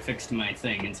modifier. I fixed my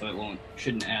thing, and so it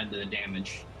shouldn't add to the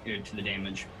damage.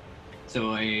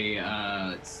 So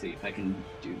let's see if I can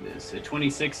do this. A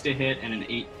 26 to hit and an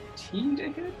 18 to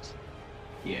hit.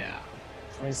 Yeah.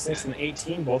 26 and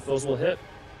 18, both those will hit.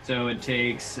 So it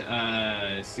takes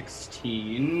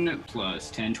 16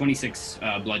 plus 10, 26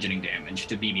 bludgeoning damage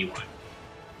to BB1.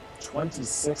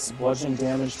 26 bludgeoning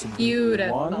damage to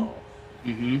Beautiful. one.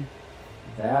 Mm-hmm.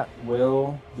 That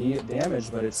will be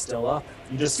damage, but it's still up.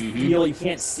 You just Mhm. feel, you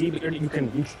can't see, but you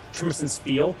can true sense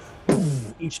feel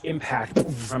each impact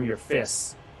from your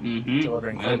fists, Mm-hmm.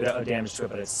 delivering quite a bit of damage to it,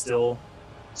 but it's still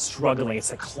struggling.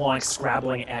 It's like clawing,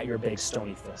 scrabbling at your big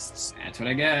stony fists. That's what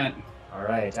I got. All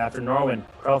right, after Norwin,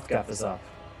 Krelfgaff is up.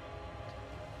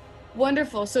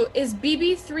 Wonderful. So is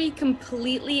BB3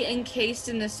 completely encased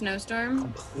in the snowstorm?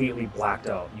 Completely blacked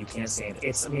out. You can't see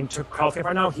anything. To Krelfgaff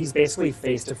right now, he's basically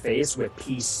face to face with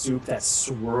pea soup that's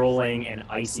swirling and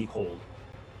icy cold.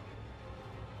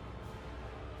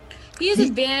 He has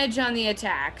advantage on the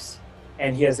attacks,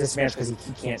 And he has disadvantage because he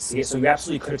can't see it, so you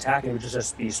absolutely could attack and it would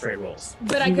just be straight rolls.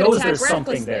 but I He could knows attack there's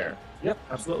something recklessly, there. Yep,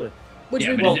 absolutely. which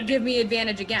Yeah, would but give me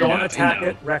advantage again. Don't No, attack no.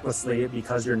 it recklessly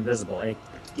because you're invisible. It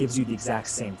gives you the exact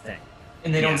same thing.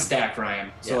 And they Yeah. don't stack,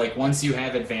 Ryan. So Yeah. like once you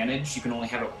have advantage, you can only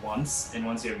have it once, and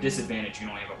once you have disadvantage, you can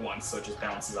only have it once. So it just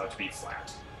balances out to be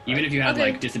flat. Even if you had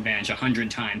Okay. like disadvantage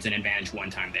 100 times and advantage 1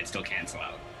 time, they'd still cancel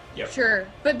out. Sure,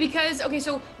 but okay,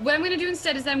 so what I'm gonna do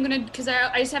instead is because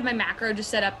I just have my macro just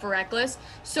set up for reckless.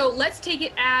 So let's take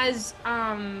it as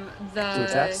the Two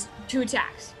attacks? 2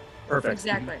 attacks. Perfect.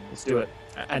 Exactly. Let's do it.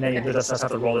 And then you Okay. just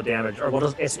have to roll the damage. Or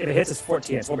if it hits, it's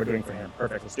 14. It's what we're doing for him.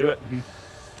 Perfect. Let's do it. Mhm.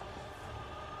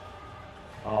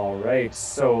 All right.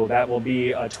 So that will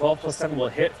be 12 plus 7 will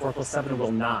hit. 4 plus 7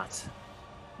 will not. So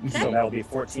Okay. that will be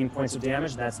 14 points of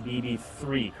damage. That's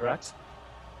BB3, correct?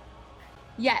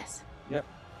 Yes.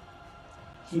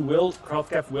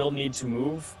 Krelfgaff will need to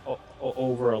move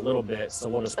over a little bit, so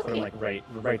we'll just put him Okay. like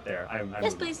right there. I'm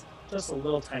Yes, please. Just a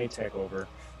little tiny tick over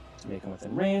to make him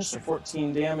within range. So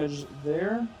 14 damage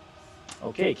there.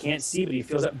 Okay, can't see, but he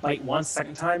feels it bite once,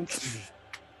 second time.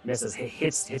 Misses.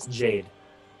 Hits Jade.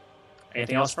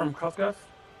 Anything else from Krelfgaff?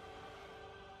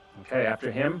 Okay,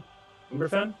 after him,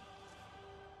 Umberfen.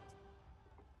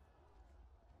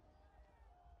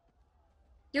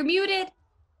 You're muted.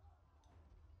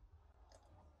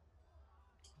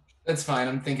 That's fine.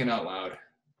 I'm thinking out loud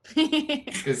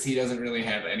because he doesn't really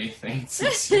have anything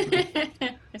to do.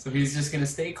 So he's just gonna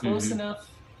stay close Mhm. enough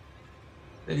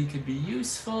that he could be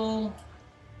useful.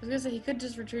 I was gonna say he could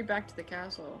just retreat back to the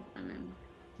castle. I mean,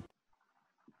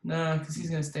 No, because he's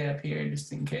gonna stay up here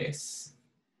just in case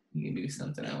he can do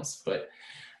something else. But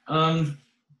and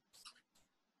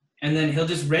then he'll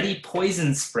just ready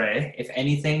poison spray if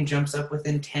anything jumps up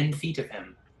within 10 feet of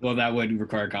him. Well, that would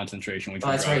require concentration, which Oh,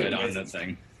 would that's draw right, it on yes. the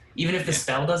thing. Even if the Yeah.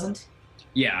 spell doesn't?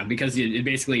 Yeah, because it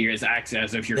basically is acts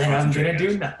as if you're Then I'm gonna concentrating.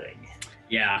 do nothing.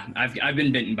 Yeah, I've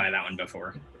been bitten by that one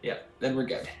before. Yeah, then we're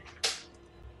good.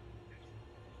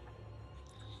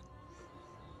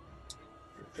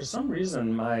 For some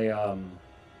reason, my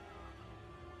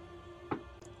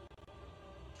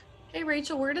Hey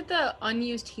Rachel, where did the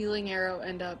unused healing arrow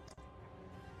end up?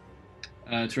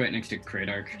 It's right next to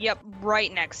Kradark. Yep,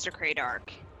 right next to Kradark.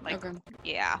 Like, Okay.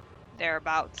 yeah,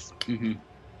 thereabouts. Mm-hmm.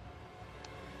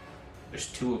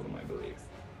 There's 2 of them, I believe.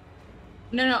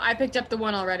 No, I picked up the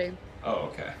one already. Oh,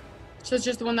 okay. So it's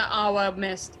just the one that Awa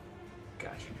missed.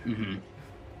 Gotcha. Mm-hmm.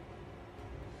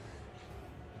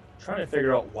 trying to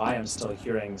figure out why I'm still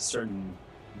hearing certain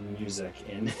music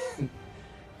in.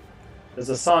 There's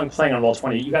a song playing on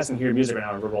Roll20. You guys can hear music right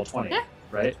now on Roll20, Yeah.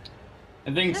 right?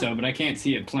 I think so, but I can't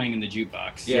see it playing in the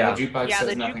jukebox. Yeah, the jukebox Yeah, says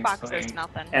the nothing's jukebox playing. says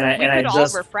nothing. And I- we and I could all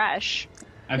just- refresh.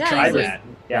 I've Yeah, tried easily. that.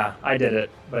 Yeah, I did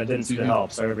it, but it didn't seem to Mhm.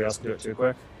 help, so everybody else can do it too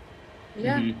quick.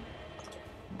 Yeah. Mhm.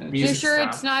 You Music sure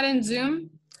stopped. it's not in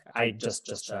Zoom? I just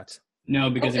checked. No,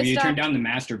 because Oh, if it you turn stopped. down the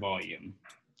master volume.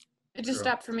 It just True.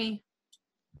 stopped for me.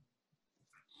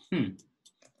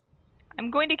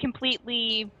 I'm going to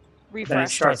completely Then it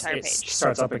refresh starts. the entire It page.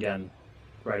 starts up again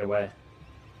right away.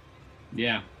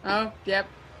 Yeah. Oh, yep.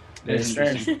 Very That's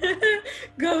strange. interesting.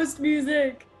 Ghost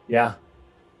music. Yeah.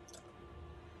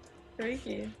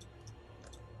 Freaky.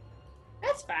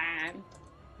 That's fine.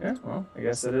 Yeah. Well, I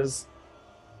guess it is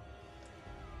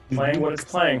playing what it's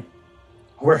playing.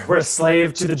 We're a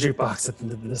slave to the jukebox at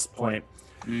this point.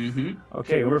 Mm-hmm.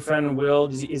 Okay, Uberfen will.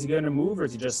 Is he going to move, or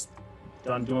is he just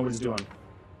done doing what he's doing?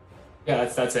 Yeah,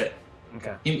 that's it.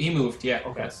 Okay, He moved, yeah.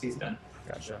 Okay. Yes, he's done.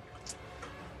 gotcha.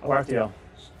 Alarthiel.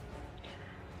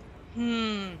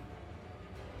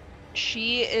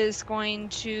 She is going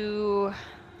to.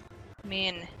 I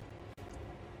mean,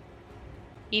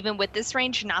 even with this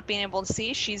range not being able to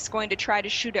see, she's going to try to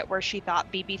shoot at where she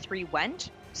thought BB3 went.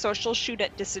 So she'll shoot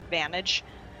at disadvantage.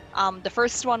 The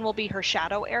first one will be her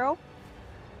shadow arrow.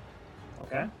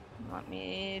 Okay. Let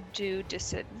me do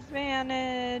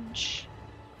disadvantage.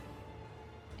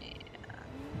 And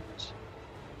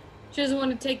She doesn't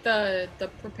want to take the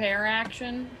prepare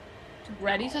action to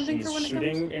ready something She's for when it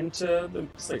shooting comes. into the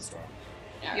slate storm.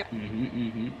 Yep. Mm-hmm.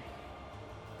 Mm-hmm.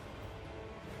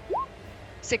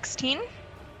 16.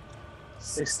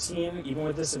 16, even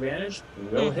with disadvantage,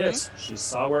 will hit. She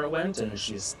saw where it went, and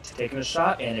she's taking a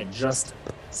shot, and it just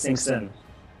sinks in.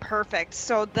 Perfect.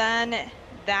 So then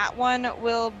that one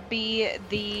will be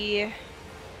the.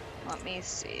 Let me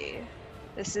see.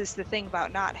 This is the thing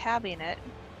about not having it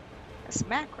as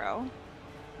macro.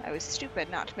 I was stupid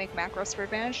not to make macros for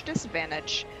advantage,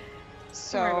 disadvantage.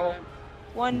 So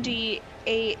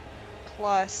 1d8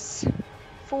 plus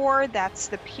 4, that's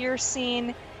the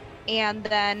piercing. And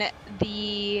then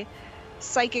the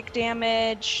psychic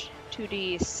damage,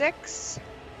 2d6.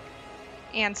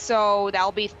 And so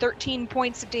that'll be 13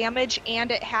 points of damage,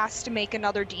 and it has to make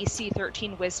another DC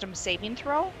 13 wisdom saving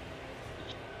throw.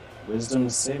 Wisdom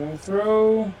saving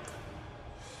throw.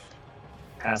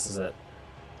 Passes it.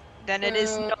 Then it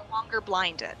is no longer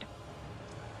blinded.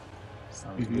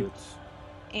 Sounds Mhm. good.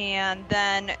 And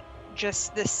then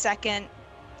just the second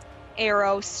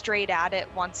arrow straight at it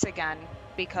once again,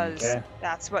 because Okay.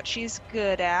 that's what she's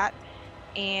good at.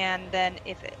 And then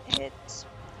if it hits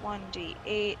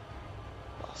 1d8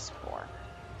 plus 4.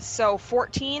 So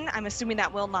 14, I'm assuming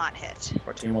that will not hit.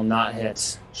 14 will not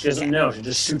hit. She doesn't Okay. know. She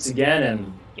just shoots again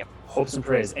and Yep. hopes and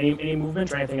prays. Any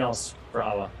movement or anything else for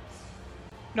Awa?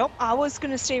 Nope, I was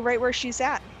going to stay right where she's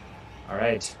at. All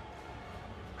right.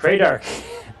 Kradark,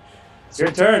 it's your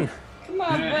turn. Come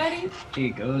on, buddy. He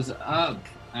goes up.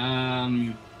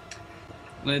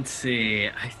 Let's see.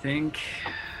 I think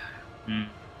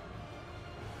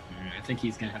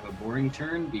he's gonna have a boring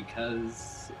turn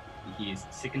because he's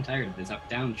sick and tired of this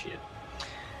up-down shit.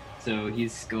 So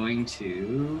he's going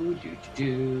to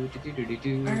do.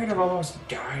 I'm almost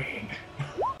dying.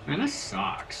 Man, that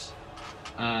sucks.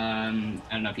 I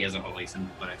don't know if he has a holy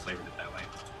symbol, but I flavored it that way.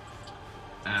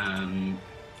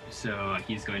 So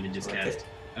he's going to just Worth cast. it.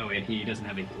 Oh wait, he doesn't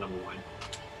have a level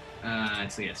 1.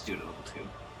 So yes, do it at level 2.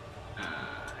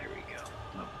 There we go.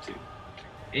 Level 2.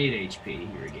 8 HP he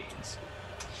regains.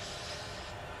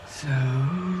 So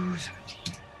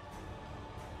 17.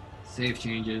 Save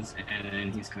changes, and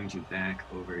then he's going to back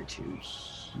over to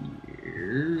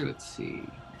here. Let's see.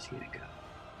 Where's he gonna go?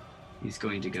 He's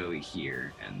going to go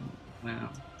here, and well,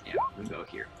 yeah, we'll go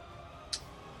here.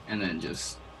 And then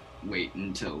just wait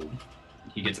until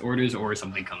he gets orders or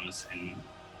something comes and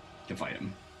to fight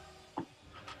him.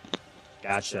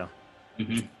 Gotcha.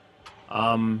 Mm-hmm.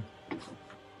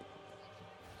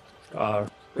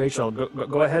 Rachel,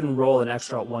 go ahead and roll an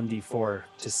extra 1d4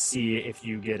 to see if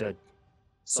you get a.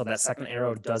 So that second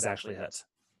arrow does actually hit.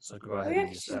 So go Oh ahead yeah, and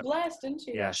use she's that. blessed, isn't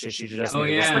she? Yeah, she just. Oh,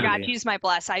 made a yeah. roll. Forgot to use my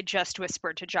bless. I just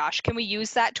whispered to Josh. Can we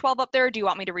use that 12 up there, or do you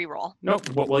want me to re-roll? Nope,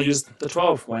 we'll use the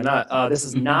 12. Why not? This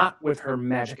is Mhm. not with her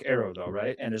magic arrow, though,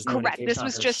 right? And there's no Correct. indication This on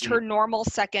was her just sheet. her normal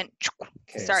second.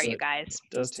 Okay, Sorry, so you guys.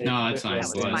 it does take. No, a that's bit fine. of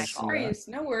That was my to see fault. that. Sorries,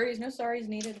 no worries, no sorries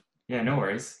needed. Yeah, no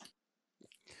worries.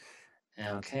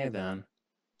 Okay, then.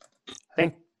 I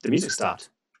think the music stopped.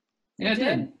 Yeah, it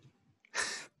did.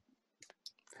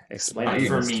 Explain Not it.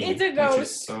 for to us. me, It's a which ghost.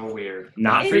 is so weird.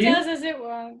 Not for It you? does as it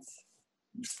wants.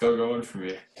 Still going for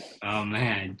me. Oh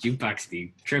man, jukebox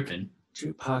be tripping.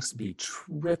 Jukebox be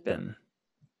tripping.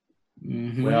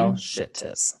 Mm-hmm. Well, shit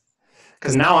tits.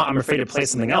 Because now I'm afraid to play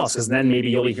something else, because then maybe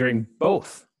you'll be hearing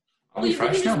both. I'll Well, be we can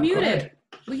fresh just now. mute Go it. ahead.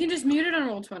 We can just mute it on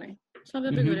roll 20. It's not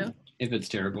that big of a deal. If it's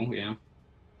terrible, yeah.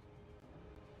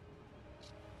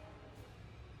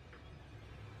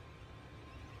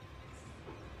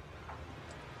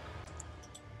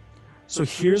 So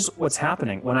here's what's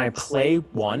happening. When I play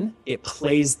one, it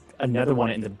plays another one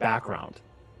in the background.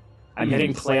 I'm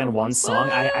hitting play on one song.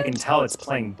 I can tell it's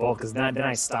playing both, because then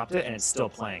I stopped it and it's still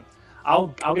playing. I'll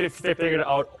get it figured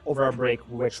out over our break,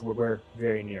 which we're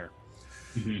very near.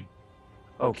 Mhm.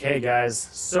 Okay, guys.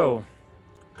 So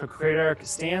Kradark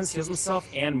stands, heals himself,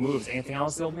 and moves. Anything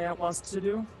else the old man wants to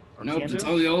do? Or Nope, can that's do?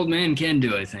 all the old man can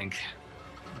do, I think.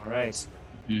 All right.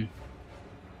 Mhm.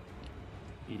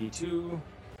 ED2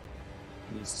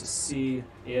 needs to see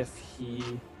if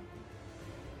he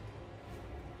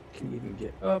can even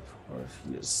get up, or if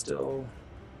he is still.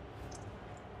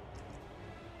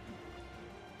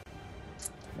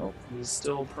 Nope, he's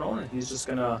still prone. He's just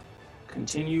gonna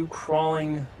continue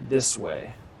crawling this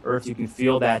way. Or if you can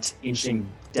feel that inching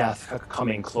death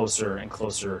coming closer and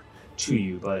closer to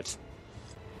you, but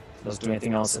it doesn't do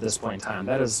anything else at this point in time.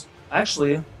 That is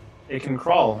actually, it can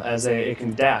crawl it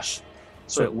can dash,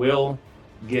 so it will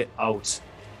get out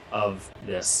of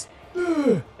this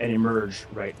and emerge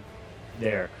right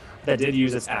there. That did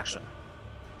use its action.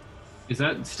 Is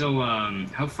that still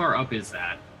how far up is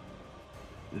that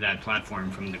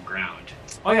platform from the ground?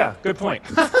 Oh yeah, good point.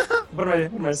 what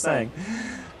am I saying?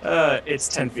 It's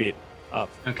 10 feet up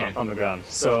Okay. on the ground.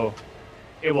 So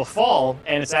it will fall,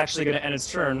 and it's actually going to end its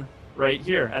turn right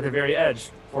here at the very edge.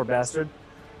 Poor bastard.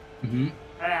 Mm-hmm.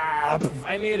 Ah,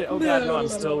 I made it. Oh god, no, I'm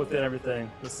still within everything.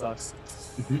 This sucks.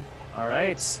 Mhm. All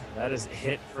right, that is a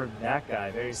hit for that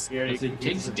guy. Very scary. Does it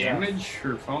take He's a damage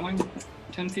for falling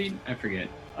 10 feet? I forget.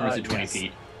 Or is it 20 yes.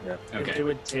 feet? Yep. Okay. It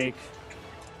would take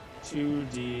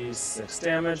 2d6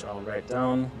 damage. I'll write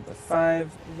down the 5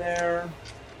 there.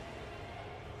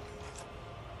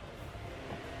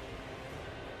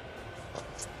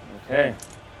 Okay.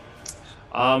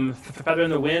 Feather in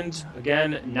the Wind,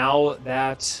 again, now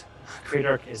that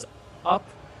Kradark is up,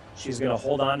 she's going to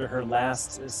hold on to her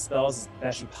last spells as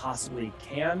best she possibly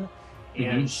can,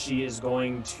 and she is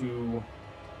going to...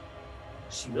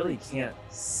 She really can't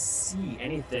see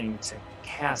anything to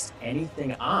cast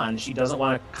anything on. She doesn't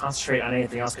want to concentrate on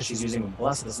anything else because she's using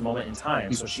Bless at this moment in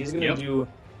time, so she's going to do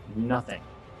nothing.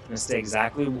 She's going to stay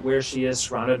exactly where she is,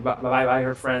 surrounded by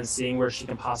her friends, seeing where she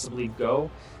can possibly go.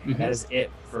 That is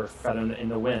it for Feather in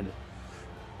the Wind.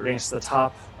 Bringing us to the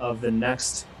top of the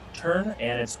next turn,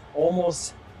 and it's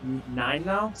almost 9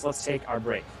 now, so let's take our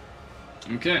break.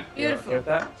 Okay. You're okay with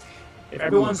that? If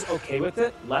everyone's okay with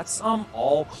it, let's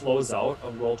all close out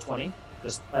of roll 20.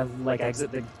 Just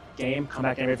exit the game, come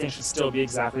back, and everything should still be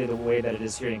exactly the way that it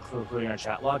is here, including our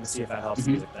chat log, and see if that helps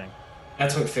the music thing.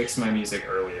 That's what fixed my music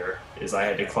earlier, is I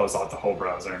had to close out the whole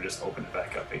browser and just open it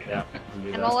back up again.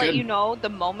 Yeah. And I'll let you know, the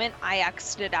moment I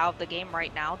exited out of the game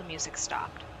right now, the music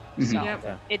stopped. So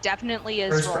Okay. it definitely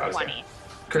is First roll browser. 20.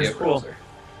 Curse Yeah, cool. browser.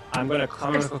 I'm gonna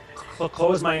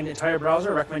close my entire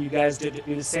browser. I recommend you guys do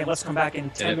the same. Let's come back in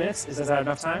 10 minutes. Is that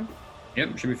enough time?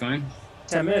 Yep, should be fine.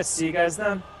 10 minutes. See you guys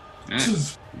then. All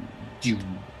right.